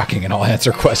 stop talking and I'll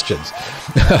answer questions.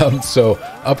 So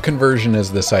up conversion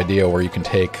is this idea where you can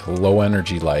take low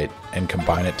energy light and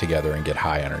combine it together and get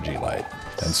high energy light.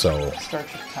 And so... Start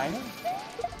your timer?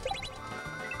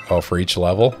 Oh, for each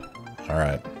level? All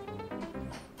right.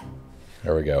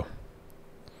 There we go.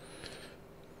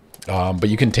 But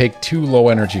you can take two low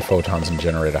energy photons and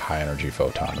generate a high energy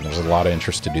photon. And there's a lot of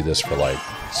interest to do this for like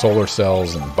solar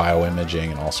cells and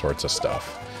bioimaging and all sorts of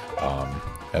stuff. And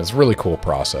it's a really cool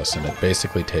process, and it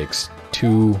basically takes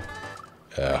two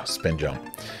spin jump.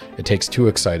 It takes two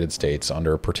excited states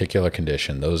under a particular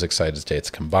condition. Those excited states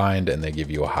combined, and they give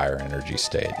you a higher energy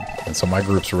state. And so my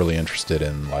group's really interested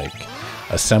in like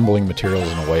assembling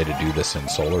materials in a way to do this in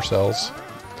solar cells.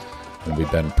 And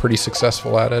we've been pretty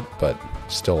successful at it, but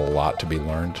still a lot to be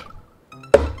learned.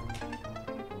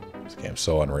 This game's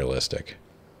so unrealistic.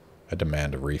 I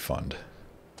demand a refund.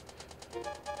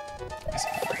 Is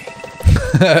it free?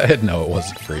 No, it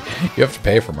wasn't free. You have to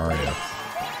pay for Mario. You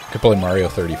could play Mario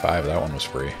 35. That one was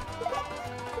free.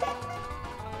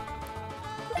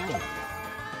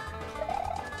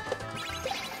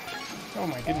 Oh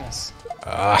my goodness.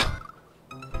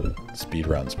 Speed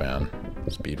runs, man.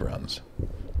 Speed runs.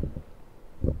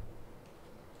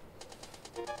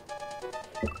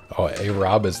 Oh, hey,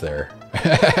 Rob is there.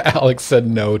 Alex said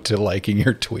no to liking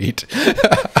your tweet.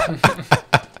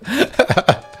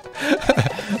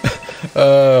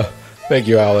 Thank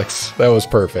you, Alex. That was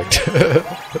perfect.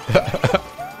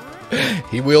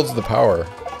 He wields the power.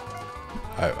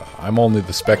 I'm only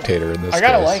the spectator in this case. I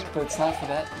got a like, but it's not for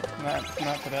that.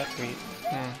 Not for that tweet.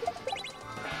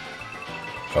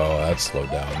 Oh, that slowed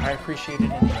I down. appreciate it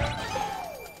anyway.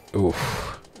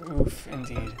 Oof. Oof,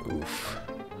 indeed. Oof.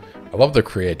 I love the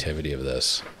creativity of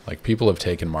this. Like, people have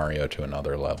taken Mario to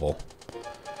another level.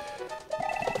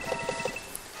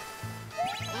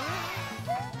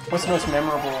 What's the most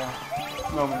memorable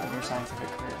moment of your scientific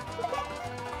career?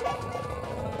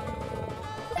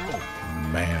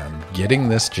 Man, getting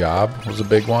this job was a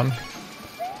big one.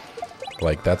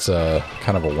 Like, that's a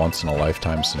kind of a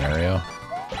once-in-a-lifetime scenario.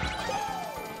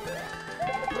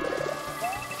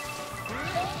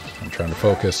 I'm trying to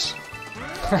focus.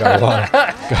 Got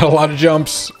a lot of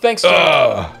jumps. Thanks,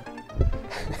 John.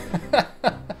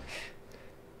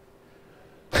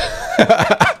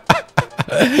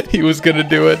 He was gonna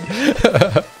do it.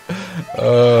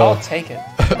 I'll take it.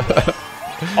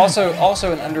 Also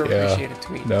an underappreciated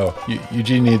tweet. No,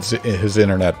 Eugene needs his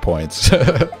internet points.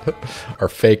 Our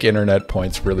fake internet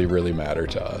points really, really matter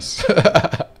to us.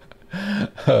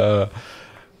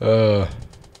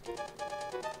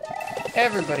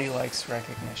 Everybody likes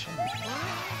recognition.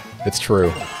 It's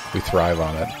true. We thrive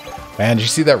on it. Man, did you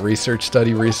see that research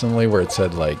study recently where it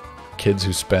said, like, kids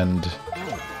who spend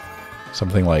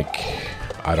something like,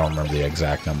 I don't remember the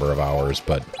exact number of hours,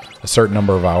 but a certain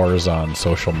number of hours on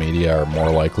social media are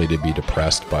more likely to be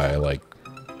depressed by, like,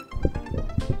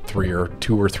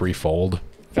 2 or 3 fold.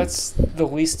 That's the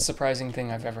least surprising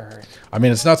thing I've ever heard. I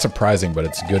mean, it's not surprising, but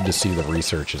it's good to see the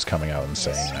research is coming out and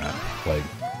saying that. Like,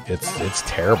 it's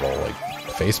terrible. Like,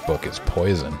 Facebook is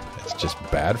poison. It's just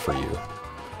bad for you.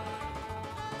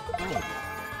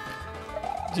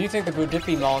 Do you think the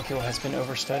Bo-Dippy molecule has been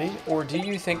overstudied, or do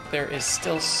you think there is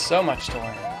still so much to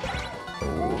learn?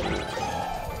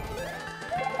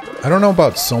 I don't know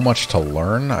about so much to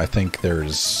learn. I think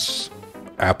there's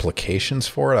applications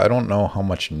for it. I don't know how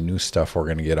much new stuff we're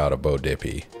going to get out of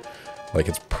Bo-Dippy. Like,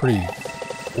 it's pretty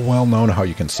well known how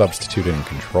you can substitute it and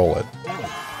control it.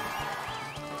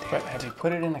 But have you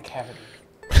put it in a cavity?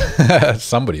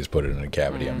 Somebody's put it in a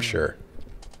cavity, I'm sure.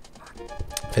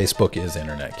 Facebook is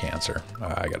internet cancer.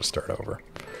 I got to start over.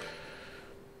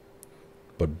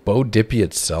 But Bo-Dippy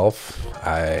itself,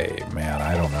 I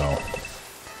don't know.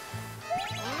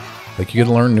 Like, you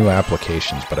could learn new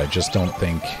applications, but I just don't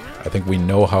think... I think we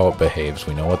know how it behaves.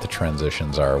 We know what the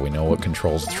transitions are. We know what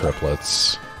controls the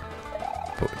triplets.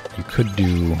 But you could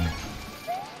do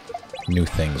new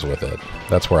things with it.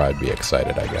 That's where I'd be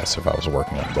excited, I guess, if I was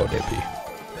working on Bo-Dippy.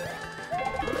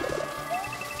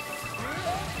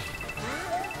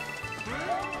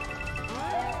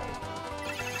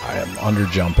 I am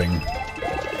underjumping.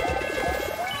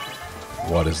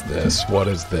 What is this? What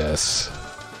is this?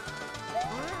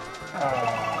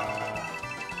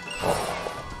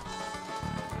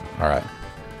 Alright.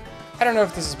 I don't know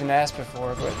if this has been asked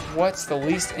before, but what's the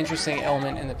least interesting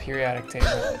element in the periodic table?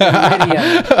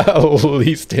 Iridium.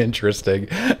 Least interesting.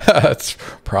 It's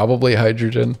probably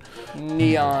hydrogen.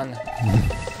 Neon.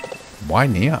 Why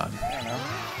neon? I don't know.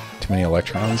 Too many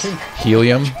electrons?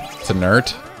 Helium? It's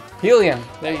inert. Helium.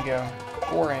 There you go.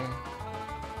 Boring.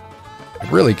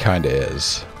 It really kind of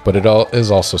is. But it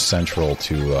is also central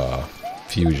to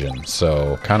fusion,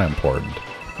 so kind of important.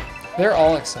 They're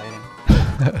all exciting.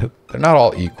 They're not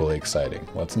all equally exciting.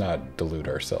 Let's not delude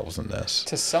ourselves in this.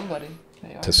 To somebody.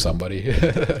 They are. To somebody.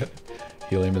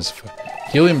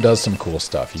 Helium does some cool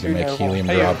stuff. You can make helium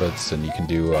droplets, and you can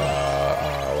do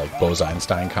like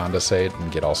Bose-Einstein condensate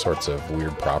and get all sorts of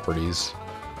weird properties.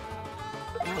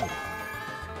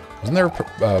 Wasn't there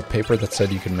a paper that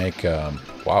said you can make...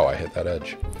 wow, I hit that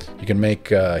edge. You can make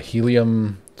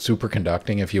helium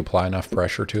superconducting if you apply enough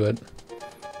pressure to it.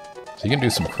 So you can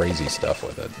do some crazy stuff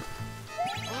with it.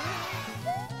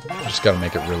 You just got to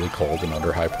make it really cold and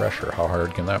under high pressure. How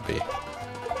hard can that be?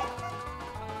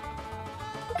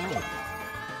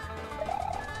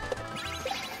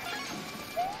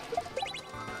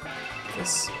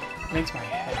 This makes my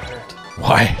head hurt.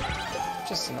 Why?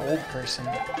 Just an old person.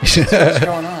 What's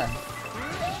going on?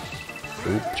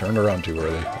 Oop, turned around too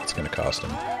early. That's going to cost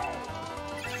him.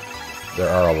 There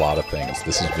are a lot of things.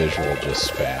 This is visual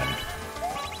just spam.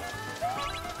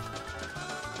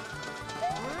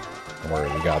 Don't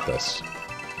worry, we got this.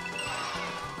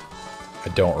 I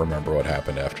don't remember what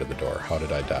happened after the door. How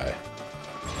did I die?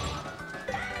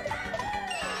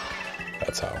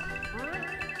 That's how.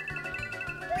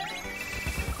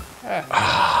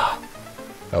 Ah.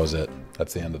 That was it.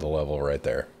 That's the end of the level right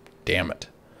there. Damn it.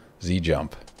 Z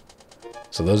jump.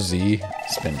 So those Z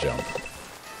spin jump.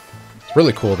 It's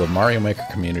really cool. The Mario Maker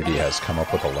community has come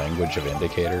up with a language of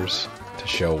indicators to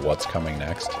show what's coming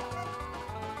next.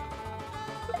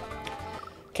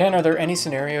 Ken, are there any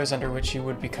scenarios under which you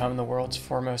would become the world's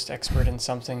foremost expert in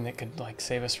something that could, like,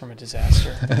 save us from a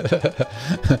disaster?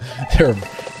 There are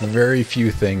very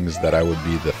few things that I would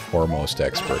be the foremost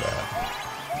expert at.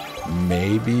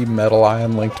 Maybe metal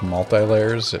ion linked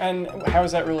multilayers. And how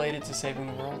is that related to saving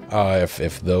the world?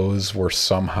 If those were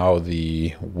somehow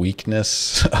the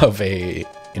weakness of a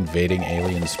invading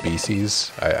alien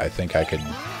species, I think I could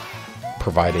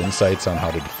provide insights on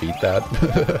how to defeat that.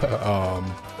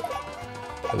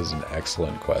 That is an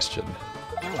excellent question.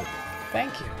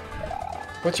 Thank you.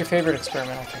 What's your favorite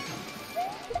experimental technique?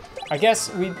 I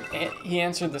guess he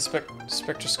answered the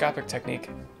spectroscopic technique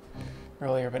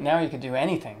earlier, but now you can do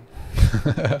anything.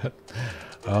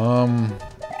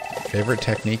 Favorite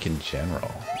technique in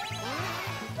general?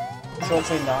 So let's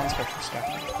say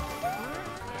non-spectroscopic.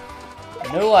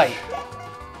 No light.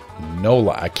 No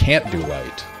light. I can't do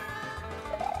light.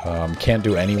 Can't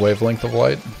do any wavelength of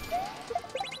light.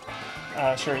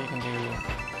 Sure, you can do...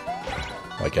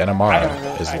 Like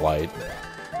NMR is light.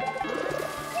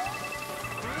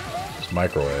 It's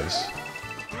microwaves.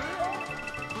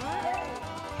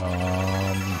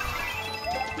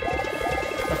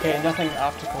 Okay, nothing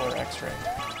optical or X-ray.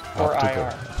 Or Optical.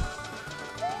 IR.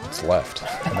 What's left?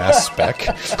 Mass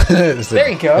spec? There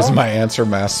you go. Is my answer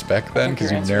mass spec then?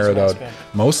 Because your you've answer is narrowed mass out spec.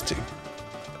 most...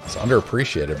 It's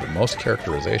underappreciated, but most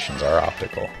characterizations are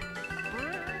optical.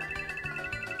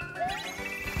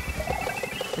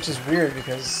 Which is weird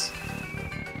because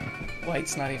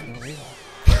light's not even real.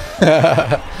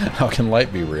 How can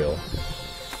light be real?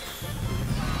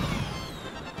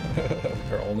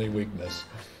 Their only weakness.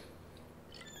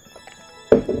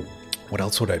 What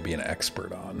else would I be an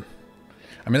expert on?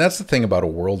 I mean, that's the thing about a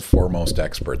world foremost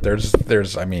expert.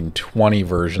 There's, I mean, 20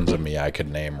 versions of me I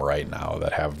could name right now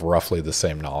that have roughly the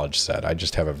same knowledge set. I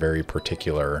just have a very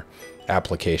particular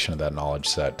application of that knowledge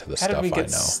set to the How stuff I did know. we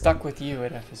get stuck with you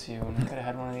at FSU when we could have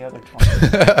had one of the other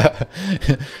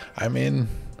 20? I mean,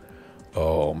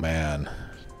 oh man,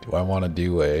 do I want to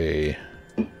do a...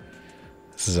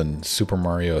 This is in Super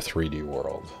Mario 3D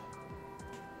World.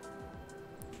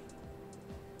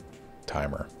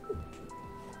 Timer.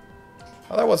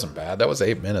 Oh, that wasn't bad. That was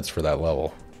 8 minutes for that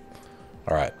level.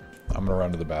 All right, I'm gonna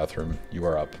run to the bathroom. You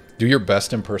are up. Do your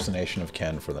best impersonation of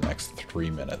Ken for the next 3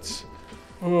 minutes.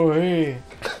 Oh, hey.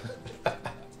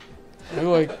 I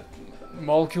like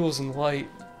molecules and light.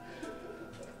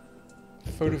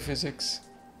 Photophysics.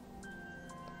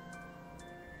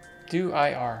 Do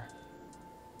IR.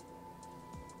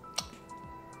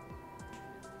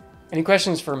 Any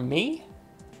questions for me?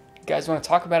 You guys want to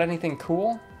talk about anything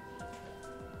cool?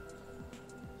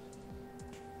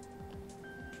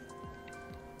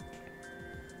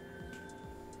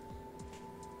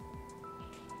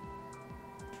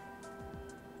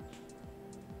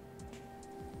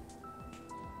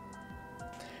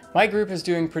 My group is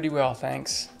doing pretty well,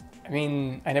 thanks. I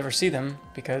mean, I never see them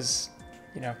because,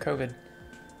 you know, COVID.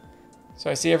 So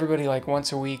I see everybody like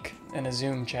once a week in a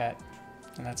Zoom chat,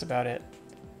 and that's about it.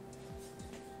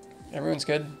 Everyone's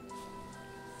good?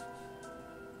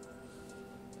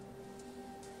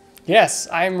 Yes,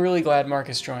 I'm really glad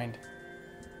Marcus joined.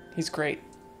 He's great.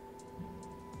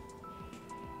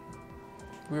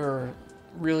 We were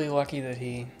really lucky that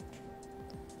he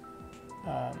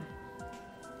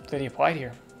applied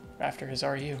here after his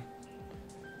RU.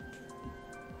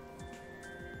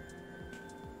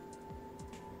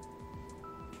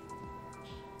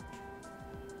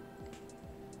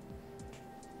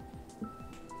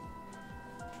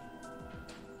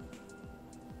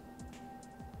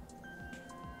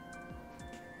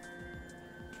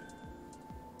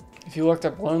 If you looked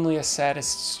up loneliest,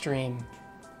 saddest stream,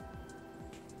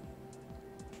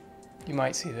 you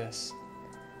might see this.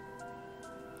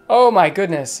 Oh my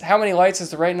goodness, how many lights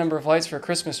is the right number of lights for a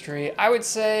Christmas tree? I would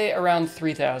say around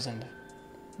 3,000,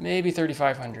 maybe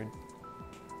 3,500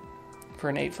 for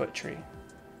an 8-foot tree.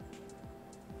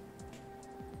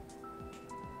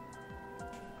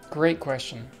 Great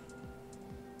question.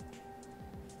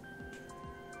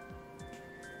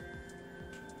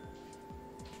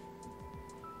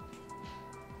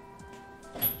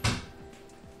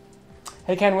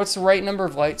 Hey Ken, what's the right number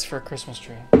of lights for a Christmas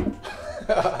tree?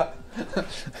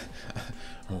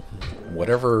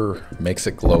 Whatever makes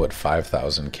it glow at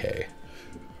 5,000 K.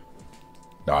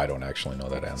 No, I don't actually know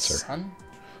that answer. Sun?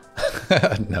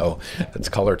 No, it's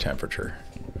color temperature.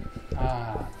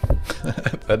 Ah.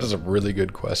 That is a really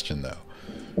good question, though,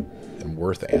 and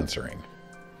worth answering.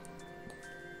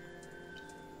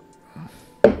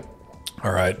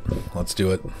 All right, let's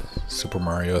do it. Super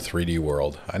Mario 3D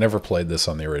World. I never played this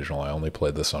on the original. I only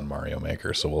played this on Mario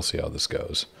Maker, so we'll see how this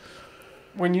goes.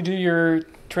 When you do your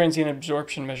transient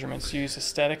absorption measurements, you use a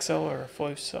static cell or a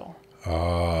flow cell?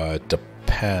 It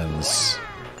depends.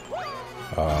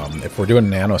 If we're doing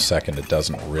nanosecond, it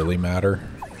doesn't really matter.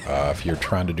 If you're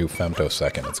trying to do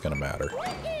femtosecond, it's going to matter.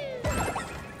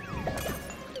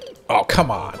 Oh,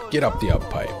 come on. Get up the up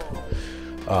pipe.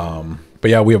 But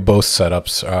yeah, we have both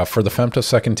setups. For the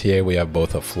femtosecond TA, we have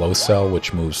both a flow cell,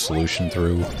 which moves solution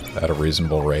through at a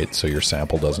reasonable rate so your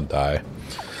sample doesn't die.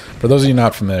 For those of you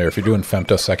not familiar, if you're doing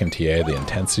femtosecond TA, the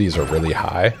intensities are really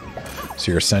high.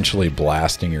 So you're essentially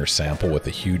blasting your sample with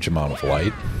a huge amount of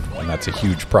light. And that's a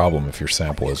huge problem if your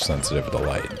sample is sensitive to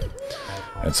light.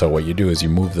 And so what you do is you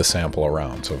move the sample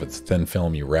around. So if it's thin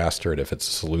film, you raster it. If it's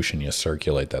a solution, you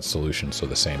circulate that solution so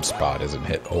the same spot isn't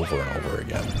hit over and over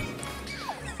again.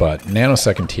 But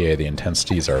nanosecond TA, the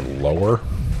intensities are lower,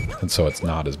 and so it's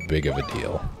not as big of a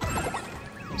deal.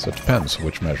 So it depends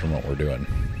which measurement we're doing.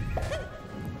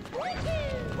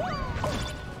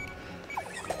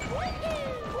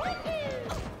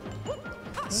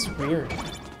 This is weird.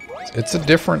 It's a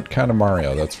different kind of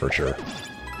Mario, that's for sure.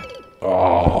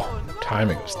 Oh,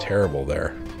 timing was terrible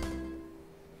there.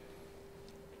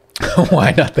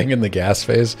 Why nothing in the gas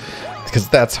phase? Because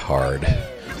that's hard.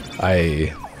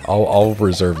 I'll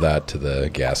reserve that to the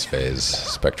gas phase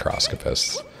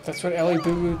spectroscopists. That's what Ellie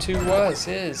Boo Boo 2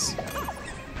 is.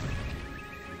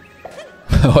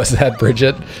 Was that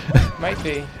Bridget? Might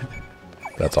be.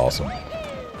 That's awesome.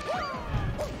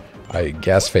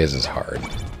 Gas phase is hard.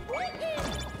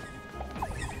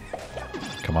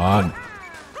 Come on.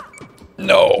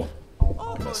 No!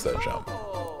 I missed that jump.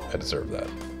 I deserve that.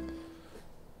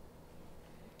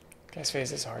 Gas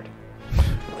phase is hard.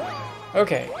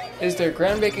 Okay. Is there a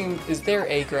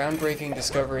groundbreaking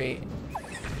discovery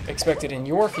expected in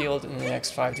your field in the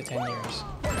next 5 to 10 years?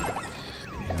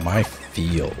 My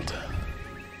field.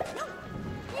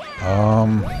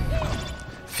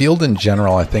 Field in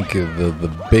general, I think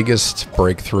the biggest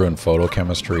breakthrough in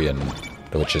photochemistry, and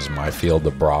which is my field, the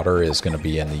broader, is going to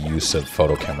be in the use of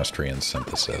photochemistry and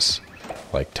synthesis,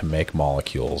 like to make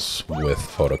molecules with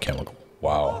photochemical.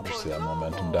 Wow, did you see that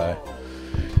momentum die?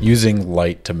 Using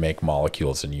light to make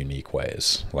molecules in unique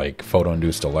ways, like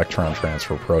photo-induced electron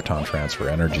transfer, proton transfer,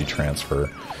 energy transfer,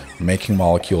 making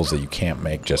molecules that you can't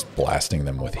make just blasting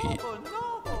them with heat.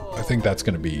 I think that's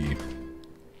going to be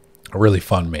a really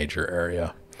fun major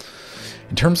area.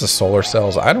 In terms of solar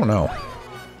cells, I don't know.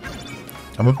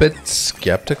 I'm a bit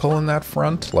skeptical in that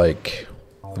front. Like,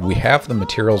 we have the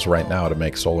materials right now to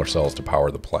make solar cells to power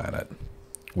the planet.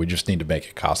 We just need to make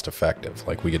it cost effective.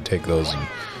 Like, we could take those and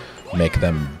make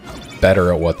them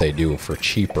better at what they do for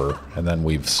cheaper, and then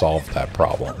we've solved that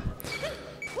problem.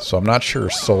 So I'm not sure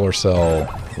solar cell,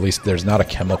 at least there's not a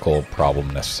chemical problem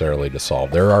necessarily to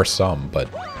solve. There are some, but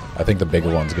I think the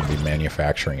bigger one's going to be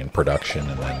manufacturing and production,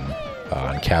 and then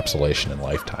encapsulation and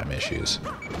lifetime issues.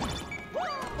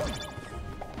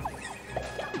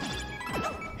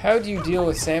 How do you deal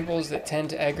with samples that tend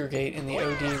to aggregate in the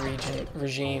OD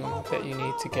regime that you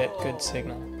need to get good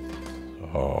signal?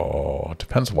 Oh, it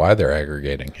depends why they're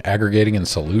aggregating. Aggregating in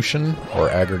solution or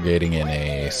aggregating in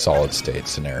a solid state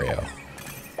scenario?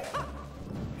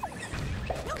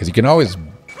 Because you can always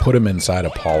put them inside a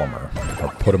polymer or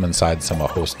put them inside some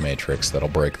host matrix that'll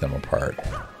break them apart.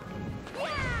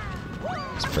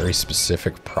 It's very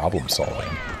specific problem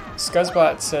solving.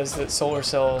 Scuzzbot says that solar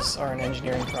cells are an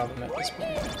engineering problem at this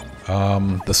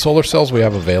point. The solar cells we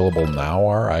have available now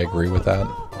are, I agree with that.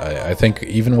 I think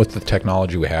even with the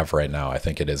technology we have right now, I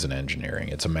think it is an engineering.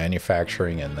 It's a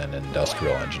manufacturing and then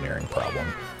industrial engineering problem.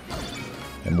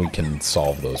 And we can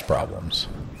solve those problems.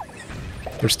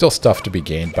 There's still stuff to be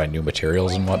gained by new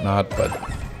materials and whatnot, but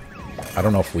I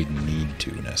don't know if we need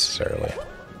to necessarily.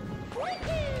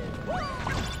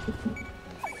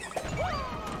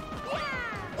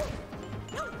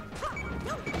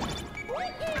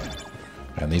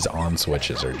 And these on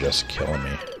switches are just killing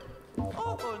me.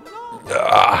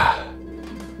 Ah.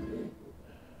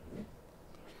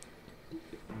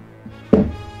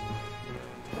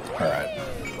 Alright.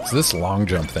 So this long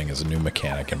jump thing is a new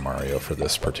mechanic in Mario for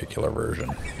this particular version.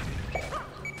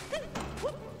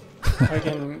 Like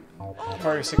in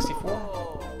Mario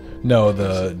 64?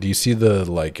 No, do you see the,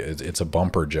 like, it's a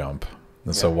bumper jump.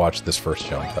 And so watch this first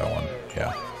jump, that one.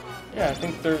 Yeah. Yeah, I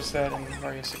think there's that in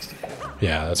Mario 64.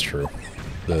 Yeah, that's true.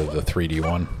 The 3D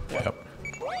one? Yep.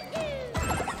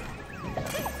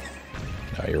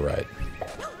 No, you're right.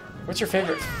 What's your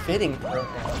favorite fitting program?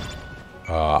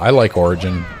 I like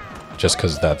Origin, just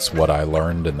because that's what I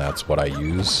learned and that's what I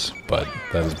use, but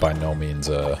that is by no means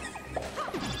a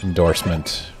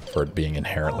endorsement for it being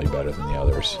inherently better than the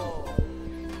others.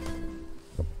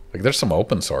 Like, there's some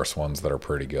open source ones that are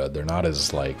pretty good. They're not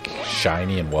as, like,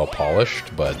 shiny and well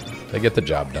polished, but they get the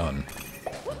job done.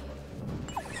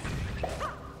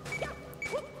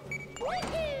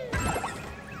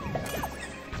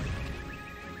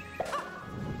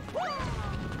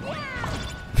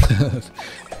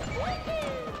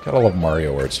 Gotta love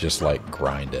Mario where it's just like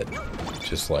grind it.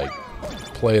 Just like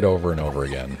play it over and over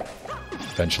again.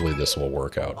 Eventually this will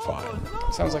work out fine.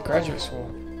 Sounds like graduate school.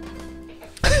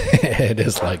 It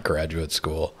is like graduate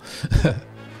school.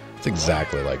 It's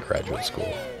exactly like graduate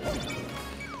school.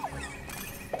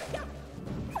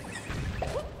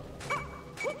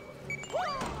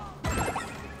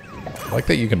 I like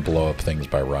that you can blow up things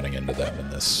by running into them in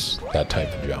that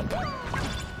type of jump.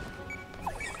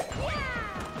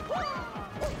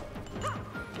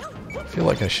 I feel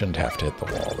like I shouldn't have to hit the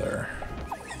wall there.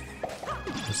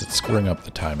 Because it's screwing up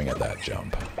the timing of that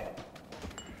jump.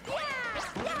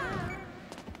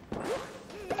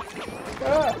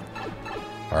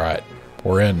 Alright,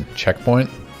 we're in. Checkpoint.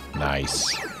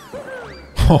 Nice.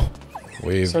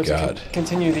 We've So got... to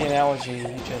continue the analogy,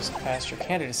 you just passed your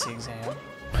candidacy exam.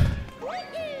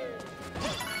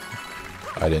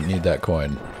 I didn't need that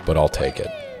coin, but I'll take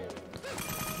it.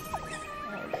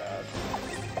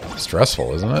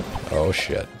 Stressful, isn't it? Oh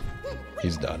shit.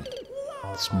 He's done.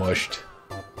 Smushed.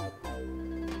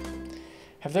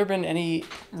 Have there been any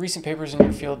recent papers in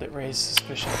your field that raise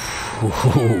suspicion?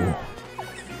 Ooh.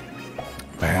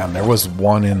 Man, there was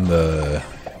one in the...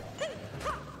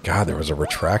 God, there was a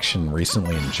retraction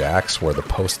recently in JAX where the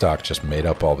postdoc just made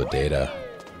up all the data.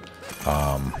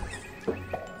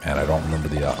 And I don't remember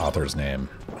the author's name.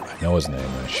 I know his name,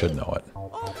 I should know it.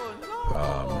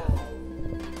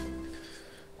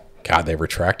 God, they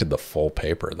retracted the full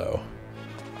paper, though.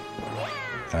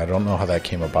 I don't know how that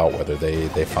came about, whether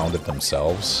they found it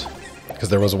themselves. Because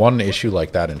there was one issue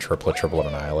like that in Triplet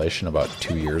Annihilation about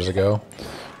 2 years ago,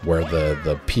 where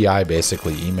the PI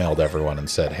basically emailed everyone and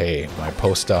said, hey, my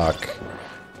postdoc,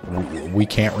 we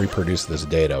can't reproduce this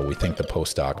data. We think the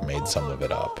postdoc made some of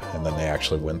it up. And then they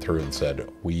actually went through and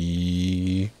said,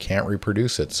 we can't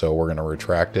reproduce it, so we're going to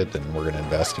retract it and we're going to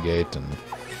investigate. And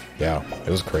yeah, it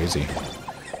was crazy.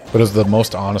 But it was the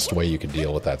most honest way you could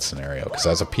deal with that scenario. Because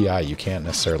as a PI, you can't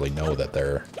necessarily know that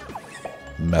they're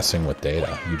messing with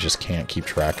data. You just can't keep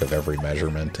track of every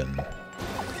measurement. And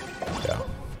yeah.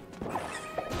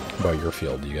 What about your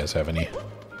field? Do you guys have any?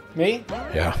 Me?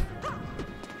 Yeah.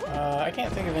 I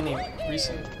can't think of any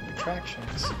recent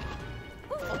retractions.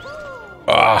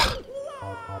 Ah!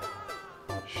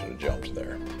 Should have jumped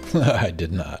there. I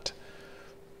did not.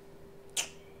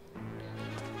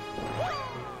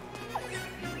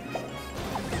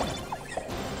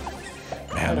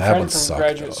 Man, that would suck. I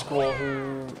had a friend from graduate school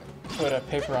who put a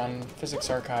paper on Physics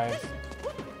Archive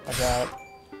about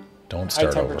high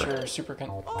temperature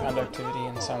superconductivity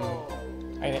and some...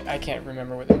 I can't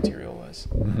remember what the material was.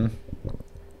 Mm-hmm.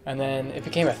 And then it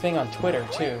became a thing on Twitter,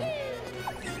 too.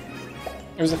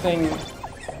 It was a thing...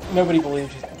 Nobody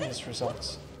believed his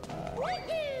results.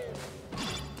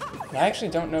 And I actually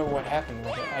don't know what happened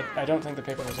with it. I don't think the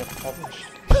paper was ever published.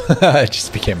 It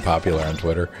just became popular on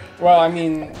Twitter. Well, I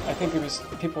mean, I think it was...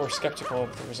 People were skeptical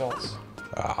of the results.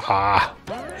 Aha!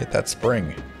 Hit that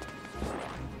spring.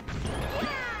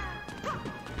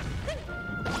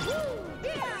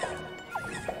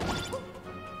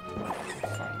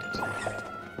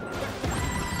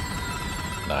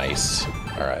 Nice.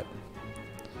 Alright.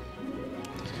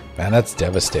 Man, that's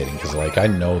devastating, because, like, I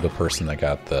know the person that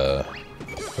got the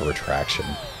retraction,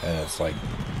 and it's like,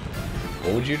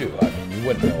 what would you do? I mean, you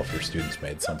wouldn't know if your students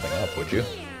made something up, would you?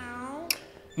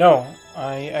 No.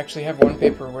 I actually have one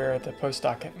paper where the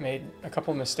postdoc made a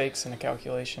couple mistakes in a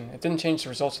calculation. It didn't change the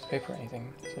results of the paper or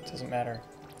anything, so it doesn't matter.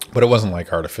 But it wasn't,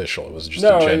 like, artificial. It was just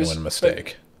a genuine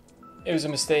mistake. It was a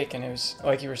mistake, and it was,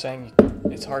 like you were saying,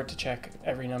 it's hard to check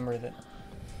every number that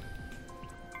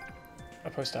a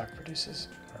postdoc produces.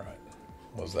 All right.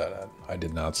 What was that at? I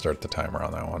did not start the timer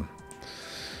on that one.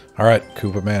 All right,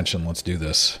 Koopa Mansion, let's do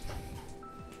this.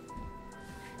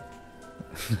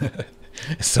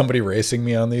 Is somebody racing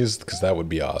me on these? Because that would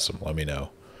be awesome. Let me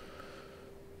know.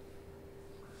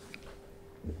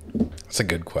 That's a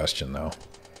good question, though.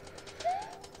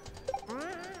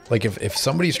 Like, if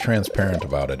somebody's transparent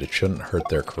about it, it shouldn't hurt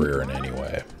their career in any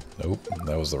way. Nope,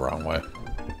 that was the wrong way.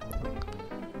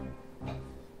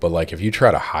 But, like, if you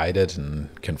try to hide it and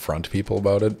confront people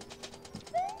about it...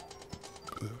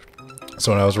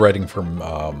 So when I was writing from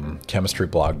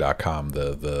chemistryblog.com,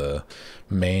 the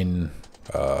main...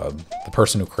 the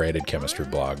person who created Chemistry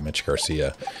Blog, Mitch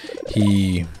Garcia,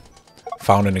 he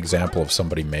found an example of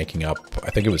somebody making up, I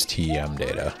think it was TEM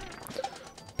data,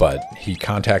 but he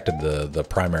contacted the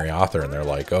primary author, and they're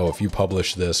like, oh, if you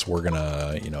publish this, we're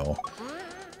gonna, you know,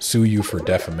 sue you for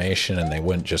defamation, and they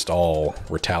went just all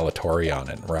retaliatory on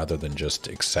it, rather than just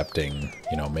accepting,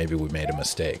 you know, maybe we made a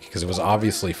mistake, because it was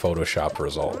obviously Photoshopped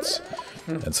results,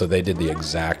 and so they did the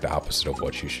exact opposite of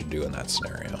what you should do in that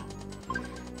scenario.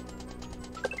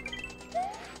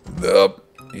 Nope,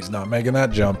 he's not making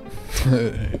that jump.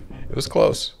 It was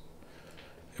close.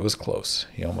 It was close.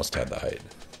 He almost had the height.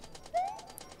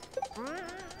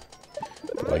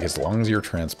 But, like, as long as you're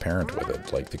transparent with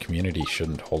it, like, the community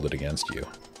shouldn't hold it against you.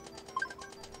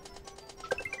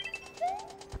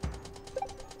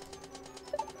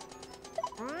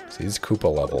 See, these Koopa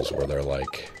levels where they're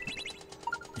like,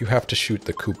 you have to shoot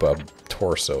the Koopa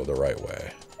torso the right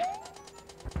way.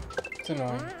 It's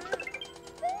annoying.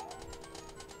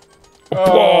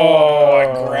 Oh,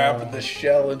 I grabbed the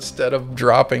shell instead of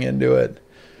dropping into it.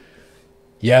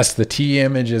 Yes, the T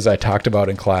images I talked about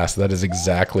in class, that is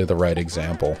exactly the right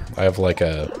example. I have like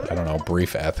a, I don't know,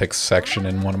 brief ethics section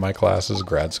in one of my classes,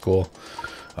 grad school.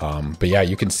 But yeah,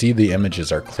 you can see the images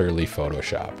are clearly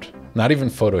photoshopped. Not even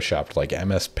photoshopped, like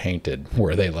MS Painted,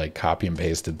 where they like copy and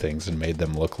pasted things and made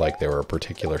them look like they were a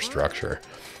particular structure.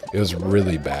 It was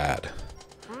really bad.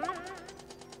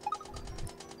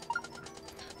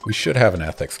 We should have an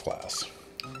ethics class,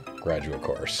 graduate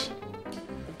course.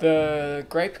 The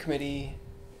gripe committee,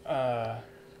 or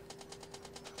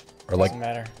like, doesn't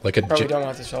matter. Like a Probably don't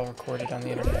want this all recorded on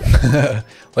the internet.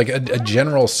 like a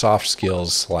general soft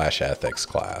skills / ethics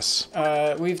class.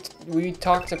 We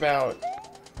talked about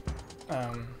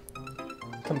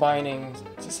combining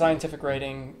scientific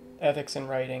writing ethics in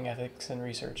writing, ethics in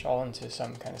research, all into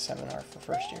some kind of seminar for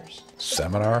first years.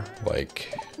 Seminar?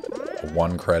 Like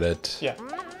 1 credit? Yeah.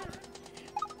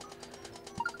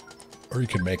 Or you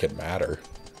can make it matter.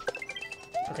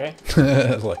 Okay.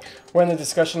 Like, When the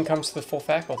discussion comes to the full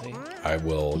faculty, I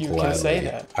will you gladly, can say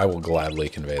that. I will gladly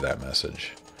convey that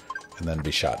message and then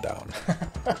be shot down.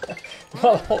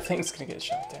 Well, the whole thing's gonna get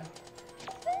shot down.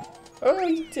 Oh,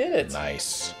 you did it.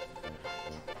 Nice.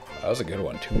 That was a good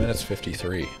one. 2 minutes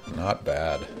 53. Not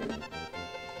bad.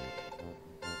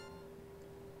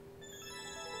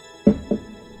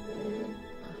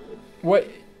 What?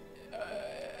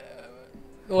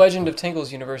 The Legend of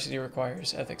Tinkles University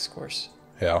requires ethics course.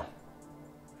 Yeah.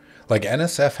 Like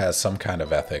NSF has some kind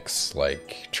of ethics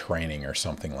like training or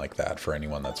something like that for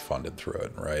anyone that's funded through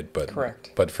it, right? But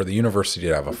Correct. But for the university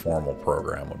to have a formal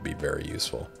program would be very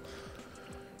useful.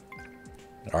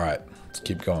 All right, let's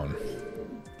keep going.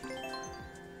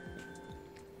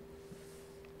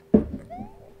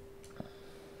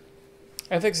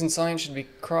 Ethics in science should be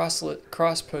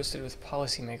cross-posted with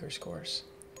policymakers course.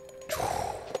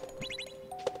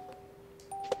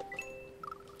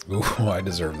 Ooh, I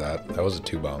deserve that. That was a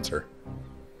 2-bouncer.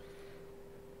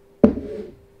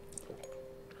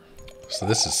 So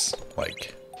this is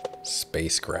like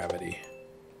space gravity.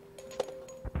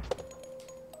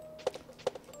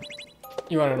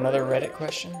 You want another Reddit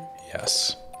question?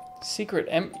 Yes. Secret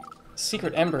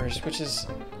Embers, which is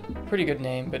a pretty good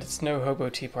name, but it's no hobo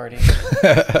tea party.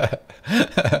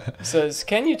 Says,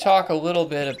 can you talk a little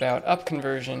bit about up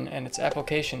conversion and its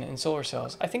application in solar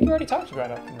cells? I think you already talked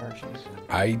about up conversion.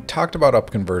 I talked about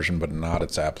up conversion, but not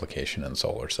its application in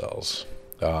solar cells.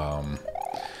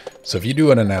 So if you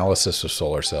do an analysis of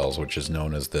solar cells, which is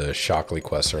known as the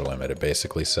Shockley-Queisser limit, it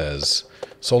basically says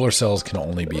solar cells can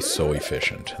only be so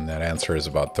efficient. And that answer is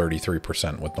about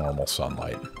 33% with normal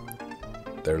sunlight.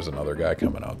 There's another guy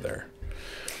coming out there.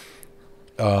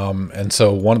 And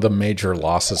so one of the major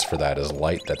losses for that is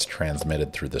light that's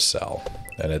transmitted through the cell.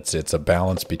 And it's a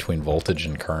balance between voltage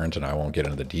and current, and I won't get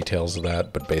into the details of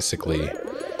that, but basically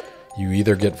you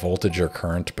either get voltage or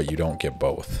current, but you don't get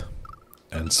both.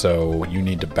 And so you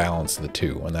need to balance the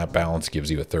two, and that balance gives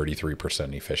you a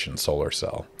 33% efficient solar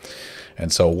cell.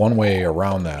 And so one way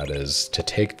around that is to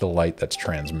take the light that's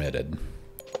transmitted,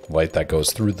 light that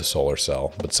goes through the solar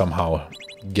cell, but somehow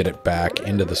get it back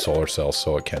into the solar cell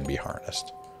so it can be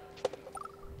harnessed.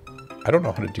 I don't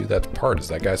know how to do that part. Is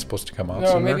that guy supposed to come out No,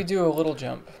 somewhere? maybe do a little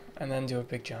jump and then do a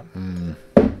big jump.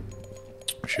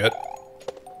 Shit.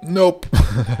 Nope.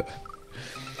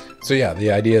 So yeah, the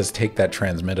idea is take that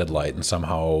transmitted light and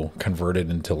somehow convert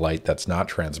it into light that's not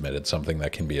transmitted, something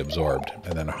that can be absorbed,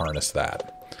 and then harness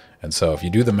that. And so if you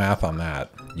do the math on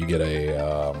that, you get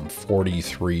a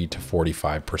 43 to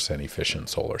 45% efficient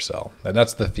solar cell. And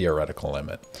that's the theoretical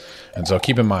limit. And so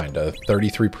keep in mind, a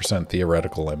 33%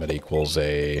 theoretical limit equals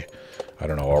a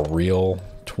real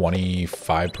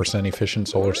 25% efficient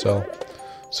solar cell.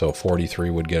 So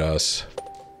 43 would get us...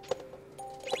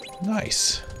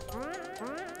 Nice.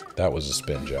 That was a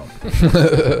spin jump.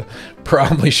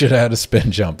 Probably should have had a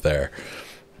spin jump there.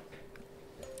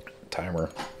 Timer.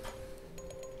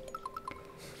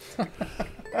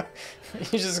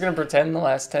 You're just going to pretend the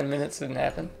last 10 minutes didn't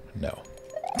happen? No.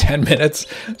 10 minutes?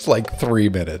 It's like 3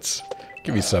 minutes.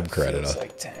 Give me some credit. Feels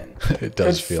like 10. It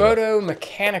does Could feel like...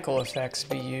 photomechanical effects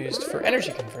be used for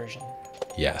energy conversion?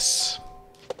 Yes.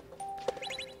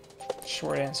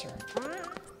 Short answer.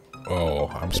 Oh,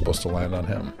 I'm supposed to land on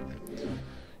him.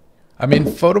 I mean,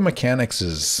 photomechanics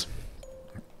is...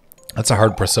 That's a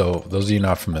hard... So, those of you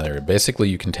not familiar, basically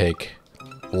you can take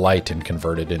light and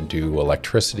convert it into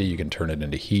electricity. You can turn it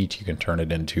into heat. You can turn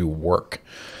it into work.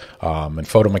 And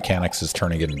photomechanics is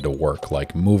turning it into work,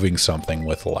 like moving something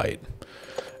with light.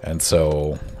 And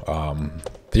so,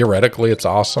 theoretically, it's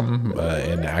awesome.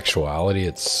 In actuality,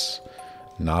 it's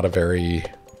not a very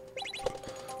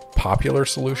popular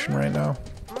solution right now.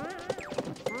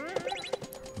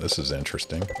 This is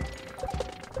interesting.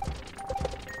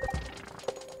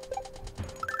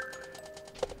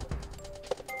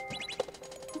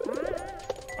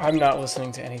 I'm not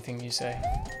listening to anything you say.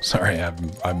 Sorry,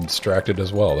 I'm distracted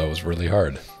as well. That was really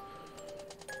hard.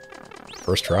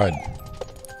 First tried.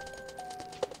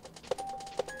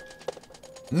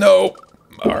 No.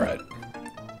 All right.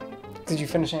 Did you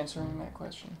finish answering that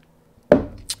question?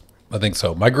 I think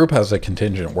so. My group has a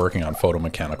contingent working on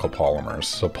photomechanical polymers.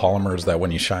 So polymers that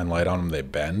when you shine light on them, they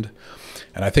bend.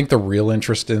 And I think the real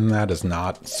interest in that is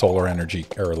not solar energy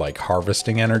or like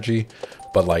harvesting energy,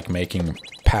 but like making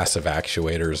passive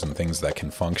actuators and things that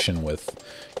can function with,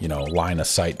 you know, line of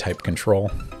sight type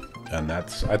control. And I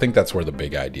think that's where the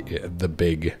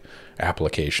big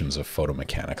applications of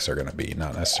photomechanics are going to be,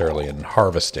 not necessarily in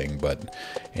harvesting, but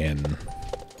in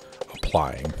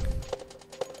applying.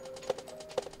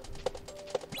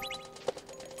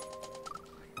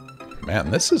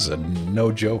 Man, this is a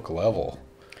no joke level.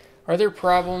 Are there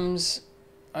problems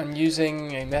on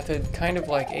using a method kind of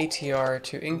like ATR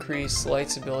to increase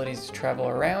light's ability to travel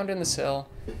around in the cell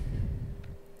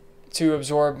to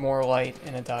absorb more light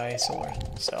in a dye solar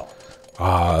cell?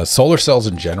 Solar cells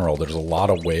in general, there's a lot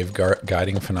of wave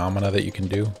guiding phenomena that you can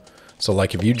do. So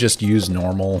like if you just use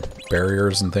normal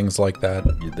barriers and things like that,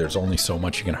 there's only so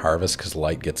much you can harvest because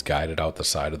light gets guided out the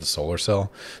side of the solar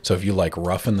cell. So if you like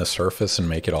roughen the surface and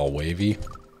make it all wavy,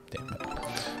 damn it,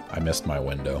 I missed my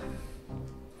window.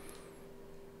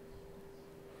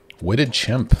 Witted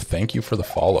Chimp, thank you for the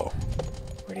follow.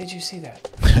 Where did you see that?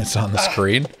 It's on the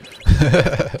screen.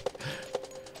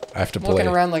 I have to I'm play. looking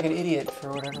around like an idiot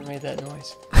for whatever made that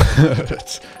noise.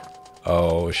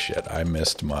 Oh shit! I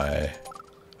missed my.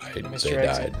 They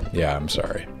died. Yeah, I'm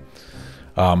sorry.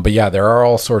 But yeah, there are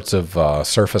all sorts of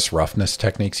surface roughness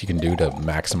techniques you can do to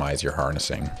maximize your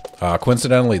harnessing.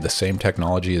 Coincidentally, the same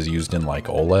technology is used in like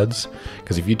OLEDs,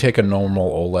 because if you take a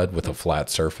normal OLED with a flat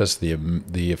surface,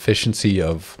 the efficiency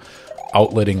of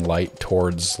outletting light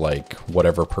towards like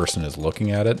whatever person is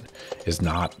looking at it is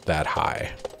not that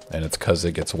high, and it's because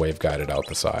it gets wave guided out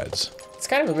the sides. It's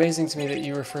kind of amazing to me that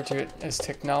you refer to it as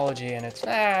technology, and it's,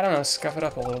 I don't know, scuff it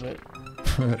up a little bit.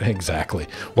 Exactly.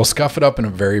 Well, scuff it up in a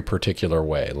very particular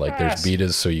way. Like Yes. there's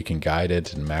betas so you can guide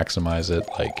it and maximize it.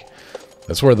 Like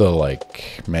that's where the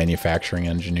like manufacturing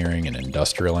engineering and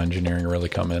industrial engineering really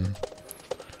come in.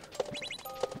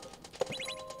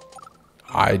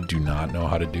 I do not know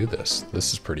how to do this.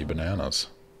 This is pretty bananas.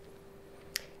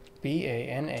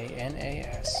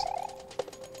 BANANAS.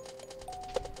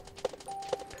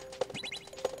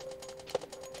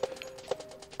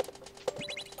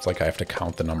 It's like I have to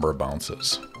count the number of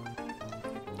bounces.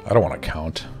 I don't want to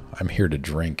count. I'm here to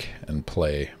drink and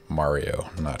play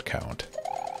Mario, not count.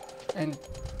 And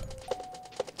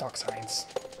talk science.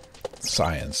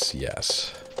 Science,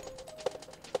 yes.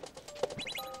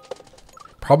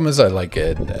 Problem is I like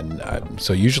it, and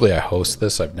so usually I host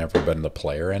this. I've never been the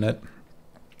player in it.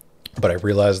 But I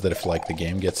realized that if like the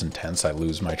game gets intense, I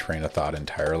lose my train of thought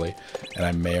entirely, and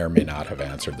I may or may not have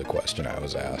answered the question I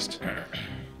was asked.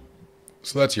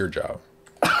 So that's your job.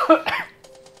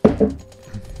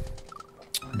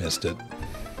 Missed it.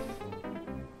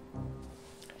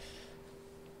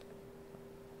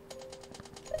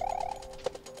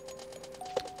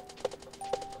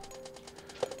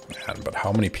 Man, but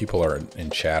how many people are in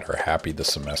chat are happy the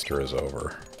semester is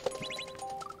over?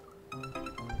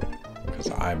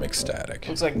 Because I'm ecstatic.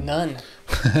 Looks like none.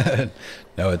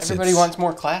 No, Everybody wants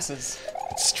more classes.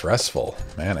 It's stressful.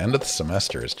 Man, end of the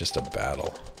semester is just a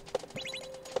battle.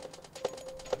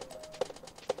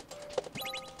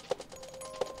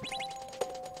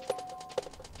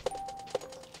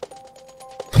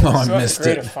 Oh, I missed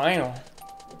grade it. a final.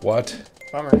 What?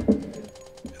 Bummer.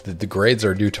 The grades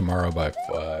are due tomorrow by,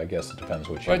 I guess it depends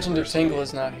which Legend of university. Tingle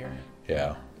is not here.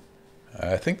 Yeah.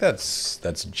 I think that's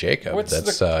Jacob. What's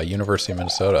that's University of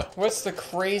Minnesota. What's the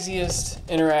craziest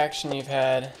interaction you've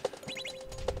had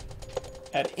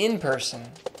at in-person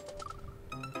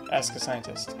Ask a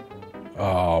Scientist?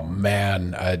 Oh,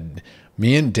 man.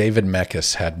 Me and David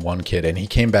Meckes had one kid, and he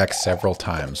came back several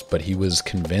times, but he was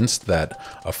convinced that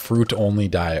a fruit-only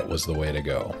diet was the way to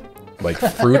go. Like,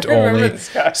 fruit-only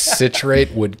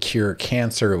citrate would cure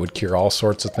cancer. It would cure all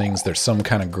sorts of things. There's some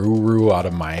kind of guru out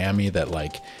of Miami that,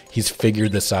 like, he's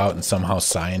figured this out, and somehow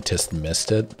scientists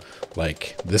missed it.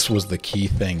 Like, this was the key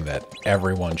thing that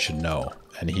everyone should know.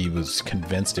 And he was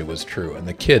convinced it was true. And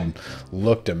the kid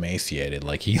looked emaciated.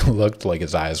 Like, he looked like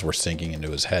his eyes were sinking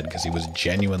into his head because he was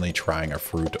genuinely trying a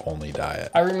fruit-only diet.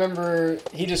 I remember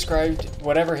he described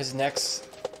whatever his next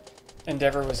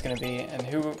endeavor was going to be, and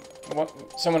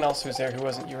someone else who was there who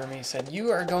wasn't you or me said, "You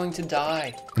are going to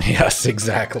die." Yes,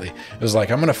 exactly. It was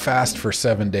like, I'm going to fast for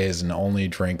 7 days and only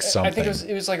drink something. I think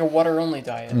it was like a water-only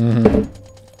diet. Mm-hmm.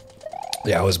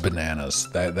 Yeah, it was bananas.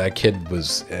 That kid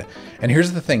was... And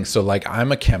here's the thing. So, like,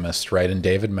 I'm a chemist, right? And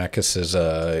David Meckes is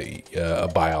a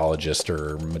biologist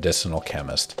or medicinal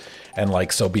chemist. And,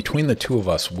 like, so between the two of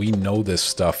us, we know this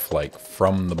stuff, like,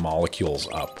 from the molecules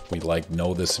up. We, like,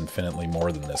 know this infinitely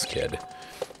more than this kid.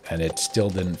 And it still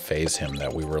didn't faze him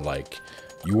that we were like,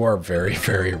 you are very,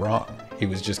 very wrong. He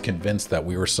was just convinced that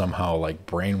we were somehow, like,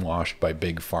 brainwashed by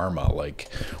Big Pharma. Like,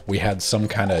 we had some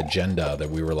kind of agenda that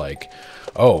we were like,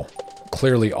 oh...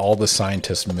 clearly all the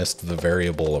scientists missed the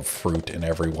variable of fruit in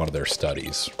every one of their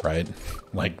studies, right?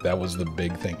 Like, that was the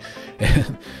big thing.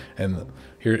 And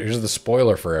here's the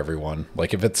spoiler for everyone.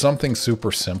 Like, if it's something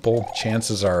super simple,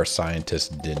 chances are scientists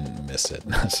didn't miss it.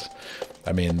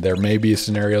 I mean, there may be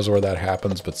scenarios where that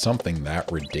happens, but something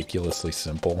that ridiculously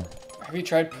simple. Have you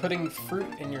tried putting fruit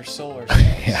in your solar cells?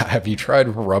 Yeah, have you tried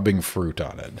rubbing fruit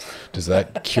on it? Does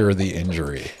that cure the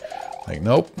injury? Like,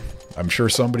 nope. I'm sure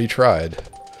somebody tried.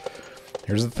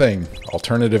 Here's the thing.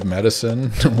 Alternative medicine,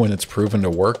 when it's proven to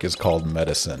work, is called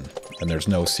medicine. And there's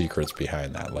no secrets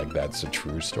behind that. Like, that's a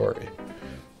true story.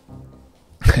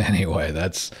 Anyway,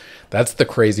 that's the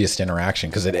craziest interaction,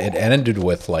 because it ended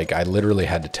with, like, I literally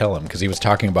had to tell him, because he was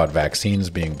talking about vaccines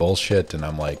being bullshit, and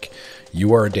I'm like,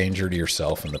 you are a danger to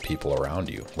yourself and the people around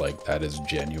you. Like, that is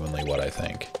genuinely what I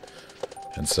think.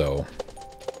 And so...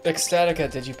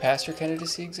 Ecstatica, did you pass your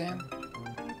candidacy exam?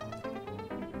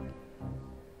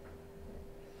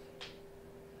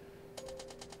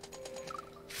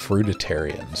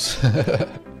 Fruitarians.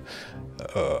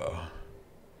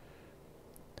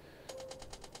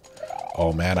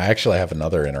 Oh man, I actually have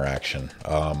another interaction.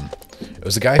 It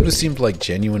was a guy who seemed like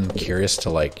genuine curious to,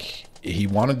 like, he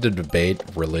wanted to debate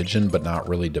religion but not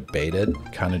really debate it.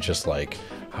 Kind of just like,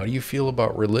 how do you feel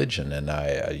about religion? And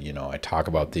I talk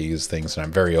about these things and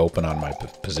I'm very open on my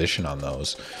position on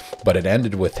those. But it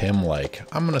ended with him like,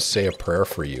 I'm going to say a prayer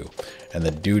for you. And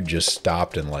the dude just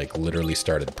stopped and, like, literally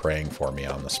started praying for me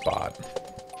on the spot.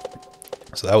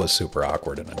 So that was super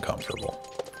awkward and uncomfortable.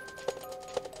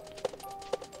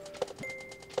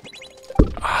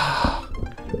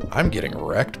 I'm getting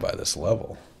wrecked by this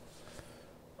level.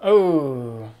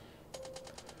 Oh.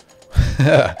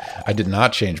 I did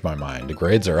not change my mind. The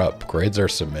grades are up. Grades are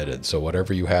submitted. So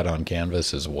whatever you had on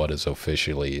Canvas is what is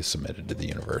officially submitted to the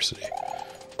university.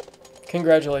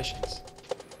 Congratulations.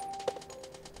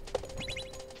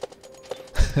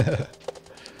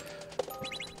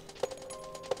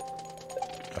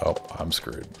 Oh, I'm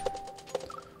screwed.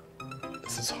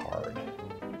 This is hard.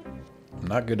 I'm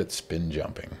not good at spin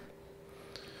jumping.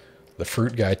 The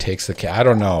fruit guy takes the I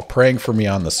don't know, praying for me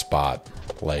on the spot.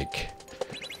 Like,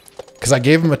 because I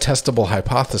gave him a testable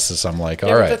hypothesis. I'm like,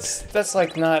 all right. That's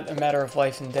like not a matter of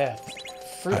life and death.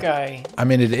 Fruit guy. I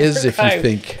mean, it is if you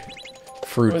think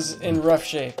fruit was in rough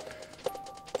shape.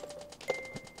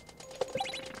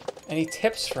 Any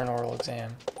tips for an oral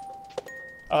exam?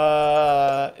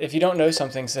 If you don't know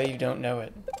something, say you don't know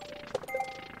it.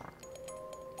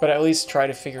 But at least try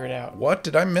to figure it out. What?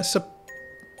 Did I miss a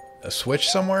switch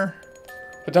somewhere?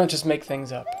 But don't just make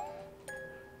things up.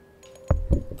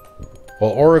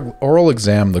 Well, oral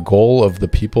exam, the goal of the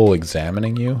people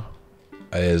examining you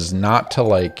is not to,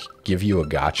 like, give you a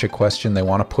gotcha question. They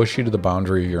want to push you to the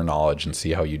boundary of your knowledge and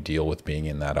see how you deal with being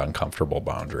in that uncomfortable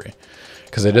boundary.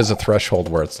 Because it is a threshold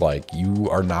where it's like, you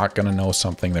are not going to know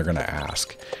something they're going to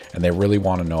ask. And they really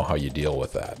want to know how you deal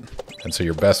with that. And so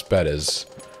your best bet is,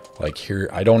 like, here,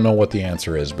 I don't know what the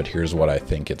answer is, but here's what I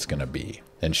think it's going to be.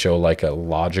 And show, like, a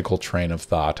logical train of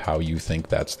thought how you think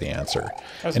that's the answer.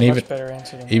 That's and a much better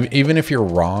answer than mine. Even if you're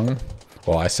wrong,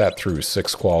 well, I sat through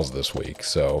 6 quals this week,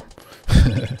 so...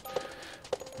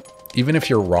 Even if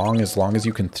you're wrong, as long as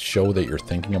you can show that you're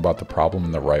thinking about the problem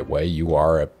in the right way, you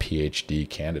are a PhD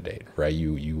candidate, right?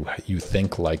 You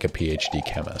think like a PhD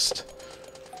chemist.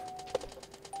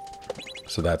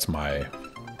 So that's my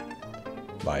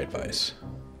advice.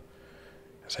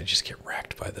 Because I just get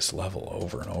wrecked by this level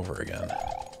over and over again.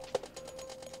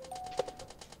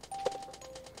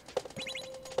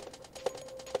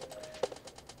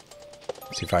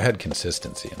 See, if I had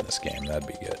consistency in this game, that'd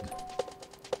be good.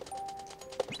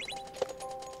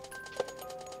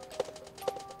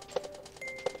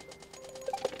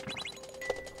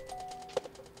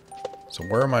 So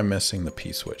where am I missing the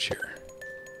P-switch here?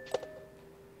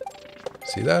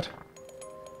 See that?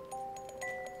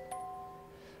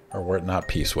 Or where, not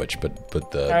P-switch, but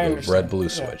the red-blue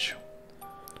switch.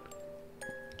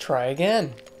 Try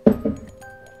again.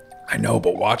 I know,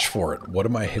 but watch for it. What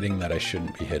am I hitting that I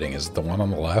shouldn't be hitting? Is it the one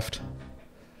on the left?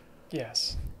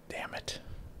 Yes. Damn it.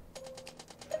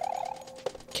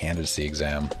 Candidacy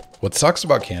exam. What sucks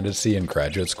about candidacy in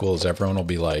graduate school is everyone will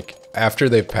be like, after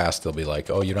they've passed, they'll be like,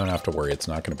 oh, you don't have to worry. It's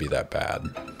not going to be that bad.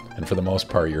 And for the most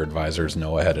part, your advisors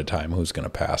know ahead of time who's going to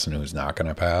pass and who's not going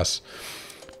to pass.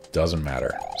 Doesn't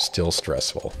matter. Still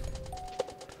stressful.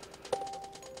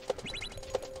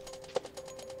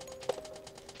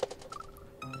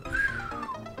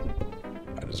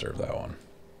 I deserve that one.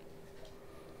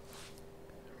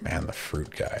 Man, the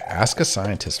fruit guy. Ask a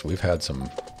scientist. We've had some,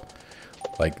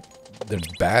 like, there's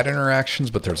bad interactions,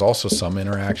 but there's also some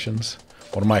interactions.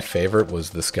 One of my favorite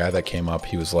was this guy that came up.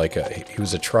 He was like he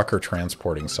was a trucker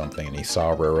transporting something, and he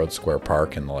saw Railroad Square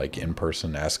Park and like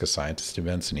in-person Ask a Scientist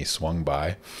events, and he swung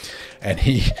by, and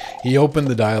he opened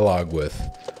the dialogue with,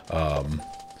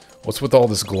 "What's with all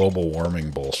this global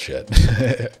warming bullshit?"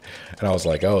 And I was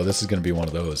like, "Oh, this is going to be one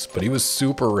of those." But he was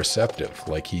super receptive.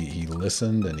 Like he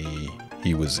listened, and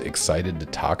he was excited to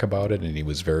talk about it, and he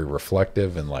was very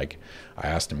reflective, and like I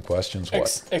asked him questions.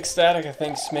 Ecstatic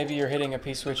thinks maybe you're hitting a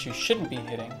P-switch you shouldn't be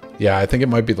hitting. Yeah, I think it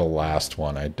might be the last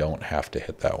one. I don't have to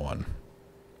hit that one.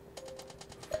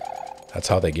 That's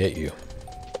how they get you.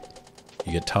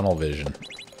 You get tunnel vision.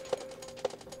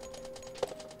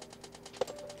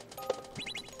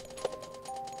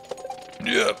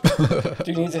 Yep.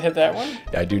 Do you need to hit that one?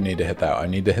 Yeah, I do need to hit that. I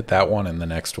need to hit that one and the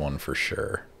next one for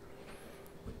sure.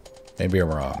 Maybe I'm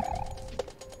wrong.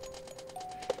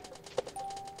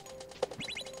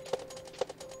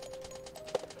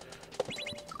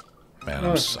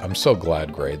 Man, I'm so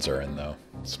glad grades are in, though.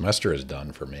 Semester is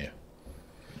done for me.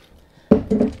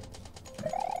 Did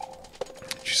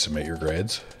you submit your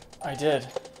grades? I did,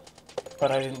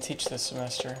 but I didn't teach this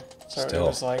semester. So Still. It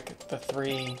was like the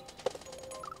three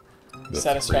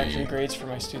satisfactory grades for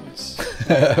my students.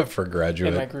 For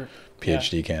graduate in my group.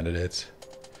 PhD candidates.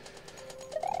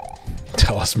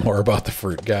 Tell us more about the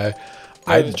fruit guy.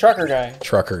 The trucker guy.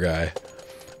 Trucker guy.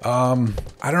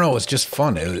 I don't know. It was just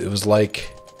fun. It was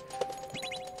like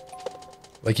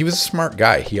he was a smart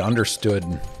guy. He understood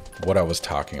what I was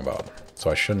talking about. So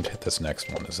I shouldn't hit this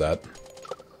next one. Is that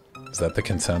the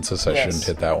consensus? I shouldn't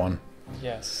hit that one?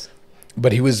 Yes.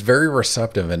 But he was very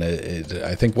receptive, and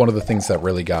I think one of the things that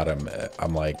really got him,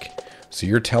 I'm like, so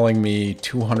you're telling me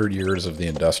 200 years of the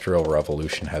Industrial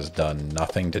Revolution has done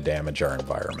nothing to damage our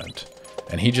environment?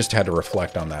 And he just had to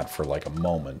reflect on that for like a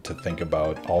moment to think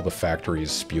about all the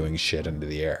factories spewing shit into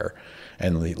the air.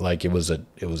 And like it was a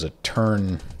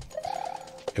turn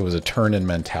in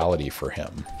mentality for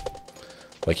him.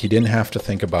 Like he didn't have to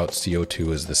think about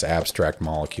CO2 as this abstract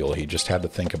molecule. He just had to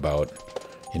think about,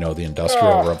 the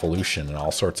Industrial Revolution and all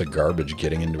sorts of garbage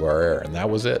getting into our air. And that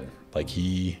was it. Like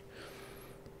he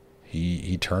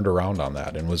turned around on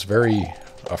that and was very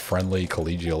a friendly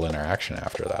collegial interaction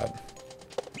after that.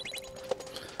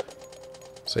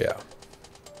 So yeah.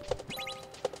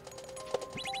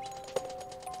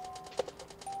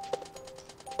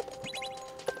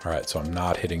 All right, so I'm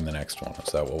not hitting the next one.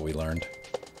 Is that what we learned?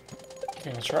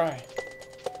 You're gonna try.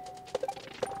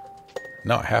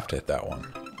 No, I have to hit that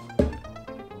one.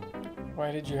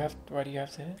 Why do you have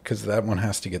to hit? Because that one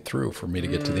has to get through for me to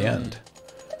get to the end.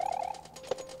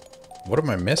 What am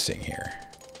I missing here?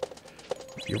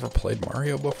 Have you ever played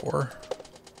Mario before?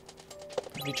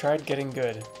 Have you tried getting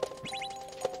good?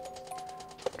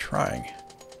 I'm trying.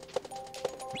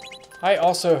 I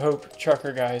also hope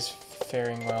Trucker Guy's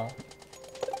faring well.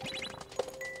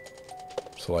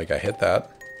 So like I hit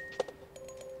that.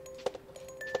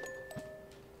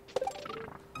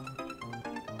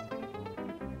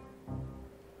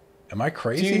 Am I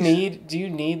crazy? Do you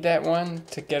need that one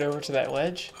to get over to that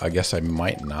ledge? I guess I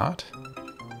might not.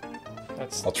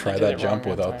 I'll try you did that it jump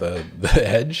wrong without that the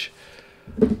edge.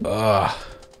 Ugh.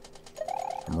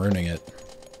 I'm ruining it.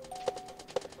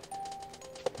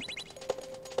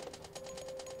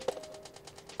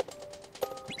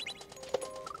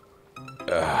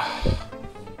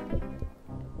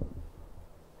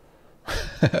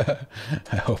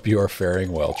 I hope you are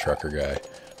faring well, Trucker Guy.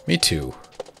 Me too.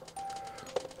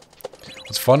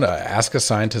 It's fun to ask a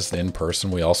scientist in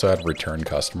person. We also had return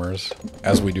customers,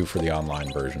 as we do for the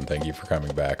online version. Thank you for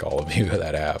coming back, all of you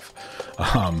that have.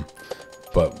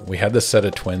 But we had this set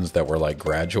of twins that were like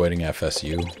graduating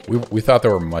FSU. We thought they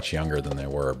were much younger than they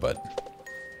were, but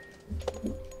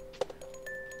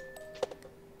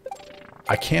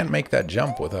I can't make that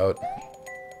jump without...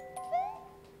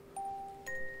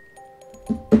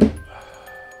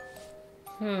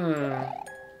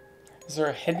 Is there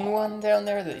a hidden one down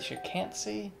there that you can't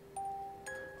see?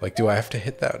 Like, do I have to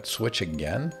hit that switch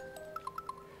again?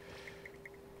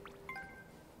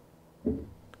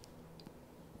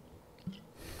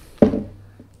 There's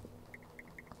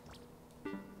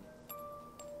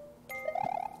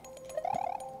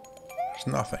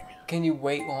nothing. Can you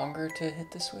wait longer to hit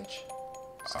the switch?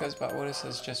 This goes by what it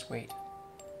says, just wait.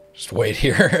 Just wait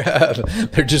here.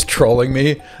 They're just trolling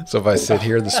me. So if I sit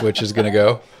here, the switch is going to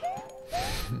go.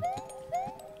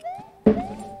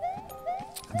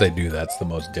 They do. That's the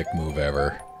most dick move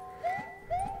ever.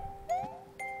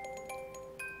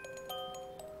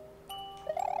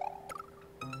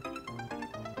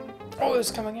 Oh, it's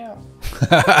coming out.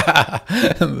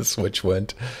 The switch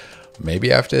went.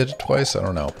 Maybe I have to hit it twice. I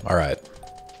don't know. All right.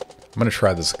 I'm going to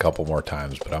try this a couple more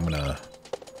times, but I'm going to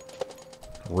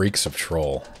reeks of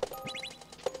troll.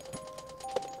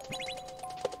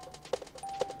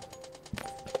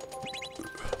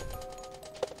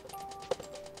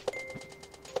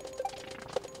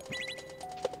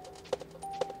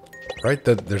 Right?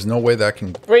 There's no way that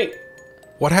can... Wait!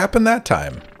 What happened that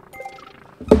time?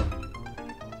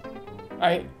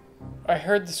 I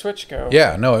heard the switch go.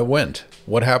 Yeah, no, it went.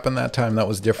 What happened that time that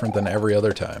was different than every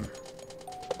other time?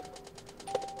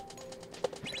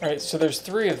 Alright, so there's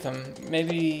 3 of them.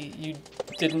 Maybe you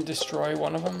didn't destroy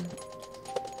one of them?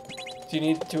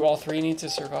 Do all 3 need to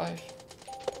survive?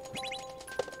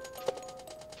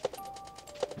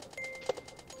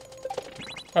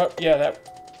 Oh, yeah,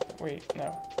 that... Wait,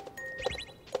 no.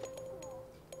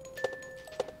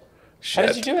 Shit.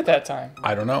 How did you do it that time?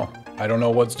 I don't know. I don't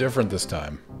know what's different this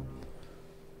time.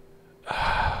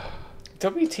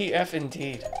 WTF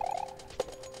indeed.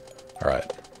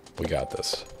 Alright, we got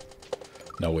this.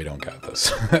 No, we don't got this.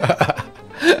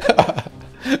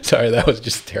 Sorry, that was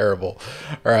just terrible.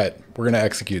 Alright, we're going to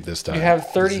execute this time. You have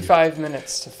 35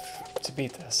 minutes to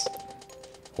beat this.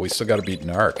 We still got to beat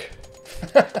NARC.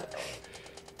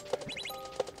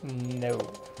 No.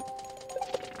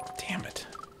 Damn it.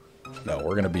 No,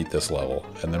 we're going to beat this level.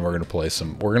 And then we're going to play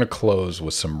some... We're going to close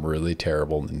with some really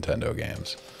terrible Nintendo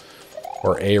games.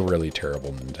 Or a really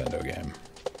terrible Nintendo game.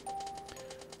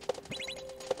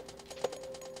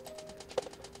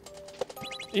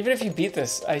 Even if you beat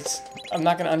this, I'm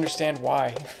not going to understand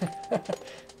why.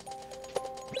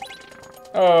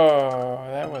 Oh,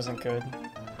 that wasn't good.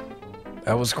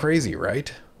 That was crazy,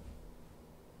 right?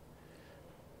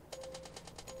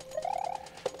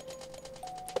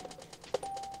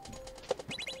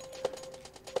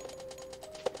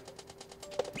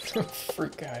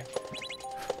 Fruit guy.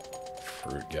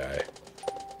 Fruit guy.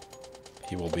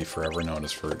 He will be forever known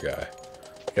as Fruit guy.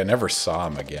 Like, I never saw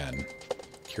him again.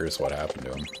 Curious what happened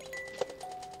to him.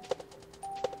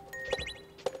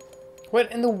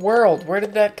 What in the world? Where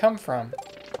did that come from?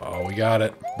 Oh, we got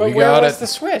it. But we where got was it. the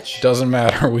switch? Doesn't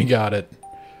matter. We got it.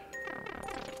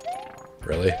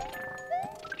 Really?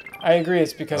 I agree.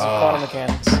 It's because of quantum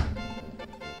mechanics.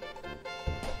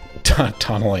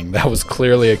 Tunneling. That was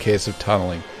clearly a case of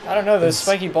tunneling. I don't know. Those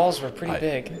spiky balls were pretty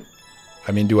big.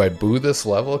 I mean, do I boo this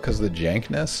level because of the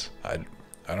jankness? I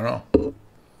don't know. Boo.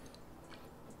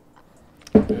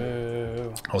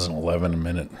 That was an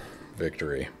 11-minute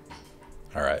victory.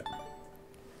 All right.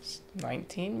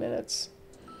 19 minutes?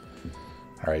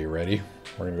 All right, you ready?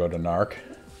 We're going to go to NARC.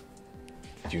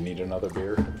 Do you need another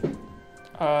beer?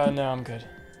 No, I'm good.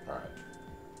 All right.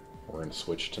 We're going to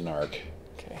switch to NARC.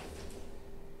 Okay.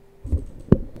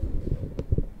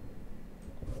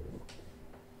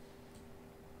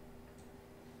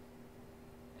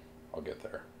 I'll get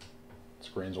there.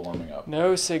 Screen's warming up.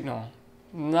 No signal.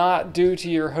 Not due to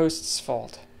your host's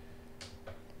fault.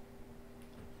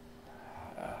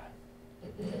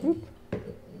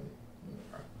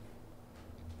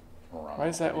 Why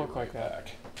does that look like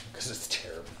that? Because it's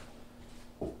terrible.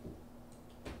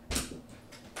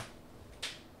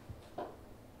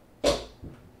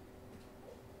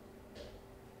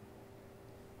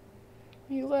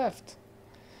 He left.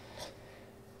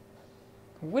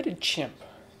 Witted chimp.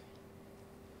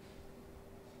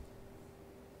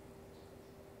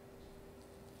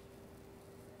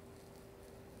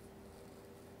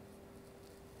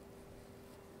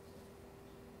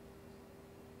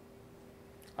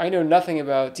 I know nothing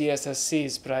about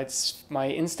DSSCs, but my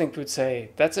instinct would say,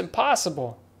 that's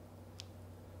impossible.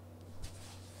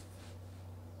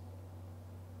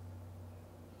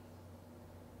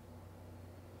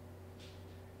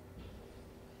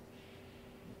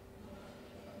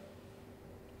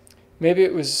 Maybe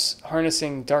it was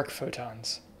harnessing dark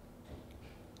photons.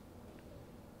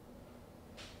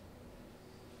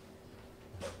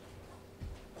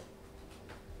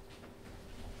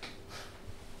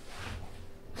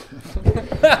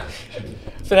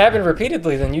 If it happened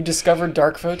repeatedly, then you discovered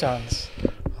dark photons.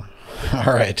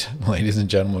 All right, ladies and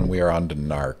gentlemen, we are on to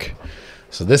NARC.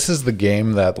 So this is the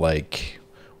game that, like,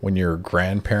 when your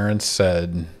grandparents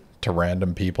said to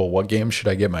random people, what game should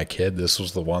I get my kid? This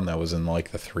was the one that was in,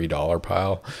 like, the $3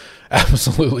 pile.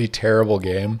 Absolutely terrible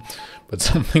game, but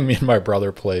something me and my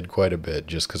brother played quite a bit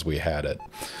just because we had it.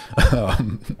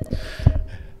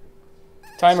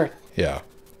 Timer. Yeah.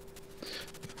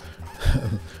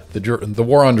 The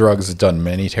war on drugs has done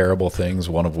many terrible things,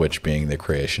 one of which being the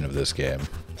creation of this game.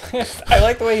 I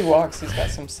like the way he walks. He's got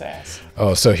some sass.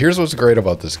 Oh, so here's what's great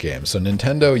about this game. So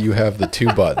Nintendo, you have the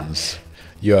 2 buttons.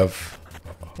 You have...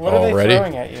 What are they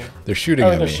throwing at you? They're shooting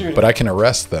at me, but I can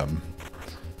arrest them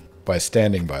by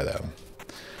standing by them.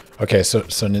 Okay, so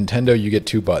Nintendo, you get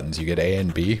 2 buttons. You get A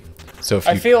and B. So if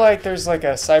I you feel like there's like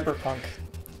a cyberpunk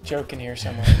joke in here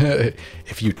somewhere.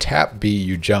 if you tap B,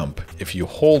 you jump. If you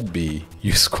hold B,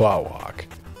 you squat walk.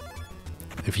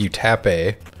 If you tap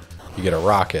A, you get a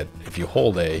rocket. If you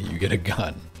hold A, you get a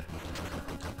gun.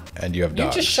 And you have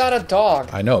dogs. You just shot a dog.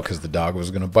 I know, because the dog was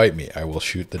going to bite me. I will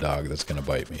shoot the dog that's going to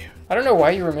bite me. I don't know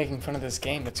why you were making fun of this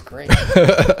game. It's great.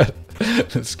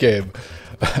 This game.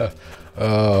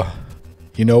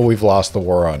 You know we've lost the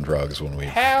war on drugs when we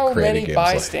How created many games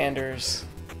bystanders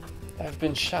have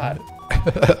been shot?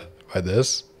 by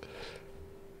this?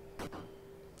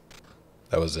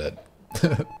 That was it.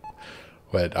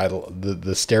 Wait,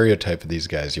 the stereotype of these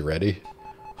guys, you ready?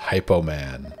 Hypo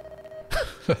Man.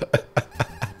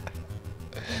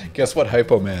 Guess what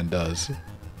Hypo Man does?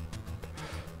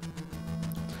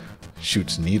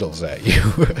 Shoots needles at you.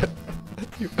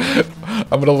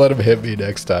 I'm gonna let him hit me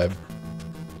next time.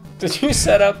 Did you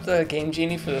set up the Game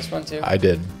Genie for this one too? I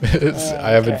did.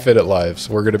 I haven't okay. fit it live,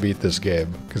 so we're gonna beat this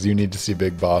game because you need to see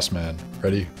Big Boss Man.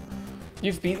 Ready?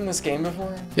 You've beaten this game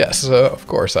before? Yes, of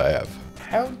course I have.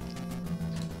 How?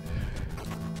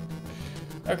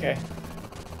 Okay.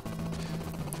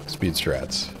 Speed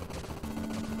strats.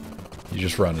 You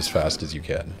just run as fast as you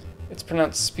can. It's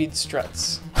pronounced Speed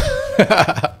Struts.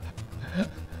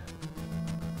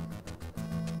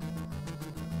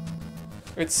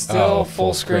 It's still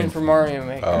full screen for Mario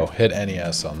Maker. Oh, hit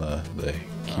NES on the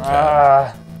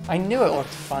keypad. I knew it looked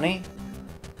funny.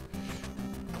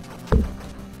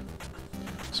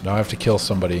 So now I have to kill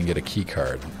somebody and get a key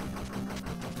card.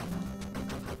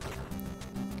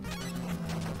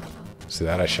 See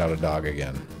that? I shot a dog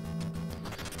again.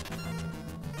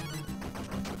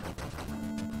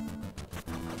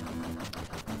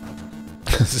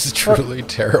 This is truly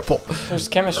terrible. There's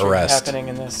chemistry Arrest. happening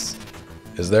in this.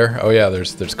 Is there? Oh yeah,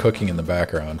 there's cooking in the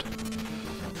background.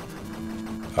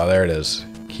 Oh, there it is.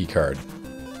 Key card.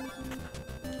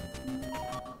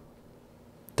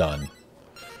 Done.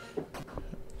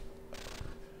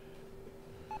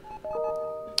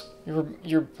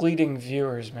 You're bleeding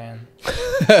viewers, man.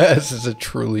 This is a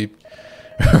truly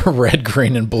red,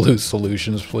 green, and blue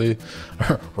solutions, please.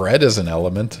 Red is an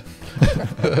element.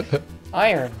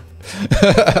 Iron.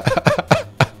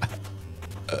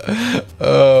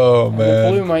 Oh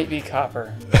man. The blue might be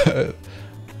copper.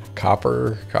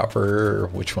 Copper.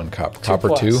 Which one?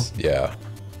 Copper 2? Yeah.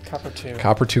 Copper 2.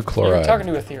 Copper 2 You're chloride. talking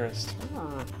to a theorist.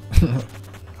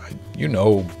 You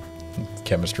know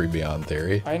chemistry beyond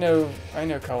theory. I know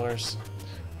colors.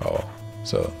 Oh.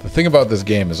 So the thing about this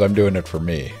game is I'm doing it for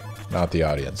me, not the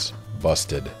audience.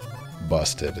 Busted.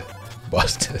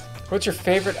 What's your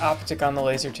favorite optic on the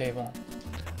laser table?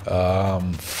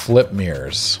 Flip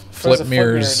mirrors. What does a flip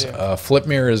mirror do? Flip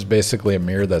mirror is basically a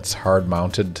mirror that's hard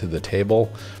mounted to the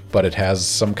table, but it has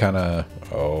some kind of...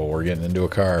 Oh, we're getting into a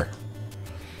car.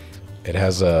 It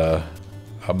has a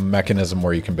mechanism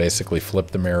where you can basically flip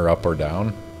the mirror up or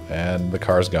down, and the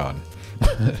car's gone.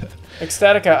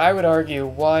 Ecstatica, I would argue,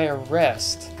 why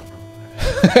arrest?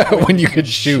 when you could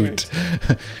shoot.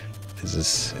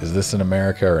 Is this in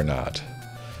America or not?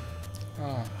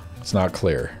 Oh. It's not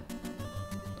clear.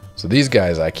 So these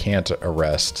guys I can't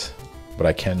arrest, but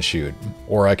I can shoot,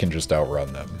 or I can just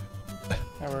outrun them.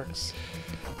 That works.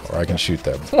 Or I can shoot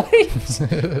them. Wait!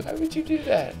 Why would you do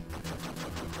that?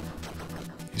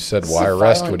 You said This why is a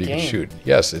arrest violent when you can game. shoot?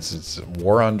 Yes, it's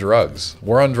war on drugs.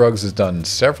 War on drugs has done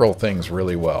several things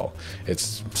really well.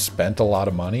 It's spent a lot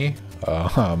of money.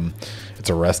 It's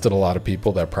arrested a lot of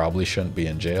people that probably shouldn't be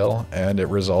in jail, and it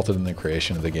resulted in the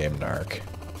creation of the game NARC.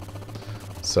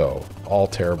 So, all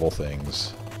terrible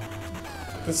things.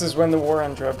 This is when the war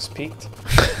on drugs peaked.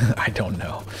 I don't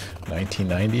know.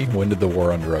 1990? When did the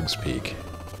war on drugs peak?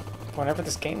 Whenever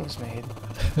this game was made.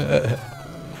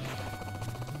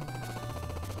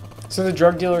 So the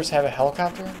drug dealers have a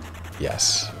helicopter?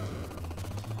 Yes.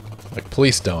 Like,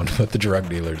 police don't, but the drug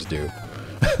dealers do.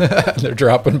 They're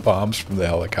dropping bombs from the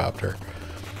helicopter.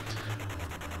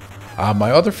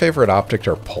 My other favorite optic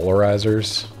are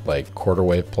polarizers, like quarter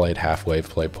wave plate, half wave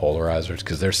plate polarizers,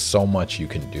 because there's so much you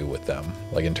can do with them.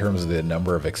 Like in terms of the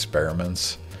number of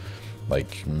experiments,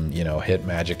 like, you know, hit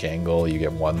magic angle, you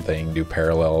get one thing, do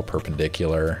parallel,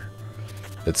 perpendicular.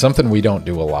 It's something we don't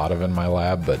do a lot of in my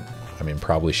lab, but I mean,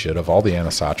 probably should have. All the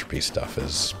anisotropy stuff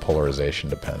is polarization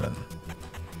dependent.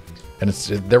 And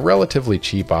they're relatively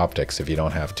cheap optics if you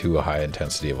don't have too high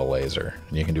intensity of a laser.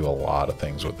 And you can do a lot of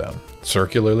things with them.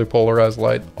 Circularly polarized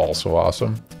light, also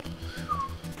awesome.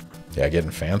 Yeah,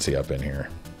 getting fancy up in here.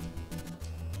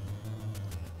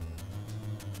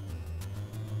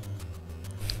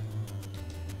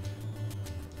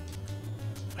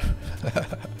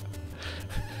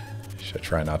 Should I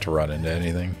try not to run into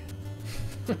anything?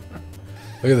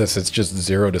 Look at this. It's just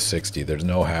 0 to 60. There's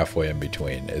no halfway in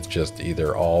between. It's just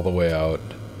either all the way out.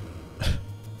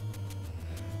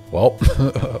 Well,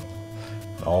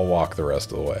 I'll walk the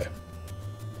rest of the way.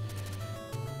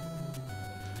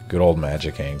 Good old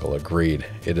magic angle. Agreed.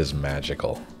 It is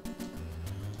magical.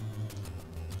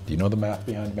 Do you know the math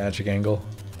behind magic angle?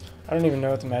 I don't even know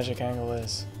what the magic angle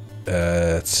is.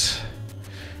 It's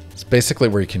basically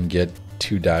where you can get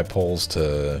two dipoles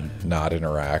to not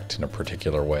interact in a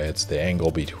particular way. It's the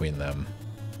angle between them.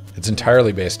 It's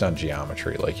entirely based on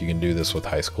geometry. Like, you can do this with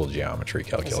high school geometry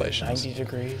calculations. Is it 90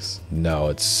 degrees? No,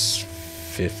 it's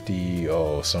 50.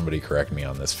 Oh, somebody correct me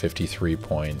on this.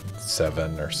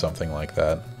 53.7 or something like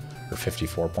that. Or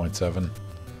 54.7.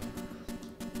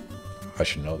 I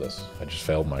should know this. I just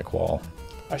failed my qual.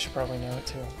 I should probably know it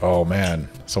too. Oh man.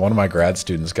 So one of my grad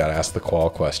students got asked the qual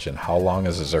question. How long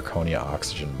is a zirconia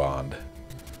oxygen bond?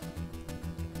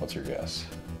 What's your guess?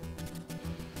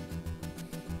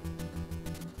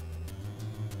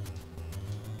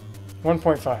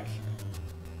 $1.5.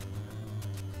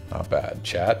 Not bad.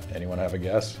 Chat, anyone have a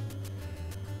guess?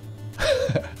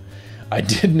 I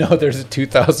did know there's a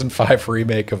 2005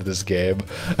 remake of this game.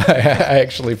 I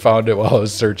actually found it while I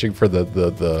was searching for the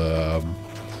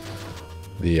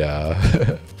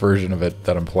version of it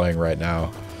that I'm playing right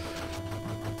now.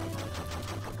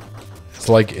 It's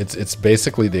like it's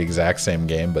basically the exact same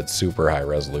game but super high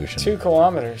resolution. 2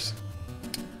 kilometers.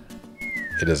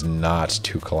 It is not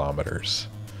 2 kilometers.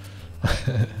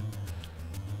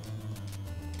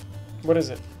 What is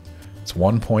it? It's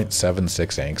 1.76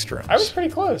 angstroms. I was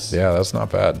pretty close. Yeah, that's not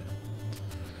bad.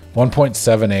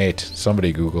 1.78.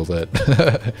 Somebody Googled it.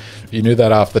 If you knew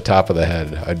that off the top of the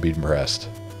head, I'd be impressed.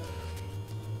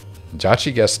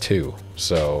 Jachi guessed 2,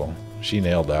 so she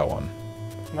nailed that one.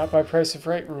 Not by price of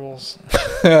right rules.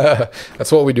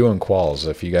 That's what we do in quals.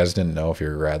 If you guys didn't know, if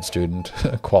you're a grad student,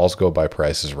 quals go by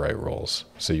price is right rules.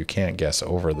 So you can't guess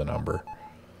over the number.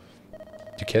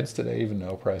 Do kids today even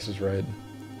know Price is Right?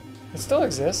 It still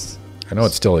exists. I know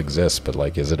it still exists, but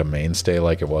like, is it a mainstay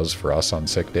like it was for us on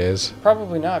sick days?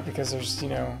 Probably not, because there's, you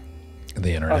know,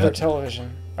 The internet. other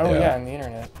television. Oh yeah, and the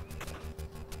internet.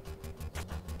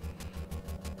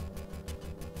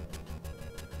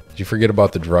 Did you forget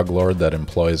about the drug lord that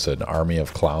employs an army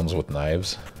of clowns with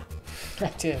knives?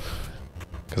 I did.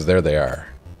 Because there they are.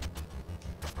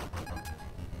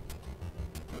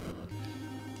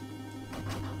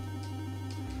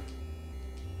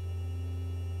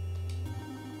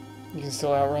 You can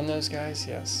still outrun those guys?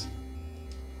 Yes.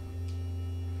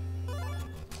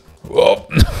 Whoa!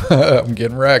 I'm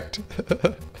getting wrecked.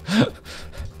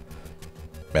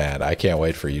 Man, I can't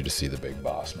wait for you to see the big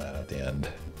boss man at the end.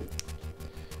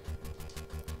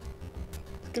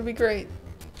 It's gonna be great.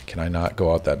 Can I not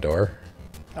go out that door?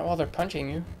 Not while they're punching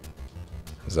you.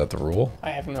 Is that the rule?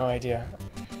 I have no idea.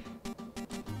 Do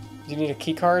you need a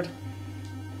key card?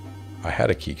 I had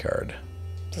a key card.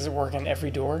 Does it work in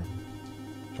every door?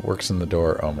 It works in the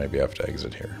door. Oh, maybe I have to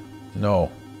exit here.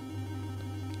 No.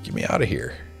 Get me out of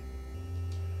here.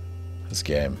 This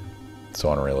game. It's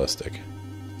so unrealistic.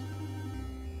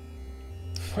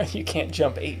 You can't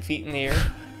jump 8 feet in the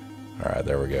air. Alright,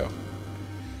 there we go.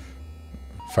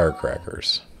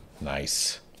 Firecrackers.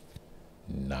 Nice.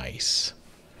 Nice.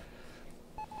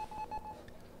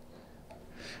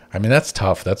 I mean, that's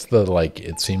tough. That's the, like,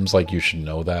 it seems like you should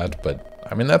know that, but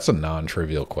I mean, that's a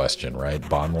non-trivial question, right?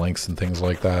 Bond lengths and things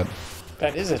like that.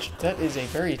 That is a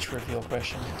very trivial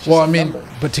question. It's just Well, I a mean, number.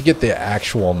 but to get the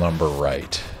actual number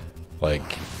right,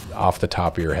 like, off the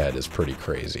top of your head is pretty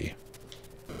crazy.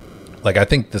 Like, I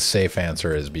think the safe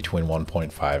answer is between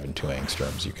 1.5 and 2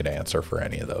 angstroms. You could answer for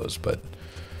any of those, but...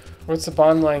 What's the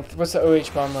bond length? What's the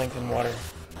OH bond length in water?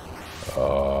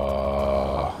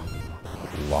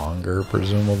 Longer,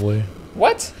 presumably.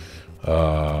 What?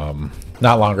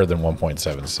 Not longer than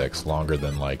 1.76. Longer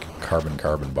than, like,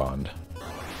 carbon-carbon bond.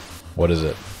 What is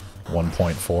it?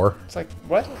 1.4? It's like,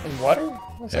 what? In water?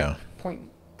 It's Yeah. Like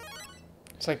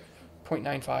it's like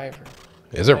 0.95 or...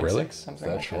 Is it really? 0.96, Is something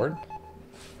that like short?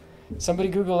 Somebody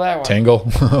Google that one. Tangle?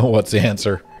 What's the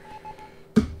answer?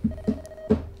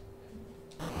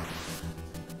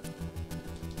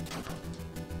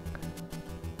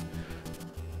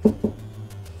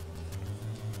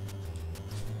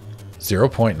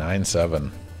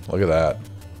 .97. Look at that.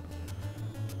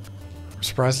 I'm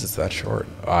surprised it's that short.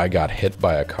 I got hit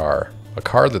by a car. A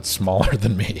car that's smaller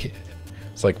than me.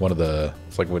 It's like one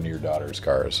of your daughter's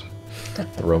cars.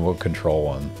 The remote control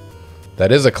one.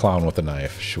 That is a clown with a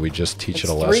knife. Should we just teach It's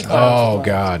it a 3 lesson? clowns Oh with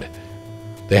god.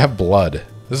 They have blood.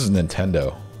 This is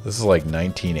Nintendo. This is like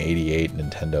 1988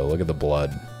 Nintendo. Look at the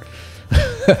blood.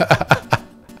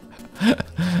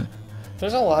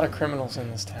 There's a lot of criminals in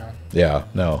this town. Yeah,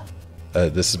 no.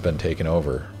 This has been taken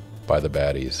over by the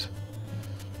baddies.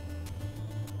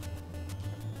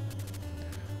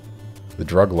 The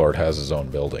drug lord has his own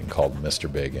building called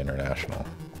Mr. Big International.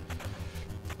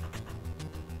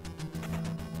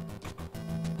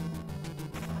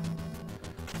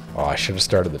 Oh, I should have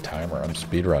started the timer. I'm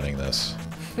speedrunning this.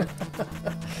 I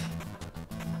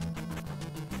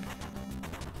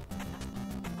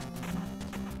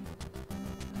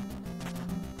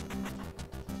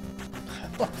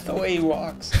love the way he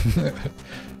walks. Do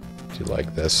you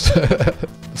like this? The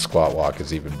squat walk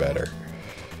is even better.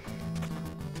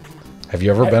 Have you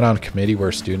ever been on a committee where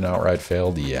a student outright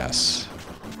failed? Yes.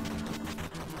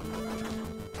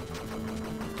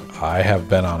 I have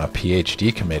been on a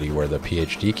PhD committee where the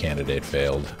PhD candidate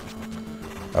failed.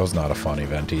 That was not a fun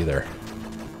event either.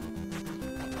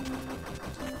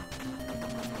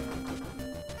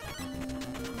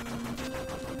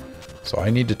 So I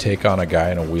need to take on a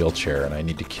guy in a wheelchair, and I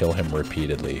need to kill him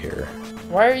repeatedly here.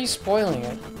 Why are you spoiling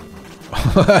it?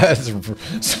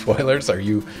 Spoilers?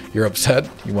 You're upset?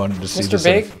 You wanted to see Mr.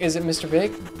 Big? Is it Mr.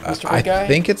 Big? Mr. Big guy? I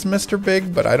think it's Mr.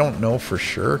 Big, but I don't know for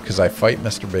sure because I fight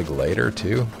Mr. Big later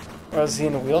too. Was he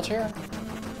in a wheelchair?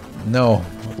 No,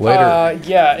 later.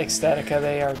 Yeah, Ecstatica,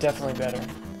 they are definitely better.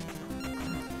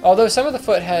 Although some of the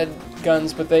foot had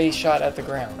guns, but they shot at the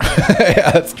ground.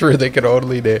 Yeah, that's true. They could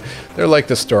only... They're like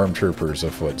the stormtroopers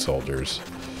of foot soldiers.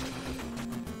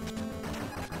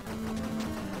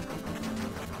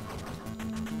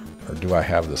 Or do I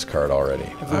have this card already?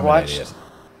 Have you watched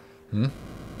Hmm?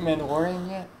 Mandalorian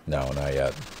yet? No, not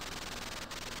yet.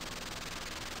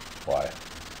 Why?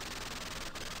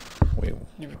 Wait.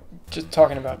 You were just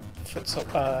talking about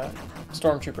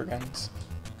stormtrooper guns.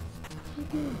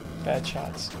 Bad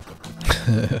shots.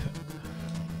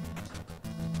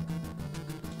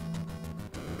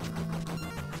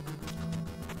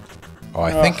 Oh,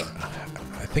 I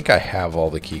think I have all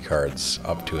the key cards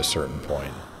up to a certain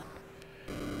point.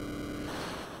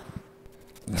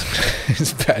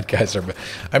 These bad guys are...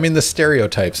 I mean, the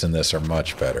stereotypes in this are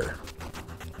much better.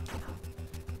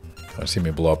 Want to see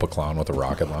me blow up a clown with a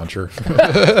rocket launcher?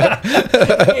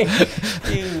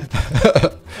 You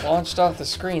launched off the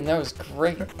screen. That was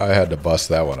great. I had to bust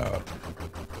that one out.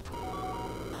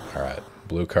 Alright,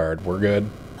 blue card. We're good.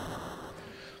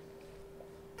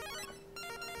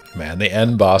 Man, the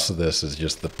end boss of this is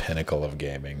just the pinnacle of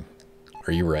gaming.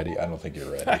 Are you ready? I don't think you're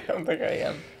ready. I don't think I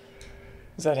am.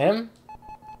 Is that him?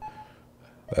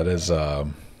 That is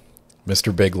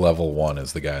Mr. Big level 1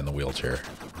 is the guy in the wheelchair.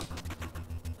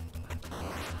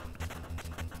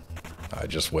 I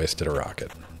just wasted a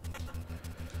rocket.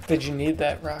 Did you need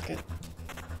that rocket?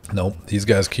 Nope, these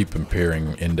guys keep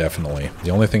appearing indefinitely.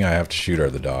 The only thing I have to shoot are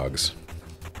the dogs.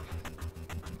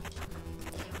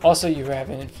 Also, you have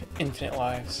infinite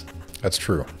lives. That's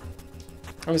true.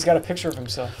 Oh, he's got a picture of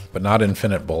himself. But not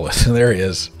infinite bullets. There he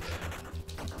is.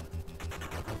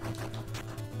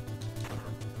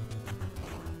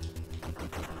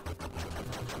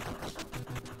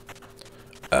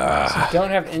 So you don't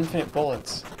have infinite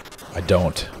bullets. I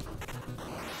don't.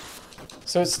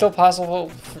 So it's still possible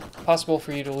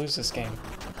for you to lose this game.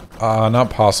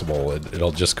 Not possible.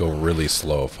 It'll just go really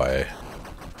slow if I...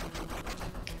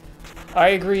 I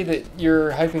agree that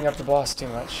you're hyping up the boss too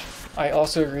much. I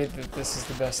also agree that this is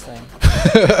the best thing.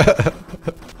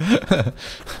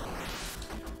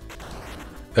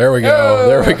 There we go.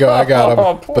 There we go. I got him.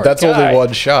 Oh, poor but that's guy. only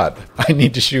one shot. I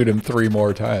need to shoot him 3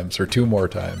 more times or 2 more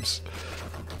times.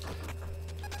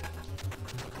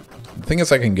 The thing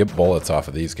is, I can get bullets off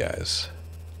of these guys.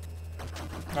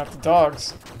 Not the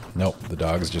dogs. Nope, the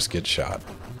dogs just get shot.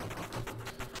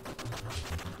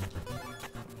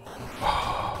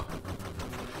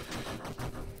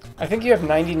 I think you have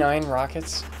 99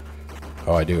 rockets.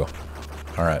 Oh, I do.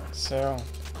 All right. So.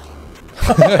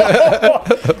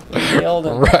 Nailed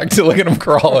him. Right, look at him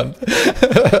crawling.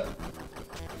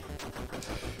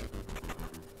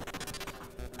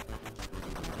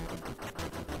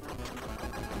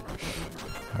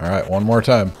 All right, one more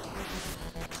time.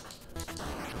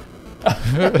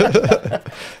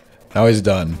 Now he's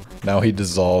done. Now he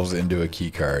dissolves into a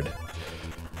key card.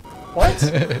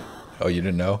 What? Oh, you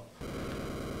didn't know?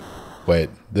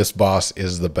 Wait, this boss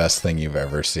is the best thing you've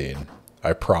ever seen.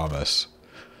 I promise.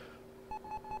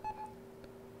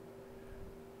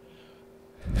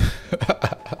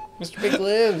 Mr. Big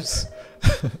lives.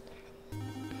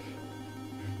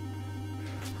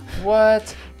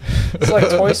 What? It's like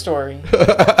Toy Story.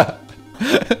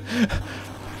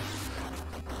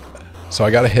 So I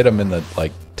gotta hit him in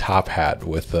the top hat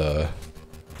with the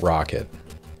rocket.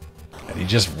 And he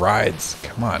just rides.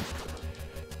 Come on.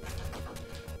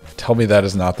 Tell me that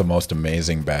is not the most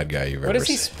amazing bad guy you've What ever is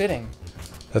he seen. spitting?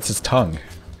 That's his tongue.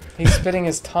 He's spitting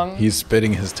his tongue? He's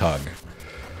spitting his tongue.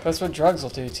 That's what drugs will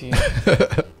do to you.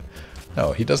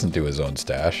 No, he doesn't do his own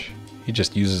stash. He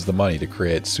just uses the money to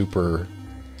create super...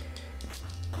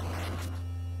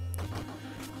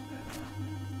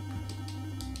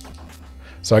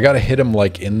 So I gotta hit him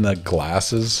like in the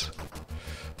glasses.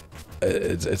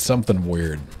 It's something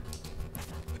weird.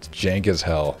 It's jank as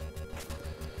hell.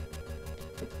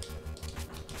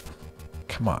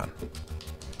 Come on.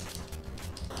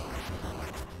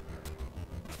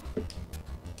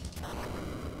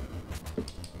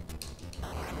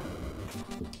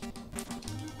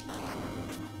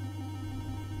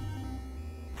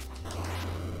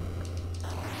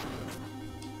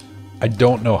 I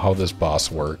don't know how this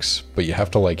boss works, but you have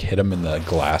to like hit him in the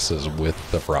glasses with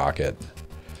the rocket.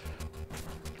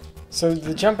 So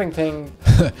the jumping thing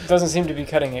doesn't seem to be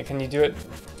cutting it. Can you do it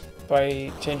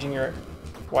by changing your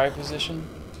Y position?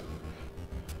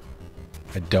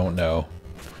 I don't know.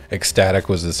 Ecstatic,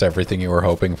 was this everything you were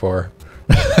hoping for?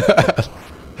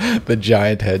 The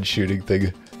giant head shooting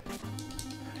thing.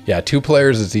 Yeah, 2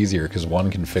 players is easier because one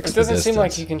can fix the distance. It doesn't seem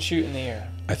like you can shoot in the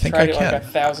air. I think Tried I can. it like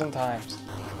 1,000 times.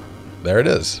 There it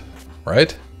is.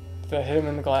 Right? Did I hit him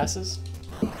in the glasses?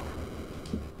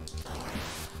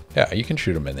 Yeah, you can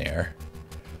shoot him in the air.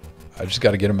 I just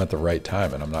got to get him at the right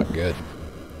time, and I'm not good.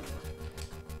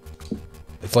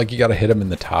 It's like you got to hit him in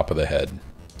the top of the head.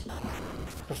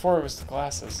 Before it was the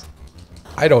glasses.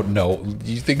 I don't know.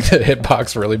 Do you think that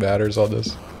hitbox really matters on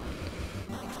this?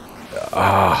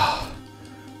 Ah.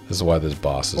 This is why this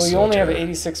boss is Well, you so only have terrible.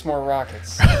 86 more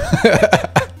rockets.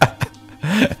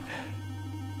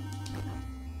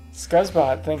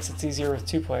 Scuzzbot thinks it's easier with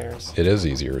 2 players. It is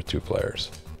easier with 2 players.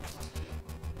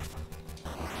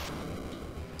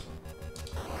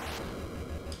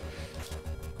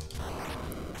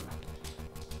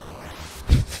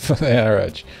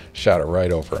 Alright, shot it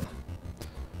right over him.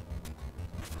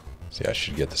 See, I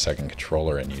should get the second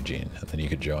controller in, Eugene, and then you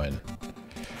could join.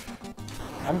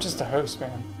 I'm just a host,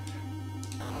 man.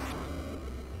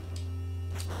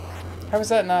 How is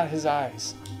that not his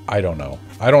eyes? I don't know.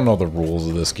 I don't know the rules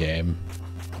of this game.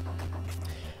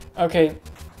 Okay,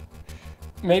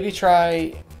 maybe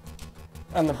try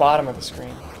on the bottom of the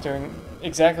screen, doing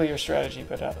exactly your strategy,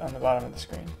 but on the bottom of the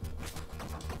screen.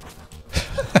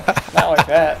 Not like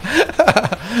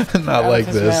that. Not like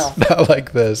his this. mouth. Not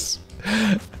like this.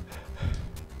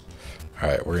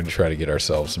 Alright, we're going to try to get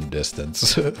ourselves some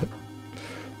distance. This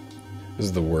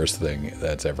is the worst thing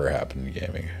that's ever happened in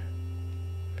gaming.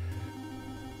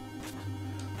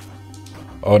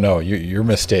 Oh no, you're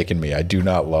mistaking me. I do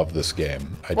not love this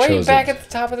game. Why are you back at the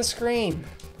top of the screen?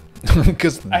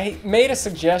 Because I made a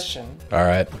suggestion. all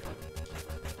right.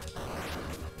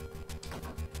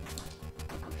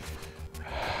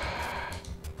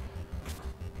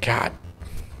 God,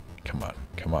 come on,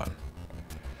 come on.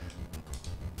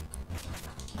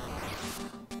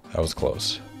 That was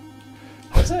close.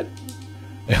 Was it?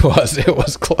 It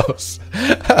was close.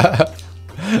 I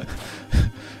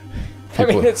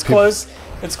mean, it's close.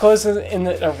 It's close in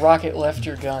that a rocket left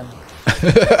your gun.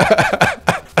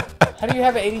 How do you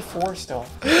have 84 still?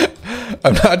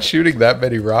 I'm not shooting that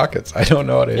many rockets. I don't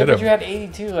know how to Yeah, hit but him. you had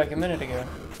 82 like a minute ago.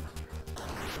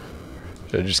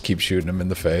 Should I just keep shooting him in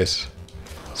the face?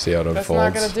 See how it That's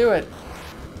unfolds. not gonna do it.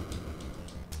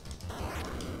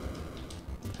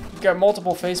 You've got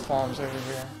multiple face palms over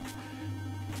here.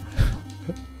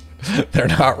 They're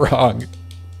not wrong.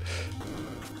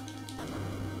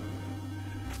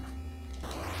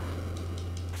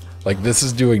 Like, this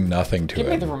is doing nothing to Give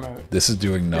me it. the remote. This is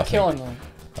doing You're nothing. killing me.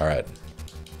 All right.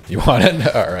 You want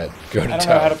it? All right. Go to I don't tap.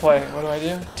 know how to play. What do I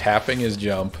do? Tapping is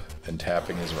jump and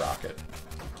tapping is rocket.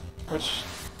 Which?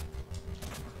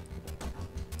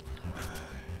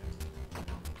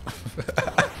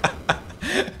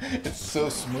 It's so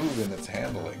smooth in its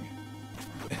handling.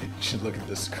 You should look at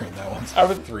this screen. That one's I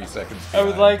would- 3 seconds. I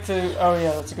would behind. like to. Oh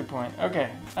yeah, that's a good point.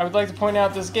 Okay, I would like to point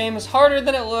out this game is harder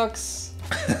than it looks.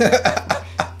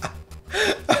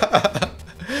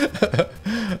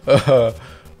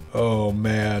 Oh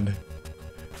man.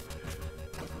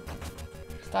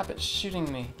 Stop it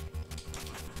shooting me.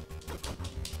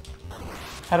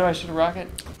 How do I shoot a rocket?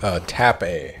 Tap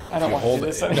A. I don't You want to hold do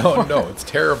this it. anymore. No, it's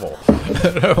terrible.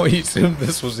 We assumed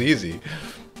this was easy.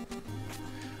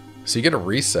 So you get a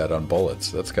reset on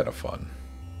bullets. That's kind of fun.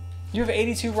 You have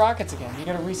 82 rockets again. You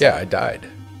got to reset. Yeah, I died.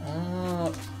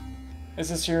 Is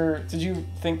this your? Did you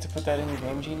think to put that in your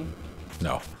game, Genie?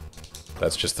 No.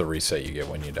 That's just the reset you get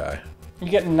when you die. You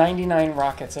get 99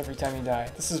 rockets every time you die.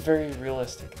 This is very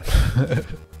realistic.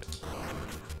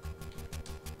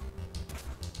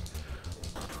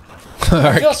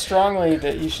 I feel strongly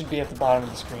that you should be at the bottom of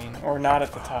the screen, or not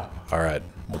at the top. Alright,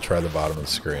 we'll try the bottom of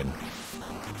the screen.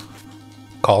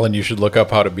 Colin, you should look up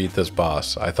how to beat this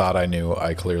boss. I thought I knew.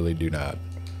 I clearly do not.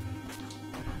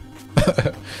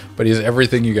 But he's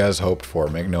everything you guys hoped for,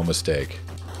 make no mistake.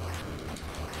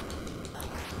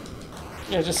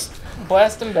 Yeah, just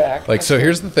blast him back. Like, so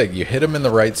here's the thing. You hit him in the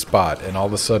right spot, and all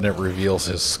of a sudden it reveals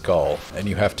his skull, and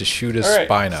you have to shoot his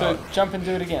spine out. So jump and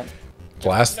do it again.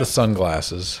 Blast the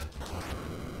sunglasses.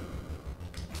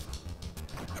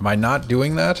 Am I not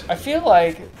doing that? I feel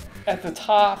like at the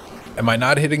top... Am I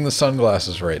not hitting the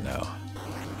sunglasses right now?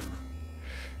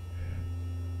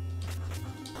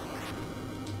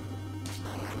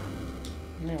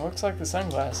 I mean, it looks like the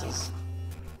sunglasses.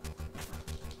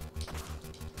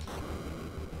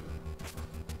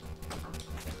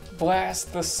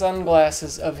 Blast the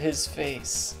sunglasses of his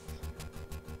face.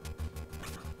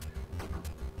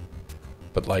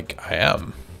 But, like, I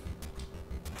am.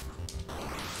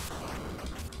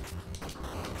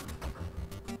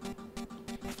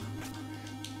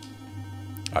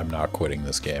 I'm not quitting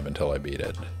this game until I beat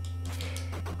it.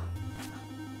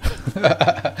 You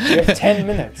have 10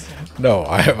 minutes. No,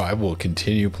 I will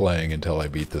continue playing until I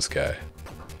beat this guy.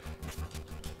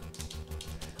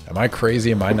 Am I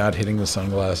crazy? Am I not hitting the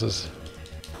sunglasses?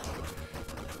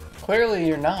 Clearly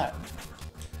you're not.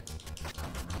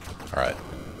 Alright.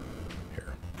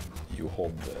 Here. You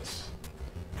hold this.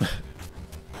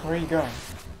 Where are you going?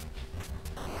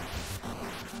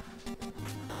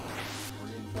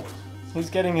 He's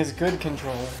getting his good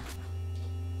controller.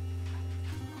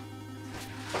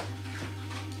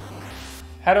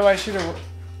 How do I shoot a...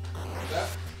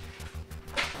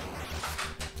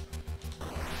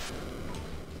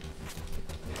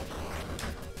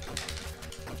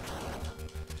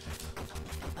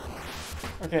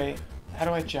 Okay, how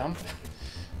do I jump?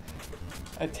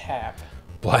 I tap.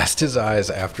 Blast his eyes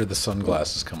after the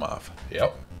sunglasses come off.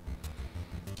 Yep.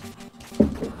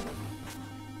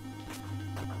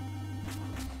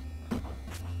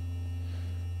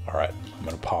 Alright, I'm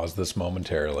going to pause this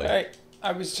momentarily.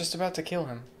 I was just about to kill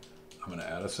him. I'm going to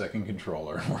add a second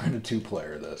controller, and we're going to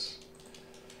two-player this.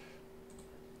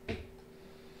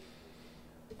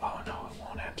 Oh no, it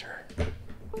won't enter.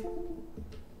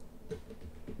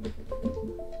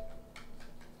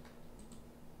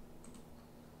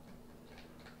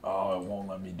 Oh, it won't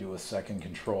let me do a second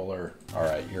controller.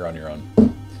 Alright, you're on your own.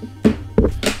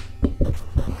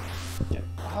 Get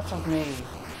off of me.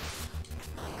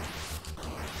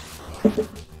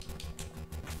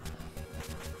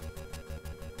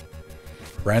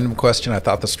 Random question, I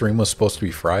thought the stream was supposed to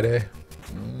be Friday.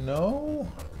 No?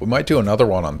 We might do another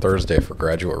one on Thursday for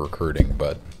graduate recruiting,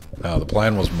 but no, the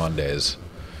plan was Mondays.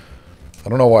 I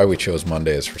don't know why we chose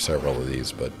Mondays for several of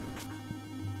these, but...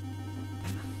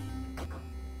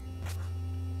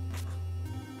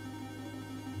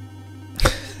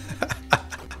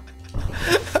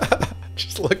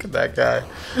 Just look at that guy.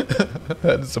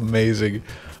 That is amazing.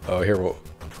 Oh, here we'll...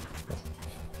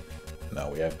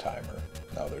 No, we have timer.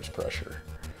 Now there's pressure.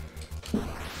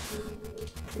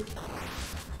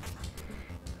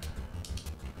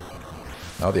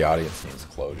 Now the audience needs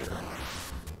closure.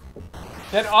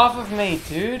 Get off of me,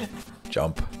 dude.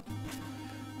 Jump.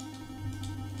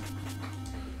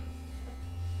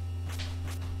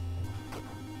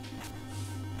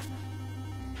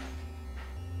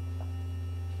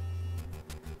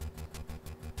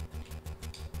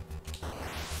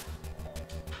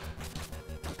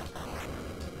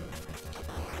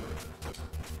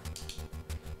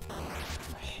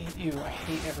 I hate you. I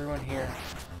hate everyone here.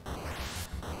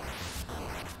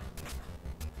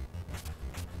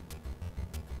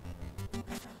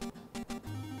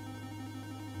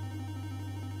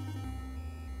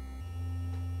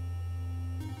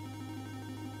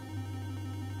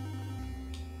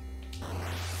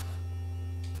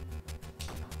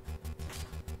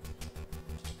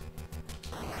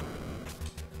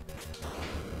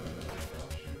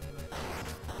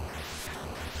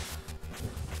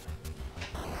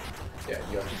 Yeah,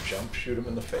 you have to jump, shoot him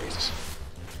in the face.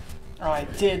 Oh, I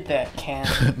did that, Ken.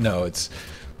 No, it's...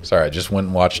 Sorry, I just went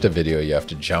and watched a video. You have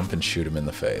to jump and shoot him in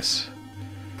the face.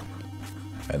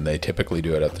 And they typically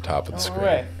do it at the top of the screen.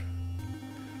 Right.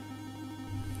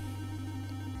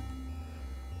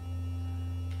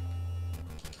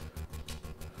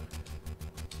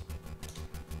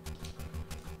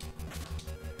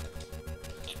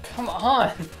 Come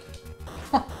on.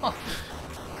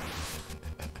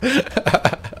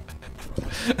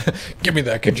 Give me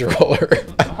that controller.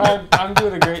 I'm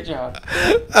doing a great job.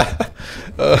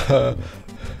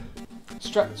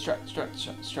 Strut, strut, strut,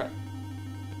 strut, strut.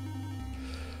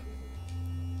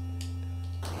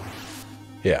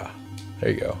 Yeah. There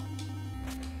you go.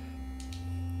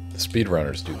 The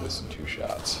speedrunners do this in 2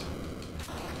 shots.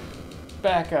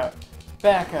 Back up.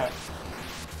 Back up.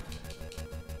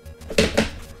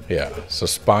 Yeah, so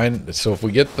spine... So if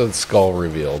we get the skull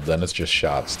revealed, then it's just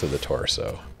shots to the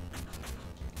torso.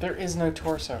 There is no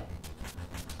torso.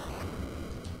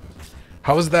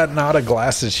 How is that not a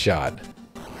glasses shot?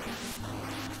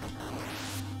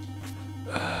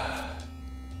 I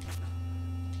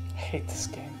hate this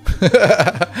game.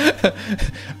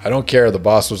 I don't care. The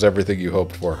boss was everything you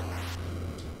hoped for.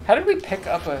 How did we pick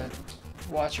up a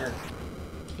watcher?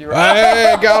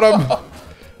 Hey, got him!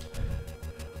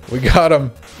 We got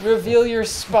him. Reveal your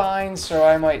spine so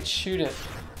I might shoot it.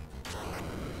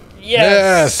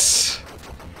 Yes! Yes!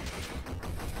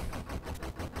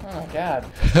 Oh my god.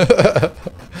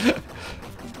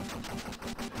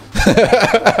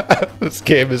 This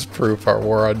game is proof our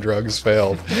war on drugs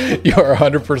failed. You are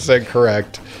 100%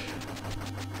 correct.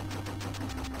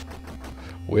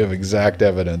 We have exact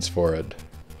evidence for it.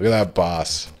 Look at that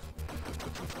boss.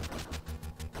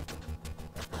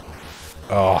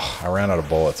 Oh, I ran out of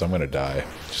bullets. I'm going to die.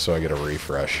 Just so I get a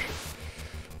refresh.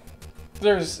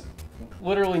 There's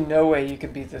literally no way you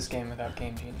could beat this game without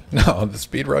Game Genie. No, the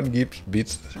speedrun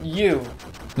beats... You.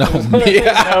 No, There's me. literally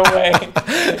no way.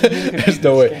 that you could There's beat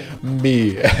no this way. game.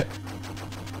 Me.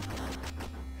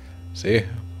 See?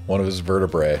 One of his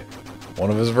vertebrae.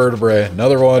 One of his vertebrae.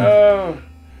 Another one. Oh.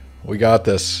 We got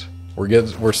this.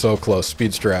 We're so close.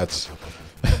 Speed strats.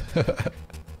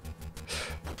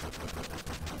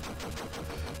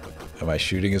 Am I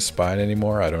shooting his spine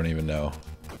anymore? I don't even know.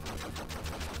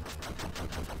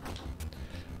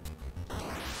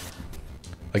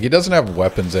 Like, he doesn't have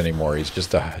weapons anymore. He's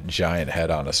just a giant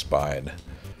head on a spine.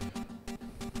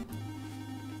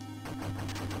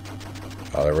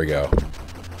 Oh, there we go.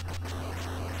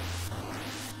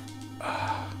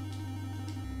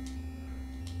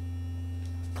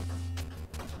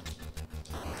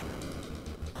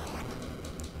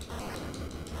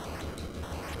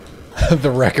 The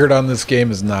record on this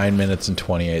game is 9 minutes and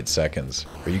 28 seconds.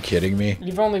 Are you kidding me?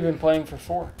 You've only been playing for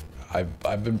 4.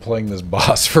 I've been playing this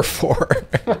boss for 4.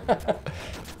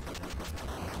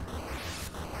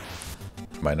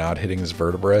 Am I not hitting his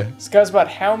vertebrae? This guy's about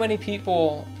how many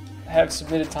people have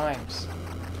submitted times?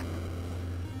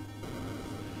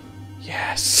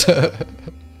 Yes. Do I have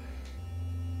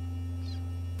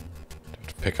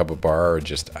to pick up a bar or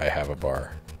just I have a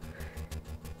bar?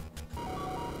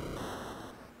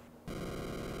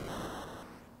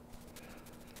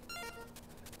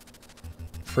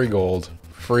 Free gold.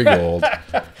 Free gold.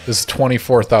 This is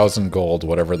 24,000 gold,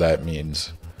 whatever that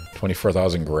means.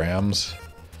 24,000 grams.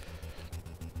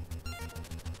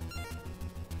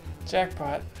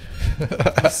 Jackpot.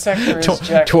 The sector is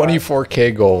jackpot.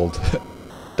 24k gold.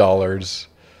 Dollars.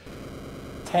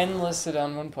 10 listed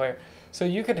on one player. So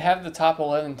you could have the top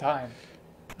 11 time.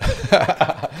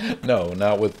 No,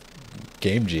 not with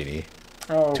Game Genie.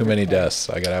 Oh, Too many good point. deaths.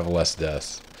 I gotta have less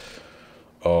deaths.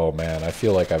 Oh man, I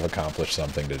feel like I've accomplished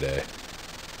something today.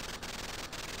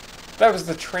 That was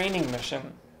the training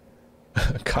mission.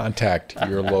 Contact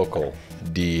your local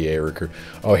DEA recruit.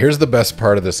 Oh, here's the best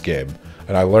part of this game.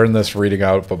 And I learned this reading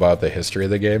out about the history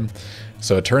of the game.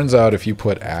 So it turns out if you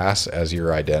put ass as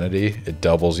your identity, it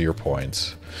doubles your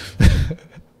points.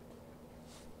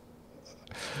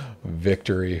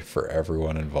 Victory for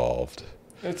everyone involved.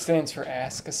 It stands for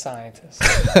Ask a Scientist.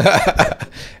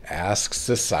 Asks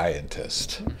the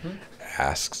scientist.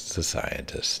 Asks the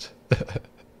scientist.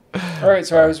 All right,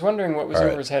 so I was wondering what was All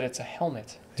right. over his head. It's a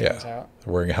helmet, turns out.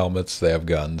 They're wearing helmets. They have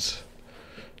guns.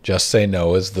 Just say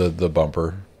no is the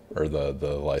bumper or the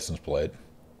license plate.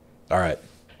 All right.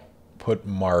 Put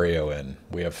Mario in.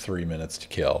 We have 3 minutes to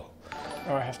kill.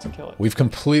 Oh, I have to kill it. We've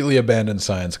completely abandoned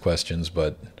science questions,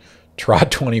 but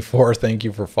Trot24, thank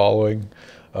you for following.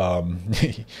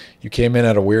 You came in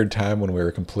at a weird time when we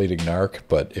were completing NARC,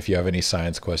 but if you have any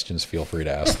science questions, feel free to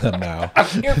ask them now.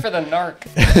 I'm here for the NARC.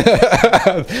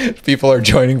 People are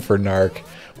joining for NARC.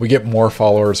 We get more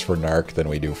followers for NARC than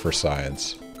we do for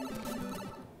science.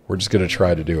 We're just going to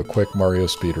try to do a quick Mario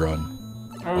speedrun.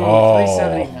 Oh,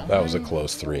 379. That was a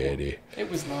close 380. It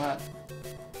was not.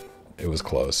 It was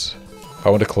close. I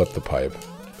want to clip the pipe.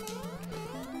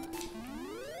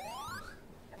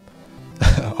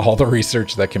 All the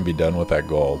research that can be done with that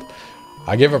gold.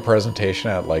 I gave a presentation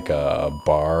at like a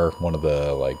bar, one of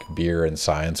the like beer and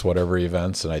science whatever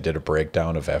events, and I did a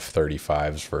breakdown of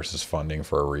F-35s versus funding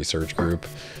for a research group.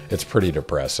 It's pretty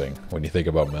depressing when you think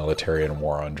about military and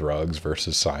war on drugs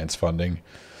versus science funding.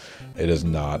 It is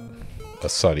not a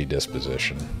sunny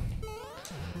disposition.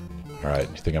 All right,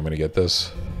 you think I'm going to get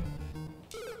this?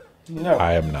 No.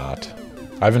 I am not.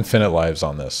 I have infinite lives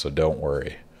on this, so don't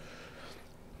worry.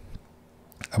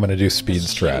 I'm going to do speed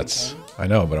strats. I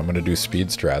know, but I'm going to do speed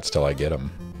strats till I get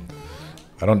them.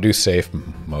 I don't do safe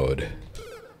mode.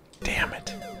 Damn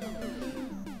it.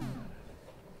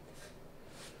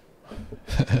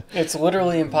 It's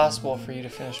literally impossible for you to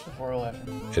finish before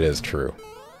 11. It is true.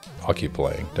 I'll keep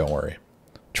playing. Don't worry.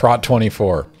 Trot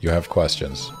 24. You have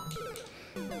questions.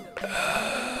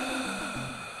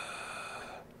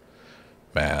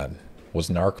 Man, was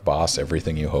NARC Boss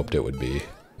everything you hoped it would be?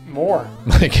 More.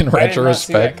 Like in I did not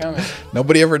see that retrospect, coming.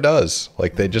 nobody ever does.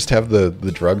 Like they just have the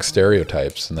drug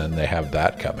stereotypes and then they have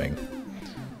that coming.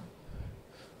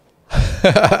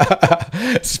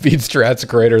 Speed strats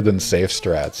greater than safe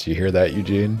strats. You hear that,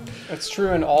 Eugene? It's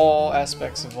true in all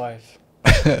aspects of life.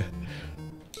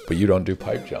 But you don't do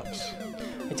pipe jumps.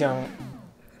 I don't.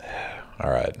 All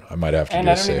right, I might have to And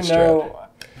do I a don't safe even strat. know.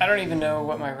 I don't even know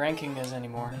what my ranking is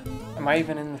anymore. Am I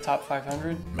even in the top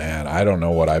 500? Man, I don't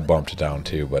know what I bumped down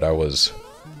to, but I was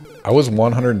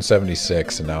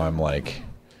 176, and now I'm like,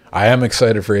 I am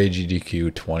excited for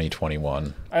AGDQ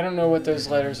 2021. I don't know what those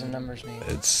letters and numbers mean.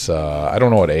 It's I don't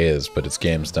know what A is, but it's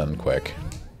games done quick.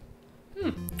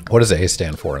 What does A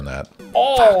stand for in that?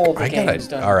 All the I games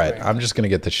gotta. done All right, quick. I'm just gonna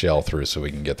get the shell through so we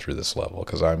can get through this level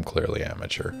because I'm clearly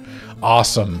amateur.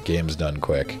 Awesome, games done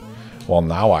quick. Well,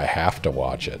 now I have to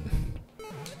watch it.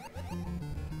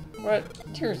 What?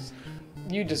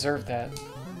 You deserve that.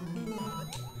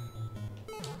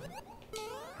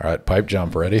 All right, pipe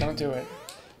jump ready. Don't do it.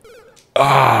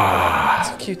 Ah!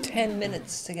 It took you 10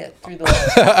 minutes to get through the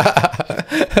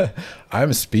level.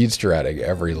 I'm speed stratting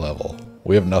every level.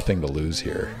 We have nothing to lose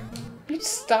here. You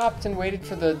stopped and waited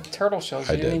for the turtle shells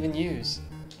you I didn't did. even use.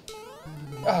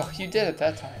 Oh, you did it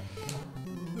that time.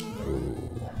 Ooh,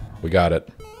 we got it.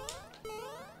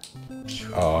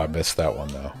 Oh, I missed that one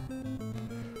though.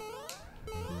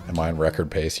 Am I in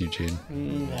record pace, Eugene?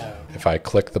 No. If I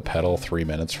click the pedal 3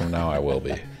 minutes from now, I will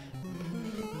be.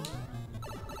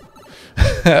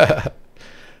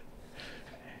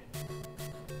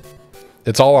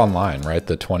 It's all online, right?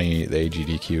 The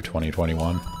AGDQ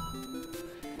 2021.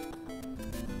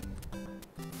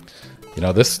 You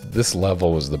know, this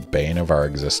level was the bane of our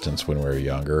existence when we were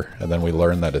younger, and then we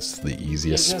learned that it's the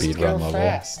easiest You just speedrun go level.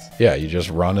 fast. Yeah, you just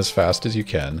run as fast as you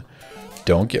can.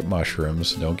 Don't get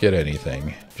mushrooms. Don't get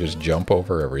anything. Just jump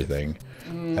over everything.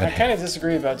 I kind of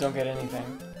disagree about don't get anything.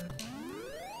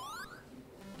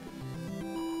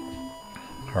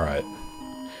 All right.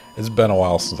 It's been a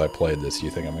while since I played this.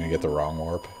 You think I'm going to get the wrong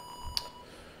warp?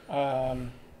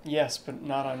 Yes, but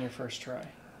not on your first try.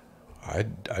 I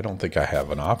don't think I have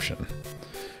an option.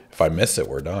 If I miss it,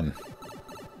 we're done.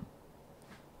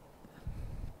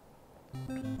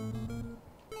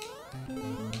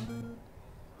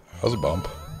 That was a bump.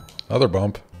 Another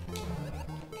bump.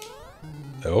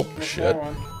 Oh, Missed shit. that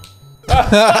one.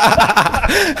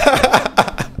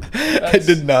 I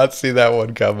did not see that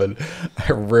one coming.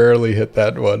 I rarely hit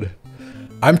that one.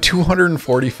 I'm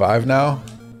 245 now.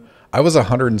 I was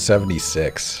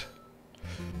 176.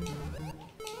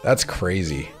 That's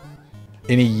crazy.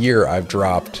 In a year, I've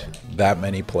dropped that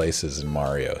many places in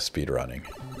Mario speedrunning.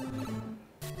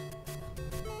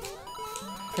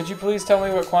 Could you please tell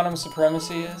me what quantum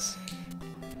supremacy is?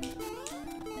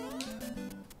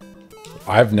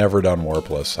 I've never done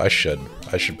warpless. I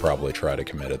should probably try to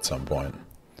commit at some point.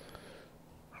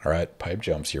 All right, pipe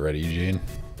jumps. You ready, Eugene?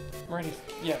 Ready?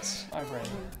 Yes, I'm ready.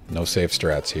 No safe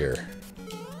strats here.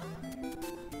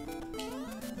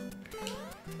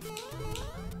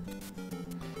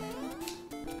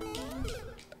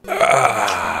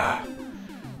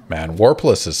 Man,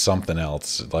 warpless is something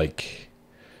else. Like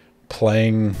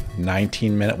playing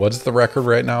 19 minutes. What's the record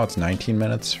right now? It's 19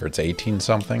 minutes or it's 18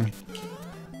 something.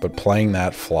 But playing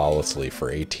that flawlessly for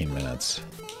 18 minutes.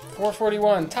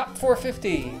 441, top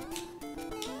 450.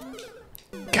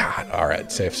 God, all right,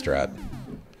 safe strat.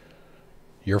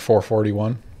 You're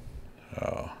 441?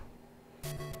 Oh.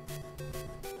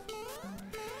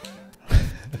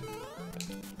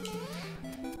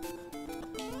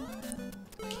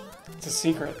 It's a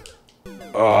secret.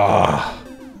 Oh.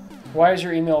 Why is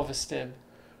your email Vestib?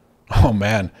 Oh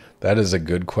man, that is a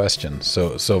good question.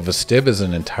 So vestib is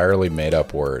an entirely made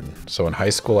up word. So in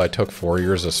high school I took 4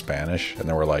 years of Spanish, and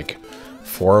there were like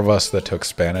 4 of us that took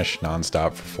Spanish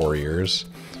nonstop for 4 years.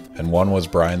 And one was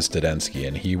Brian Studensky,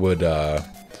 and he would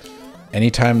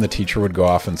anytime the teacher would go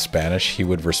off in Spanish, he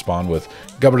would respond with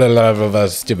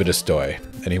vestibidistoy,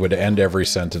 and he would end every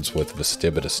sentence with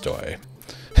vestibidistoy.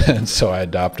 And so I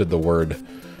adopted the word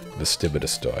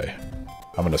vestibidistoy.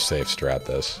 I'm gonna safe strat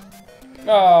this.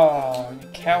 Oh, you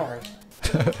coward.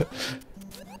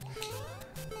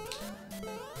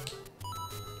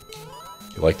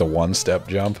 You like the one-step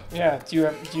jump? Yeah. Do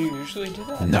you usually do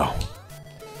that? No.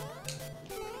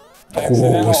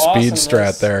 Accidental Ooh, speed awesomeness.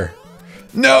 strat there.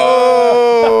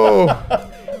 No!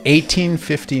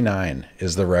 1859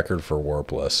 is the record for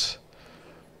warpless.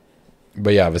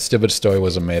 But yeah, Vestibustoy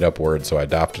was a made-up word, so I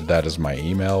adopted that as my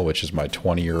email, which is my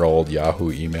 20-year-old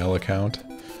Yahoo email account.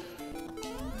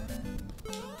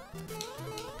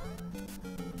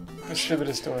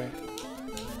 Vestibustoy.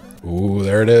 Ooh,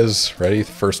 there it is. Ready?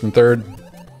 First and third.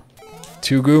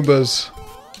 2 Goombas.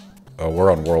 Oh, we're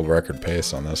on world record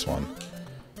pace on this one.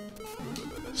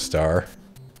 Star.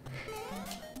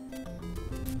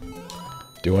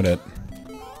 Doing it.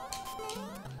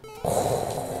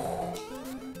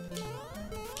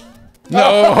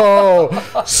 No!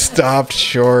 Stopped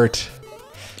short.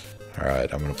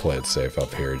 Alright, I'm going to play it safe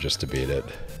up here just to beat it.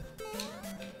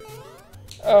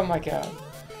 Oh my god.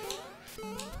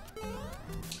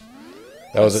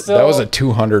 That was a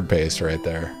 200 pace right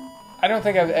there. I don't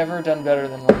think I've ever done better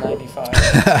than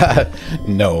 195.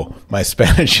 No, my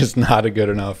Spanish is not good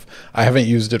enough. I haven't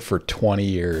used it for 20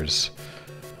 years.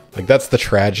 Like, that's the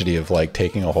tragedy of, like,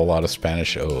 taking a whole lot of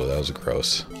Spanish. Oh, that was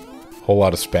gross. Whole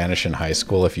lot of Spanish in high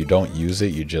school. If you don't use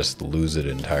it, you just lose it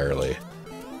entirely.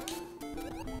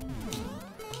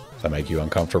 Does that make you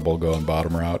uncomfortable going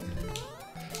bottom route?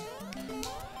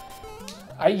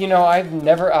 I've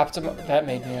never optimized. That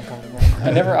made me uncomfortable. I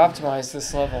never optimized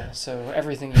this level, so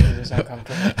everything you do is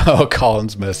uncomfortable. Oh,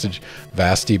 Colin's message.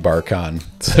 Vasti Barkon.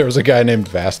 So there was a guy named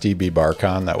Vasti B.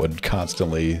 Barkon that would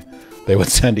constantly... They would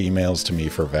send emails to me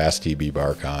for Vasti B.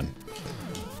 Barkon.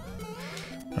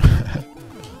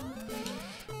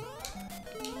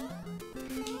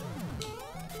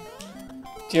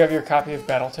 Do you have your copy of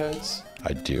Battletoads?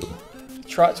 I do.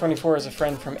 Trot24 is a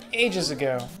friend from ages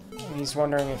ago, and he's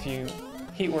wondering if you...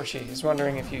 He or she is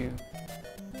wondering if you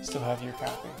still have your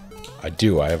copy. I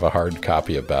do. I have a hard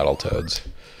copy of Battletoads.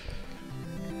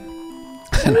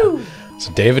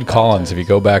 So David Collins, if you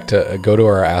go to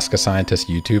our Ask a Scientist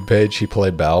YouTube page, he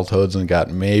played Battletoads and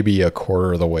got maybe a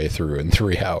quarter of the way through in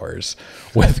 3 hours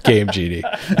with Game Genie.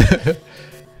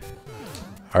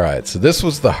 All right, so this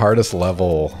was the hardest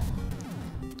level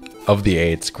of the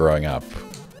 8s growing up,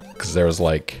 because there was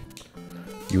like,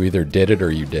 you either did it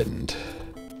or you didn't.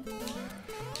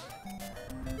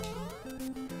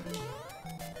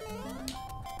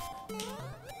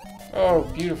 Oh,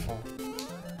 beautiful.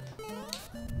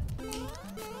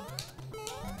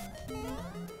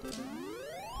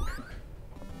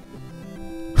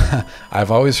 I've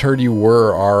always heard you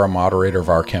are a moderator of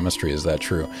our chemistry. Is that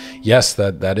true? Yes,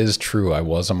 that is true. I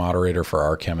was a moderator for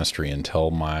our chemistry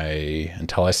until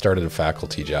I started a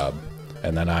faculty job,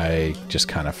 and then I just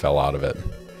kind of fell out of it.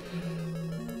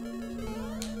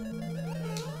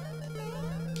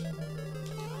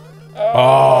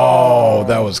 Oh,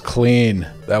 that was clean.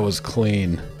 That was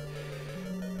clean.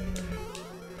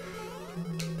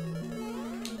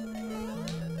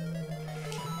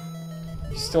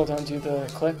 You still don't do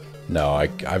the clip? No,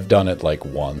 I've done it like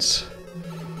once.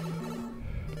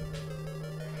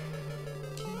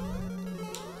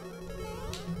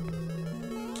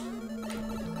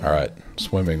 All right,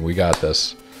 swimming, we got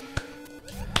this.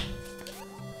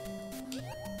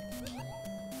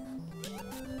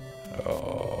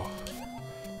 Oh.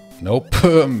 Nope,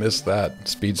 missed that.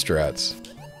 Speed strats.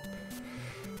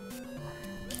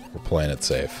 We're playing it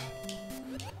safe.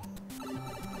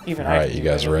 Even All I right, can you do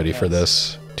guys better ready than for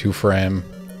this. this? 2 frame.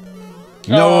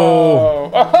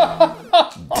 No!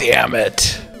 Oh. Damn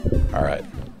it! All right.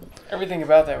 Everything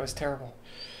about that was terrible.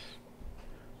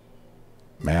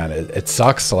 Man, it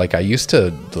sucks. Like, I used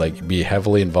to like be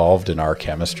heavily involved in our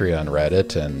chemistry on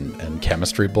Reddit and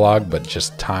chemistry blog, but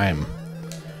just time.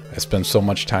 I spent so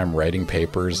much time writing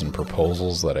papers and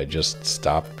proposals that I just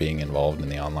stopped being involved in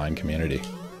the online community.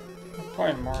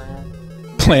 Playing Mario.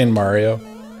 Playing Mario.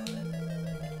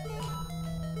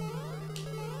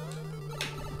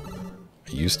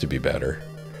 I used to be better.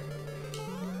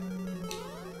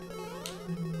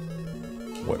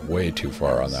 Went way too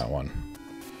far on that one.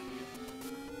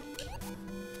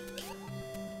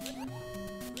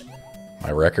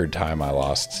 My record time, I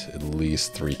lost at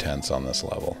least 3/10 on this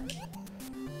level.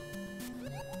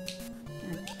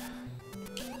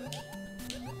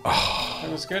 It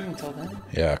was good until then.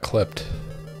 Yeah, clipped.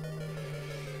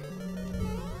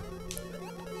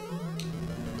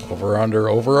 Over, under,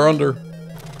 over, under.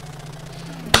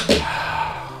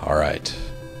 All right.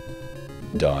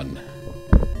 Done.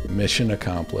 Mission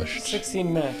accomplished.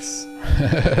 16 minutes.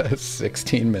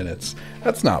 16 minutes.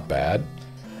 That's not bad.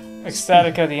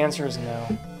 Ecstatica, the answer is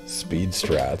no. Speed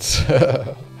strats.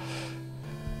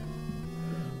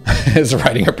 Is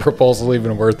writing a proposal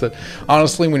even worth it?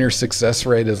 Honestly, when your success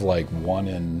rate is like 1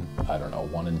 in, I don't know,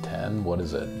 1 in 10, what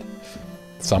is it?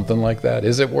 Something like that.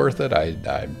 Is it worth it? I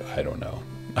don't know.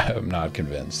 I'm not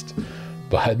convinced.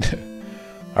 But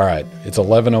all right, it's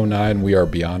 11:09. We are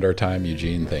beyond our time.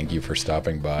 Eugene, thank you for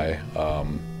stopping by.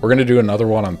 We're going to do another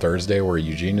one on Thursday where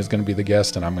Eugene is going to be the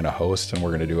guest and I'm going to host, and we're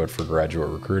going to do it for graduate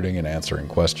recruiting and answering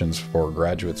questions for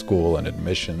graduate school and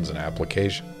admissions and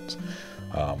applications.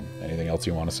 Anything else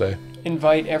you want to say?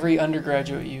 Invite every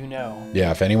undergraduate you know.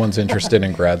 Yeah, if anyone's interested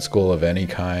in grad school of any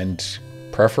kind,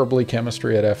 preferably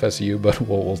chemistry at FSU, but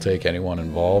we'll take anyone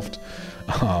involved.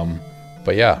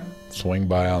 But yeah, swing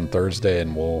by on Thursday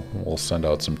and we'll send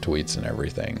out some tweets and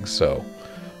everything. So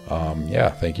yeah,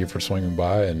 thank you for swinging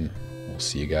by, and we'll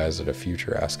see you guys at a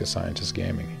future Ask a Scientist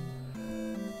Gaming.